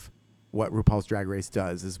of what RuPaul's Drag Race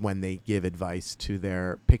does is when they give advice to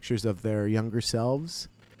their pictures of their younger selves,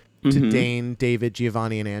 to Dane, David,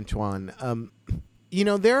 Giovanni, and Antoine. You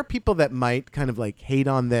know, there are people that might kind of like hate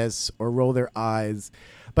on this or roll their eyes,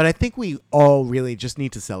 but I think we all really just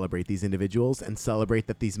need to celebrate these individuals and celebrate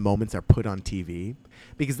that these moments are put on TV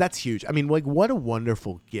because that's huge. I mean, like, what a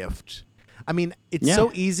wonderful gift. I mean, it's so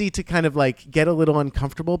easy to kind of like get a little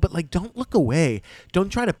uncomfortable, but like, don't look away. Don't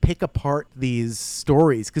try to pick apart these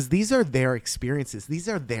stories because these are their experiences. These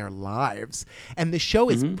are their lives. And the show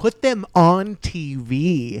is put them on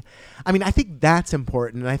TV. I mean, I think that's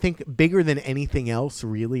important. And I think bigger than anything else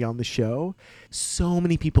really on the show, so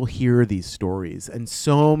many people hear these stories and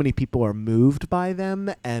so many people are moved by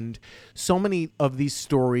them. And so many of these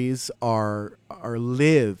stories are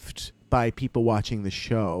lived by people watching the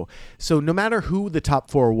show. So no matter who the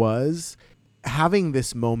top four was, having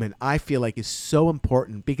this moment, I feel like is so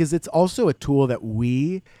important because it's also a tool that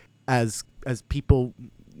we as people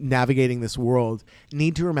navigating this world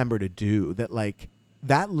need to remember to do that. Like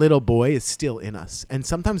that little boy is still in us. And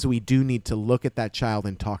sometimes we do need to look at that child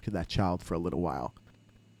and talk to that child for a little while.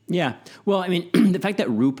 Yeah. Well, I mean, the fact that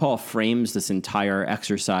RuPaul frames this entire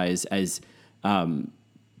exercise as,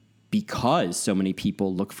 because so many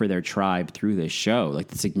people look for their tribe through this show, like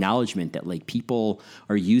this acknowledgement that like people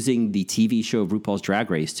are using the TV show of RuPaul's Drag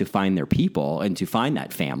Race to find their people and to find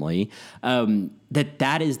that family,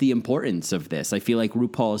 that is the importance of this. I feel like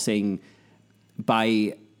RuPaul is saying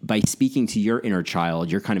by speaking to your inner child,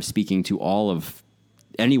 you're kind of speaking to all of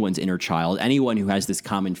anyone's inner child, anyone who has this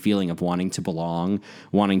common feeling of wanting to belong,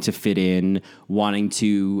 wanting to fit in, wanting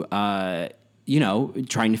to,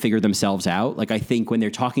 trying to figure themselves out. Like, I think when they're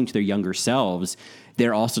talking to their younger selves,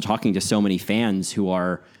 they're also talking to so many fans who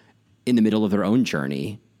are in the middle of their own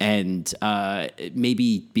journey. And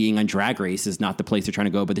maybe being on Drag Race is not the place they're trying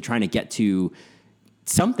to go, but they're trying to get to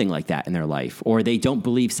something like that in their life, or they don't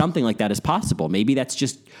believe something like that is possible. Maybe that's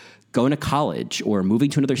just going to college or moving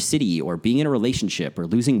to another city or being in a relationship or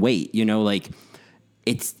losing weight, like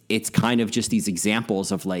it's kind of just these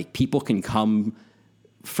examples of like people can come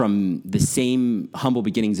from the same humble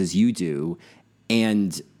beginnings as you do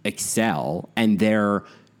and excel, and they're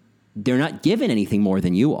not given anything more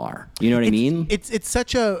than you are. You know what I mean? It's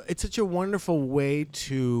such a wonderful way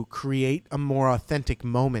to create a more authentic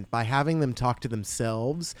moment by having them talk to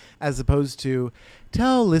themselves as opposed to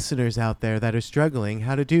tell listeners out there that are struggling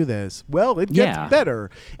how to do this. Well, it gets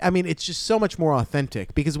better. I mean, it's just so much more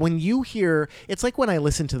authentic because when you hear, it's like when I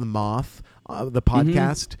listen to The Moth, the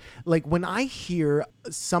podcast, like when I hear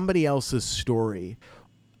somebody else's story,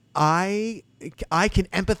 I can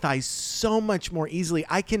empathize so much more easily.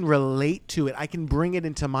 I can relate to it. I can bring it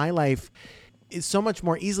into my life so much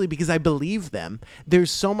more easily because I believe them.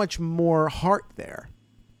 There's so much more heart there.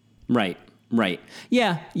 Right.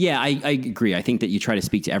 Yeah, I agree. I think that you try to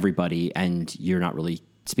speak to everybody and you're not really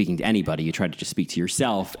speaking to anybody. You try to just speak to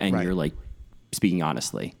yourself and you're like speaking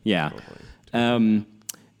honestly. Yeah. Totally.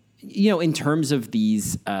 In terms of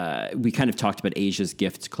these, we kind of talked about Asia's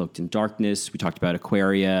gifts cloaked in darkness. We talked about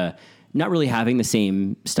Aquaria not really having the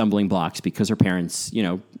same stumbling blocks because her parents,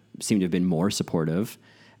 seem to have been more supportive.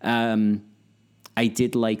 I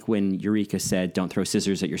did like when Eureka said, "Don't throw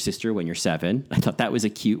scissors at your sister when you're 7." I thought that was a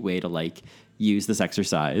cute way to like use this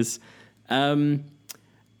exercise. And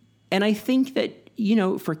I think that,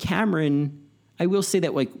 for Cameron, I will say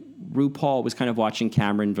that like RuPaul was kind of watching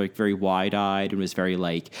Cameron like very wide-eyed and was very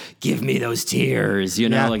like, "Give me those tears,"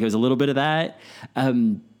 like it was a little bit of that.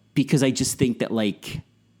 Because I just think that like,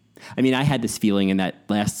 I mean, I had this feeling in that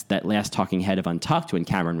last talking head of Untucked when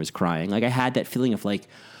Cameron was crying. Like I had that feeling of like,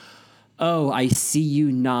 oh, I see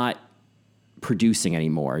you not producing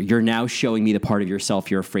anymore. You're now showing me the part of yourself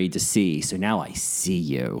you're afraid to see. So now I see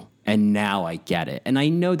you, and now I get it. And I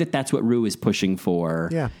know that that's what Ru is pushing for.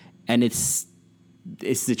 Yeah. And it's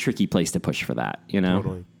the tricky place to push for that, you know?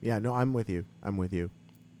 Totally. Yeah, no, I'm with you.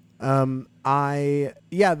 The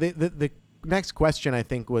next question I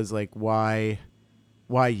think was like, why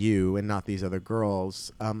you and not these other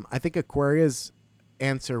girls? I think Aquaria's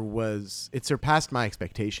answer it surpassed my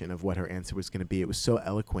expectation of what her answer was going to be. It was so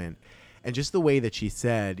eloquent. And just the way that she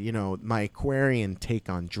said, you know, my Aquarian take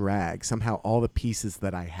on drag, somehow all the pieces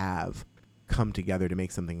that I have come together to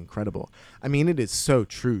make something incredible. I mean, it is so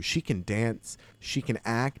true. She can dance, she can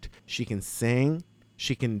act, she can sing,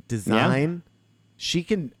 she can design. Yeah. She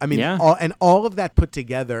can, I mean, all of that put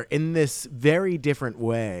together in this very different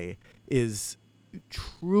way is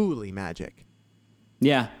truly magic.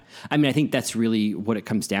 Yeah. I mean, I think that's really what it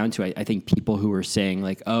comes down to. I think people who are saying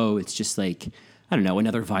like, oh, it's just like, I don't know,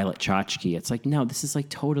 another Violet Chachki. It's like, no, this is like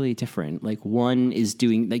totally different. Like one is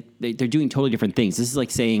doing, like they're doing totally different things. This is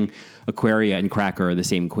like saying Aquaria and Cracker are the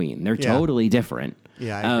same queen. They're totally different.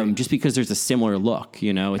 Yeah, I agree. Just because there's a similar look,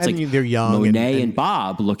 you know, it's like they're young. Monet and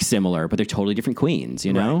Bob look similar, but they're totally different queens,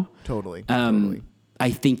 you know? Totally. I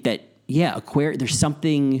think that, Aquaria, there's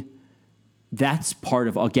something that's part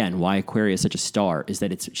of, again, why Aquaria is such a star is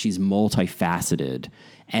that she's multifaceted,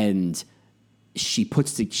 and she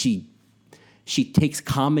takes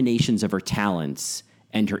combinations of her talents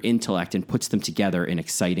and her intellect and puts them together in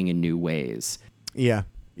exciting and new ways. Yeah.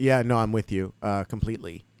 Yeah, no, I'm with you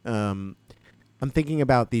completely. I'm thinking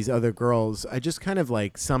about these other girls. I just kind of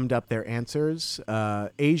like summed up their answers.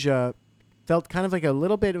 Asia felt kind of like a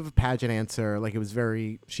little bit of a pageant answer. Like it was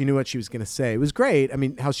she knew what she was going to say. It was great. I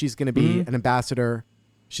mean, how she's going to be an ambassador.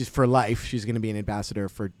 She's for life. She's going to be an ambassador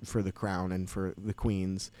for the crown and for the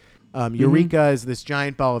queens. Eureka is this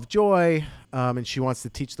giant ball of joy, and she wants to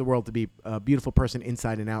teach the world to be a beautiful person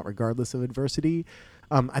inside and out, regardless of adversity.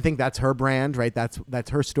 I think that's her brand, right? That's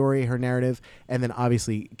her story, her narrative. And then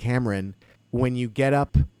obviously Cameron, when you get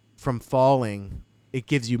up from falling, it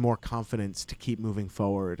gives you more confidence to keep moving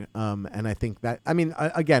forward. And I think that, I mean,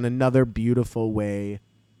 again, another beautiful way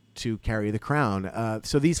to carry the crown.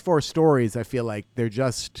 So these 4 stories, I feel like they're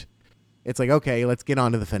just, it's like, okay, let's get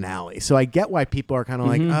on to the finale. So I get why people are kind of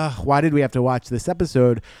like, why did we have to watch this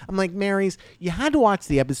episode? I'm like, Marys, you had to watch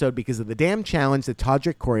the episode because of the damn challenge that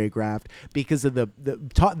Todrick choreographed, because of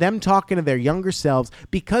them talking to their younger selves,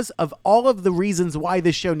 because of all of the reasons why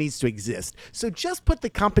this show needs to exist. So just put the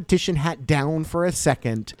competition hat down for a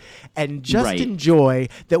second and just enjoy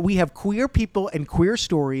that we have queer people and queer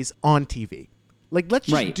stories on TV. Like, let's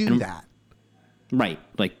just do that. Right.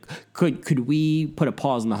 Like, could we put a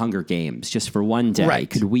pause on the Hunger Games just for one day? Right.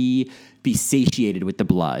 Could we be satiated with the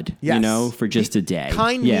blood, you know, for just a day?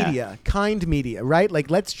 Kind media, right?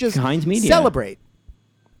 Like, let's just celebrate.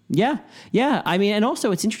 Yeah. Yeah. I mean, and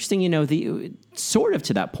also it's interesting, you know, sort of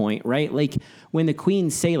to that point, right? Like when the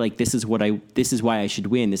queens say like, this is why I should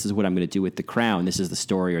win. This is what I'm going to do with the crown. This is the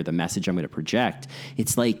story or the message I'm going to project.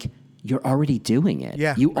 It's like, you're already doing it.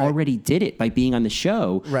 Yeah, you already did it by being on the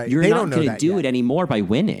show. Right. You're not going to do it anymore by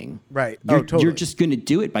winning. Right. You're just going to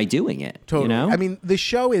do it by doing it. Totally. You know? I mean, the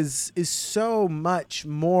show is so much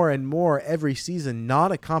more and more every season,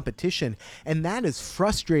 not a competition. And that is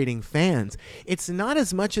frustrating fans. It's not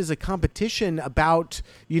as much as a competition about,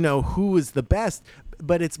 you know, who is the best,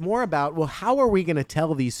 but it's more about, well, how are we going to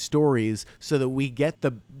tell these stories so that we get the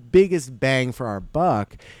biggest bang for our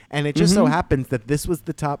buck? And it just so happens that this was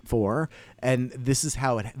the top 4, and this is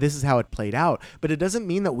how it played out. But it doesn't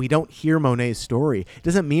mean that we don't hear Monet's story. It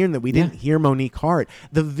doesn't mean that we didn't hear Monique Hart.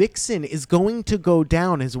 The Vixen is going to go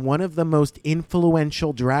down as one of the most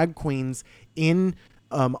influential drag queens in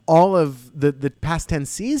all of the past 10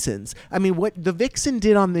 seasons. I mean, what the Vixen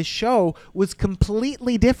did on this show was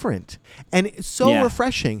completely different and so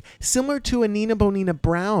refreshing, similar to a Nina Bonina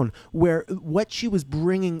Brown, where what she was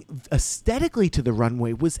bringing aesthetically to the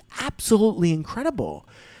runway was absolutely incredible.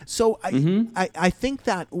 So I think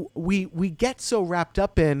that we get so wrapped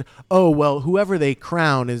up in, oh, well, whoever they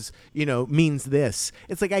crown is, you know, means this.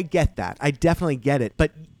 It's like, I get that. I definitely get it.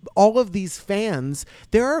 But all of these fans,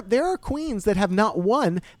 there are queens that have not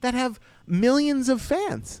won that have millions of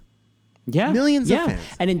fans. Yeah. Millions of fans.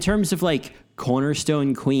 And in terms of like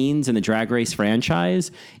cornerstone queens in the Drag Race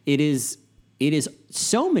franchise, it is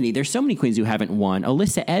so many. There's so many queens who haven't won.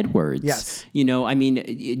 Alyssa Edwards. Yes. You know, I mean,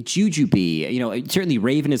 Jujubee. You know, certainly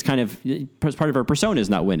Raven is kind of part of her persona is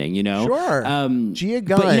not winning. You know. Sure. Gia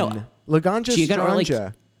Gunn. But, you know, Laganja Stranja.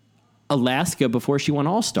 Like Alaska before she won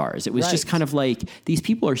All Stars. It was just kind of like these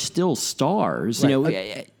people are still stars. You know,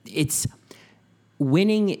 it's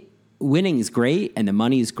winning winning is great and the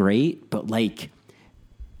money is great, but like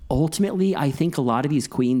ultimately, I think a lot of these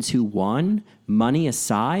queens who won, money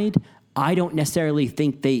aside, I don't necessarily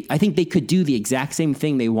think I think they could do the exact same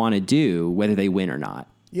thing they want to do, whether they win or not.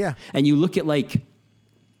 Yeah. And you look at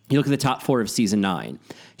the top 4 of season 9.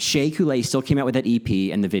 Shea Coulee still came out with that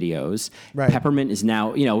EP and the videos. Right. Peppermint is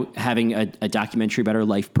now, having a documentary about her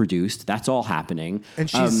life produced. That's all happening. And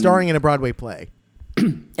she's starring in a Broadway play.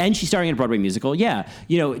 And she's starring in a Broadway musical. Yeah.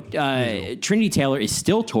 Trinity Taylor is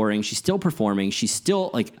still touring. She's still performing. She's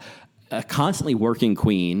still like a constantly working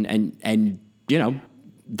queen. And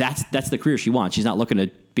that's the career she wants. She's not looking to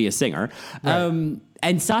be a singer. Right.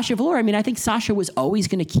 And Sasha Velour, I think Sasha was always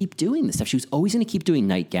going to keep doing this stuff. She was always going to keep doing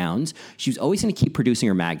nightgowns. She was always going to keep producing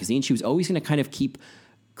her magazine. She was always going to kind of keep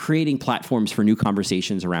creating platforms for new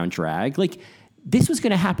conversations around drag. Like, this was going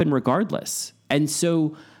to happen regardless. And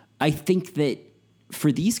so I think that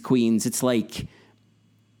for these queens, it's like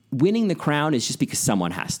winning the crown is just because someone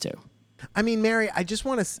has to. Mary, I just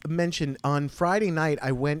want to mention on Friday night,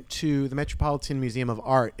 I went to the Metropolitan Museum of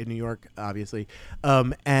Art in New York, obviously.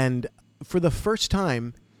 And for the first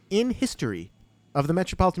time in history of the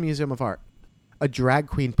Metropolitan Museum of Art, a drag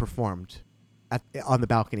queen performed on the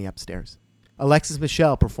balcony upstairs. Alexis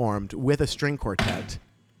Michelle performed with a string quartet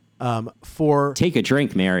for... Take a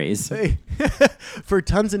drink, Marys. For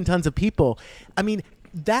tons and tons of people.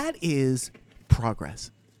 That is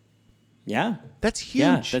progress. Yeah. That's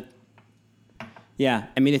huge. Yeah.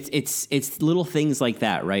 It's little things like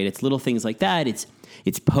that, right? It's little things like that.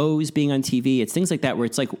 It's Pose being on TV. It's things like that where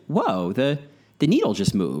it's like, whoa, the needle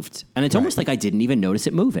just moved. And it's almost like I didn't even notice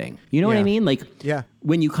it moving. You know what I mean? Like,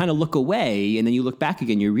 when you kind of look away and then you look back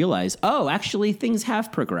again, you realize, oh, actually things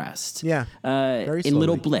have progressed. Yeah. Very slowly. In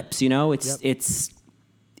little blips,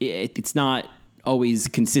 it's not always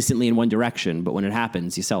consistently in one direction, but when it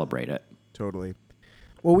happens, you celebrate it. Totally.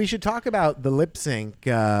 Well, we should talk about the lip sync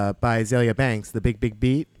by Azalea Banks, the Big Big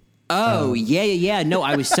Beat. Oh, yeah. No,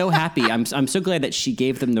 I was so happy. I'm so glad that she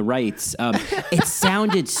gave them the rights. It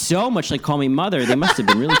sounded so much like Call Me Mother. They must have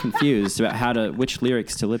been really confused about which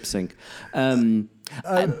lyrics to lip sync.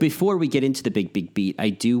 Before we get into the Big Big Beat,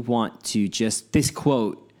 I do want to this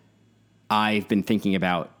quote I've been thinking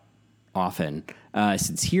about often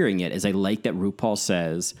since hearing it, is I like that RuPaul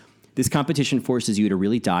says, "This competition forces you to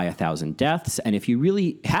really die 1,000 deaths, and if you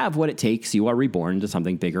really have what it takes, you are reborn into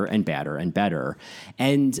something bigger and badder and better."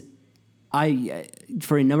 And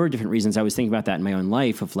for a number of different reasons, I was thinking about that in my own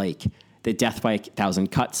life of like the death by 1,000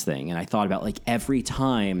 cuts thing. And I thought about like every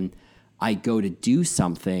time I go to do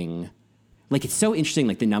something, like it's so interesting,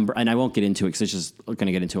 like the number, and I won't get into it because it's just going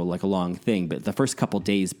to get into a long thing, but the first couple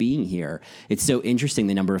days being here, it's so interesting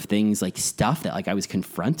the number of things, like stuff that like I was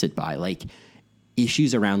confronted by, like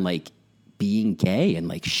issues around like being gay and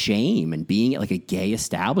like shame and being at like a gay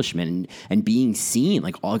establishment and being seen.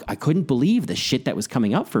 Like I couldn't believe the shit that was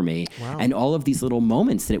coming up for me. Wow. And all of these little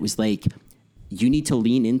moments that it was like, you need to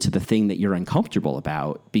lean into the thing that you're uncomfortable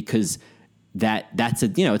about, because that's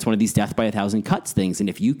it's one of these death by 1,000 cuts things. And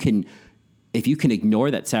if you can ignore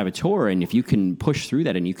that saboteur and if you can push through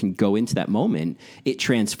that and you can go into that moment, it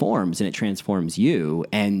transforms and it transforms you.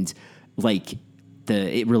 And like,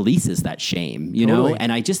 it releases that shame, know?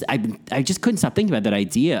 And I just couldn't stop thinking about that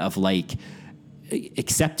idea of like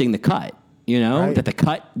accepting the cut, right. That the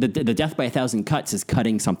cut, the death by 1,000 cuts is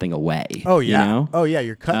cutting something away. Oh yeah. Oh yeah.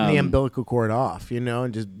 You're cutting the umbilical cord off,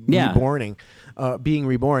 and just being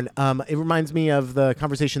reborn. It reminds me of the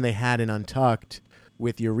conversation they had in Untucked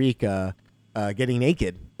with Eureka, getting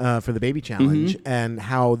naked for the baby challenge, and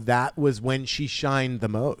how that was when she shined the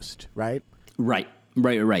most, right? Right.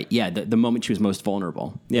 Yeah, the moment she was most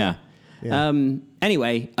vulnerable. Yeah.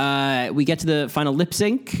 Anyway, we get to the final lip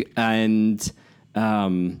sync, and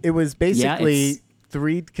it was basically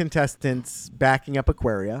 3 contestants backing up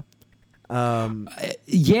Aquaria. Because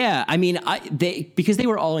they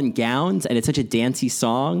were all in gowns, and it's such a dancey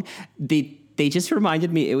song. They just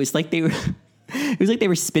reminded me. It was like they were. It was like they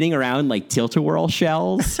were spinning around like tilt-a-whirl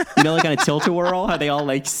shells, like on a tilt-a-whirl, how they all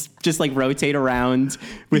like just like rotate around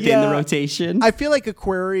within the rotation. I feel like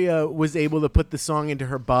Aquaria was able to put the song into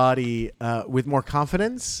her body with more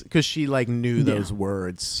confidence because she like knew those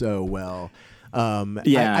words so well. I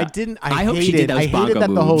hated that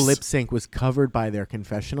the whole lip sync was covered by their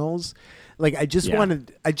confessionals. Like I just wanted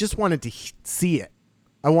to see it.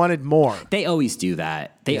 I wanted more. They always do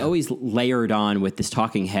that. They always layered on with this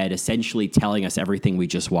talking head, essentially telling us everything we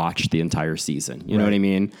just watched the entire season. You know what I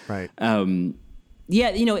mean? Right. I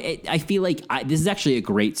feel like this is actually a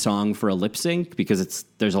great song for a lip sync because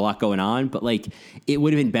there's a lot going on, but like it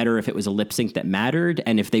would have been better if it was a lip sync that mattered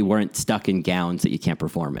and if they weren't stuck in gowns that you can't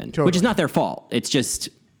perform in, which is not their fault. It's just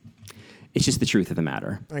it's just the truth of the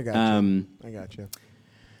matter. I got you. I got you.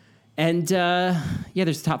 And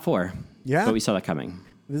there's the top 4. Yeah. But we saw that coming.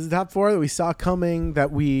 This is the top 4 that we saw coming,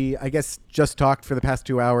 that we, I guess, just talked for the past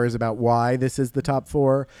 2 hours about why this is the top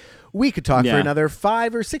 4. We could talk for another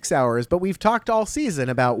 5 or 6 hours, but we've talked all season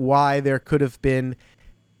about why there could have been,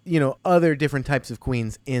 other different types of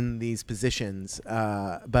queens in these positions.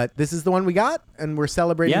 But this is the one we got, and we're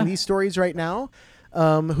celebrating these stories right now.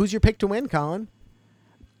 Who's your pick to win, Colin?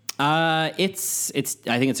 I think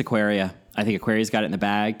it's Aquaria. I think Aquaria's got it in the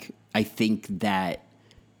bag. I think that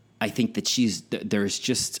I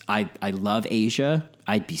love Asia.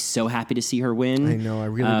 I'd be so happy to see her win. I know. I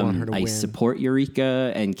really want her to win. I support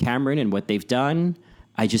Eureka and Cameron and what they've done.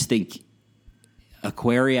 I just think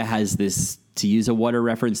Aquaria has this, to use a water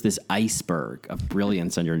reference, this iceberg of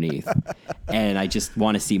brilliance underneath. And I just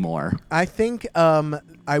want to see more. I think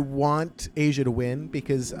I want Asia to win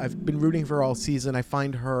because I've been rooting for her all season. I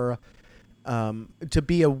find her to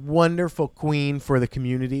be a wonderful queen for the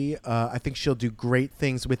community. I think she'll do great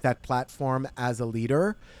things with that platform as a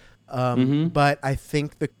leader. But I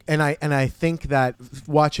think I think that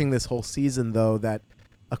watching this whole season, though, that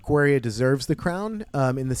Aquaria deserves the crown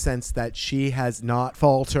in the sense that she has not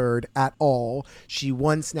faltered at all. She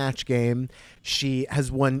won Snatch Game. She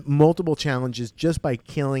has won multiple challenges just by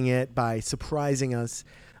killing it, by surprising us.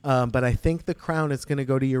 But I think the crown is going to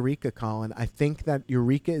go to Eureka, Colin. I think that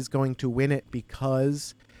Eureka is going to win it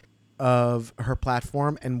because of her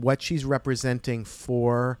platform and what she's representing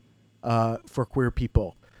for queer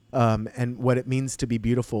people and what it means to be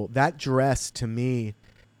beautiful. That dress, to me,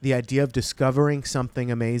 the idea of discovering something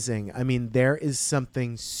amazing. I mean, there is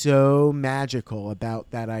something so magical about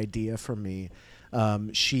that idea for me.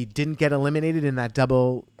 She didn't get eliminated in that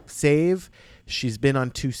double save. She's been on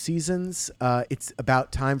 2 seasons. It's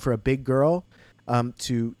about time for a big girl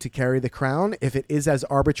to carry the crown. If it is as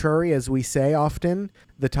arbitrary as we say often,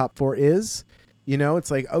 the top 4 is, it's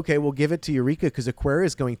like, okay, we'll give it to Eureka because Aquaria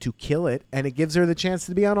is going to kill it, and it gives her the chance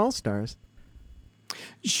to be on All Stars.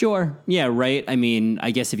 Sure. Yeah, right. I mean,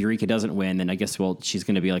 I guess if Eureka doesn't win, then I guess, she's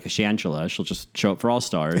going to be like a Shangela. She'll just show up for All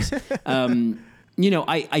Stars.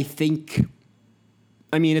 I think,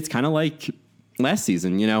 it's kind of like last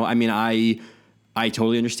season, I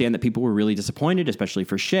totally understand that people were really disappointed, especially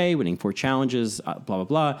for Shea winning 4 challenges, blah, blah,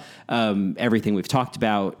 blah. Everything we've talked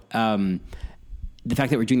about. The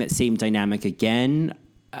fact that we're doing that same dynamic again,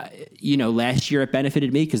 last year it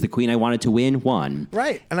benefited me because the queen I wanted to win won.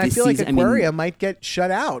 Right. And I feel like Aquaria might get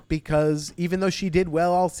shut out because even though she did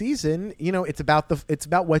well all season, it's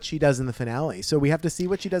about what she does in the finale. So we have to see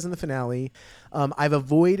what she does in the finale. I've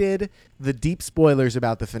avoided the deep spoilers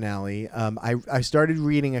about the finale. I started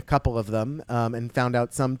reading a couple of them and found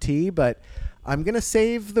out some tea, but I'm going to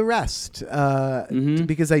save the rest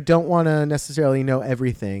because I don't want to necessarily know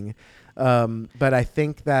everything. But I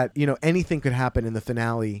think that, anything could happen in the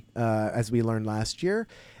finale, as we learned last year.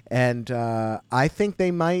 And I think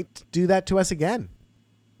they might do that to us again.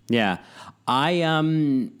 Yeah. I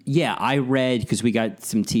read, because we got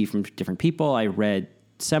some tea from different people. I read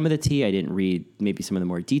some of the tea. I didn't read maybe some of the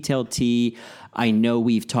more detailed tea. I know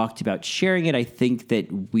we've talked about sharing it. I think that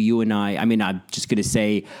you and I'm just going to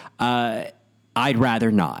say, I'd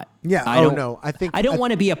rather not. Yeah. I don't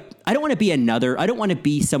want to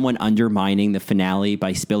be someone undermining the finale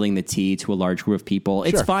by spilling the tea to a large group of people.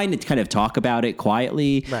 It's fine to kind of talk about it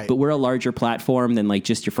quietly, but we're a larger platform than like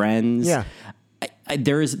just your friends. Yeah.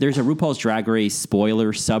 There's a RuPaul's Drag Race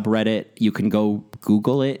spoiler subreddit. You can go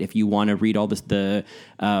Google it if you want to read all the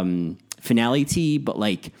finale tea, but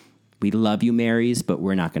like, we love you, Marys, but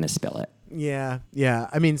we're not going to spill it. Yeah.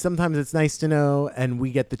 Sometimes it's nice to know, and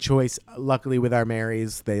we get the choice. Luckily, with our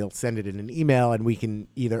Marys, they'll send it in an email, and we can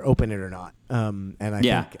either open it or not.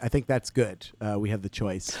 I think that's good. We have the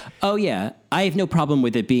choice. Oh yeah, I have no problem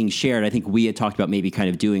with it being shared. I think we had talked about maybe kind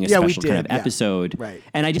of doing a special kind of episode, right?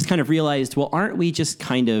 And I just kind of realized, well, aren't we just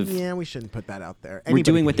kind of? Yeah, we shouldn't put that out there. We're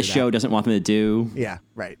doing what the show doesn't want them to do. Yeah,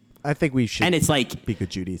 right. I think we should. And it's like be good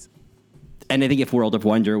Judies. And I think if World of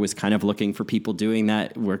Wonder was kind of looking for people doing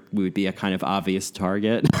that, we would be a kind of obvious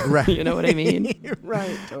target. Right. You know what I mean?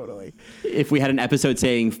 Right, totally. If we had an episode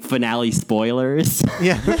saying finale spoilers.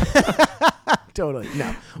 Yeah. Totally.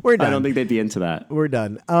 No, we're done. I don't think they'd be into that. We're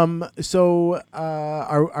done. So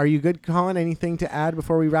are you good, Colin? Anything to add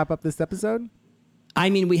before we wrap up this episode?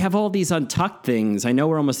 We have all these Untucked things. I know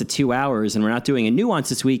we're almost at 2 hours, and we're not doing a nuance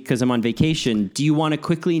this week because I'm on vacation. Do you want to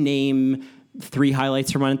quickly name 3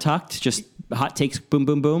 highlights from Untucked? Just hot takes, boom,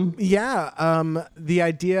 boom, boom. Yeah. The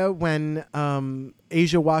idea when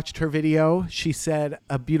Asia watched her video, she said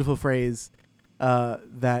a beautiful phrase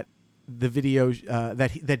that the video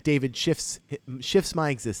that David shifts my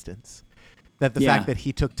existence. That the Yeah. fact that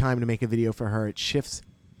he took time to make a video for her, it shifts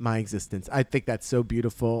my existence. I think that's so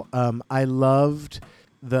beautiful. I loved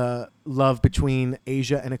the love between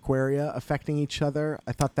Asia and Aquaria affecting each other.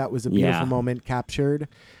 I thought that was a beautiful moment captured,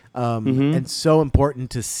 and so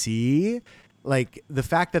important to see. Like the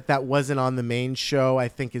fact that that wasn't on the main show, I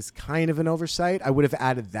think is kind of an oversight. I would have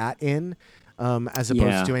added that in as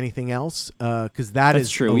opposed to anything else, because that's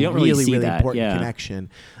is true. a We don't really, really see really that. important Yeah.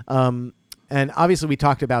 connection. And obviously, we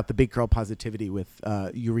talked about the big girl positivity with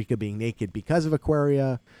Eureka being naked because of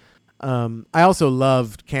Aquaria. I also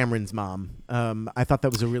loved Cameron's mom. I thought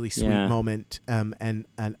that was a really sweet moment and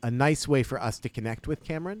a nice way for us to connect with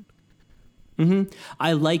Cameron.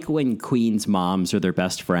 I like when queens' moms are their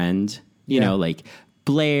best friend. You know, like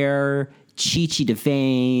Blair, Chi-Chi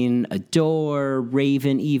DeVane, Adore,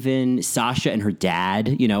 Raven, even Sasha and her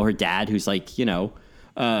dad. You know, her dad who's like, you know,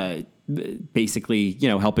 basically, you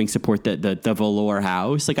know, helping support the Velour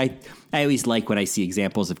house. Like I always like when I see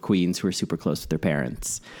examples of queens who are super close with their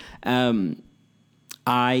parents. My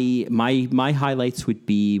highlights would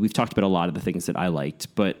be, we've talked about a lot of the things that I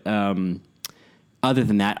liked, but other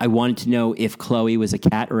than that, I wanted to know if Chloe was a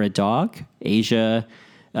cat or a dog. Asia,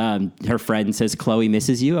 her friend says Chloe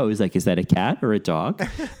misses you. I was like, is that a cat or a dog?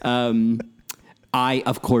 I,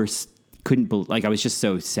 of course, couldn't I was just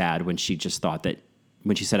so sad when she just thought that,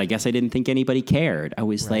 when she said, I guess I didn't think anybody cared. I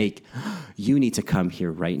was like, you need to come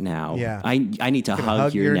here right now. Yeah. I need to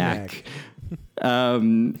hug your neck.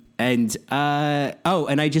 And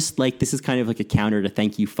I just like, this is kind of like a counter to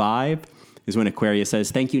Thank You 5 is when Aquaria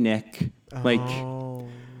says, thank you, Nick. We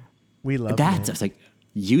love that. Nick. I was like,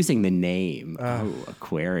 using the name.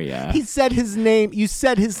 Aquaria. He said his name. You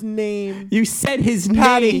said his name. You said his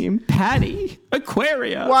Patty. name. Patty.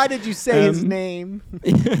 Aquaria. Why did you say his name?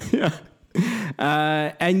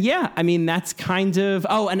 And yeah, I mean, that's kind of,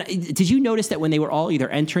 and did you notice that when they were all either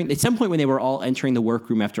entering, at some point when they were all entering the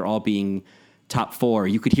workroom after all being top 4,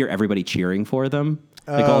 you could hear everybody cheering for them.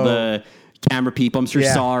 Like all the camera people, I'm sure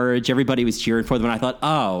Sarge, everybody was cheering for them. And I thought,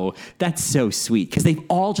 oh, that's so sweet. Because they've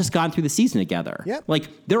all just gone through the season together. Yep. Like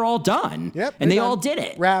they're all done. Yep. And they done. all did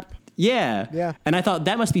it. Rap. Yeah. Yeah. And I thought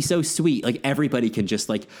that must be so sweet. Like everybody can just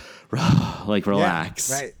like relax.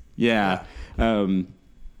 Yeah, right. Yeah.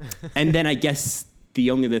 And then I guess the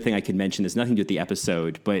only other thing I could mention is nothing to do with the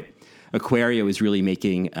episode, but Aquaria was really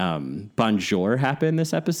making Bonjour happen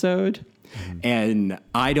this episode. And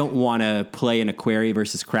I don't want to play an Aquaria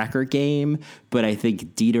versus Cracker game, but I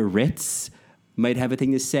think Dita Ritz might have a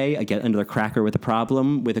thing to say. Again, another Cracker with a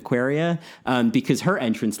problem with Aquaria, because her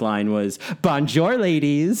entrance line was "Bonjour,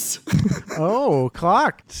 ladies."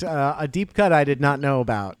 Clocked. A deep cut I did not know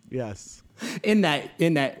about. Yes. In that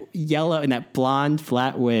yellow, in that blonde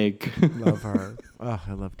flat wig. Love her. Oh,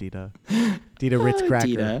 I love Dita. Dita Ritz Cracker.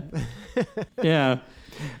 Dita. Yeah.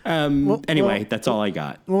 Anyway, that's all I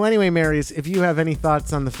got. Well, anyway, Marys, if you have any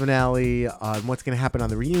thoughts on the finale, on what's going to happen on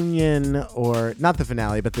the reunion, or not the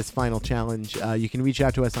finale, but this final challenge, you can reach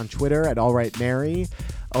out to us on Twitter at AllRightMary,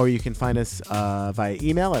 or you can find us via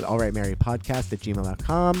email at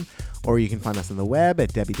allrightmarypodcast@gmail.com, or you can find us on the web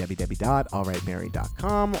at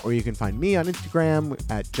www.allrightmary.com, or you can find me on Instagram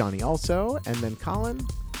at Johnny Also, and then Colin.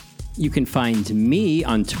 You can find me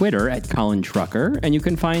on Twitter at Colin Trucker, and you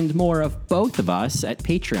can find more of both of us at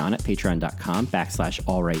Patreon at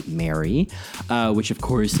patreon.com/allrightmary, which of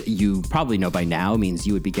course you probably know by now means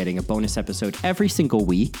you would be getting a bonus episode every single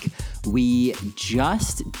week. We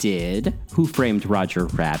just did Who Framed Roger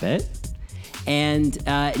Rabbit, and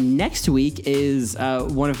next week is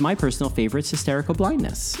one of my personal favorites, Hysterical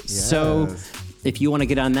Blindness. Yes. So if you want to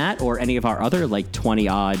get on that or any of our other like 20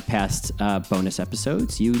 odd past bonus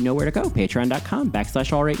episodes, you know where to go.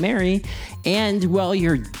 Patreon.com/allrightmary. And while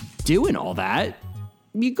you're doing all that,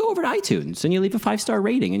 you go over to iTunes and you leave a 5-star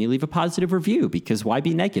rating and you leave a positive review, because why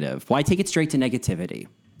be negative? Why take it straight to negativity?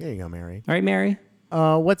 There you go, Mary. All right, Mary.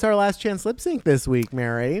 What's our last chance lip sync this week,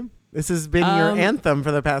 Mary? This has been your anthem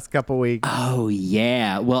for the past couple weeks. Oh,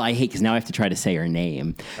 yeah. Well, I hate, because now I have to try to say her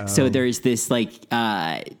name. So there's this like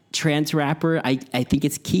trans rapper. I think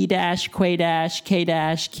it's Key Dash, Quay Dash, K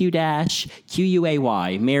Dash, Q Dash,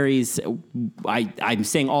 QUAY. Mary's, I'm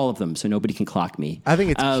saying all of them so nobody can clock me. I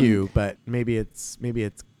think it's Q, but maybe it's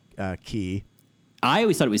Key. I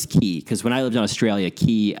always thought it was Key, because when I lived in Australia,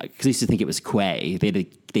 Key, because I used to think it was Quay.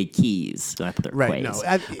 They keys. So I thought they were Right,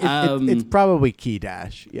 Quays. no. It's probably Key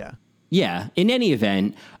Dash, yeah. Yeah. In any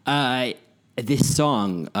event, this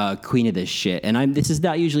song, Queen of This Shit, and this is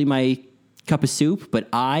not usually my cup of soup, but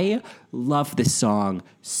I love this song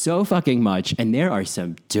so fucking much, and there are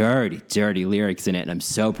some dirty, dirty lyrics in it, and I'm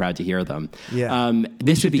so proud to hear them. Yeah.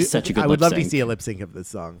 This would be such a good I would love lip to sync. see a lip sync of this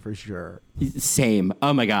song for sure. Same.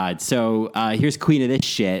 Oh my God. So here's Queen of this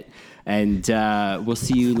shit. And we'll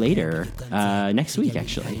see you later next week,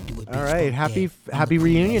 actually. All right. Happy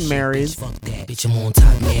reunion, Marys. Bitch, I'm on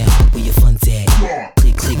top now. Where your funds at?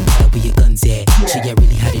 Click, click, pad, where your guns at? Show ya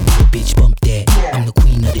really how to do it, bitch. Bump that. I'm the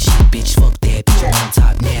queen of the shit, bitch. Fuck that. Bitch, I'm on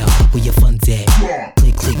top now. Where your funds at?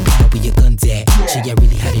 Click, click, pad, where your guns at? Show ya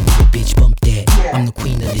really how to do it, bitch. Bump that. I'm the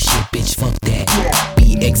queen of the shit, bitch. Fuck that.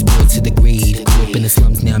 BX boy to the grave. Grew up in the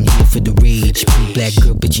slums, now I'm here for the rage. Pretty black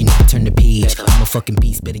girl, but you never turn the page. I'm a fucking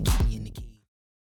beast, better keep me.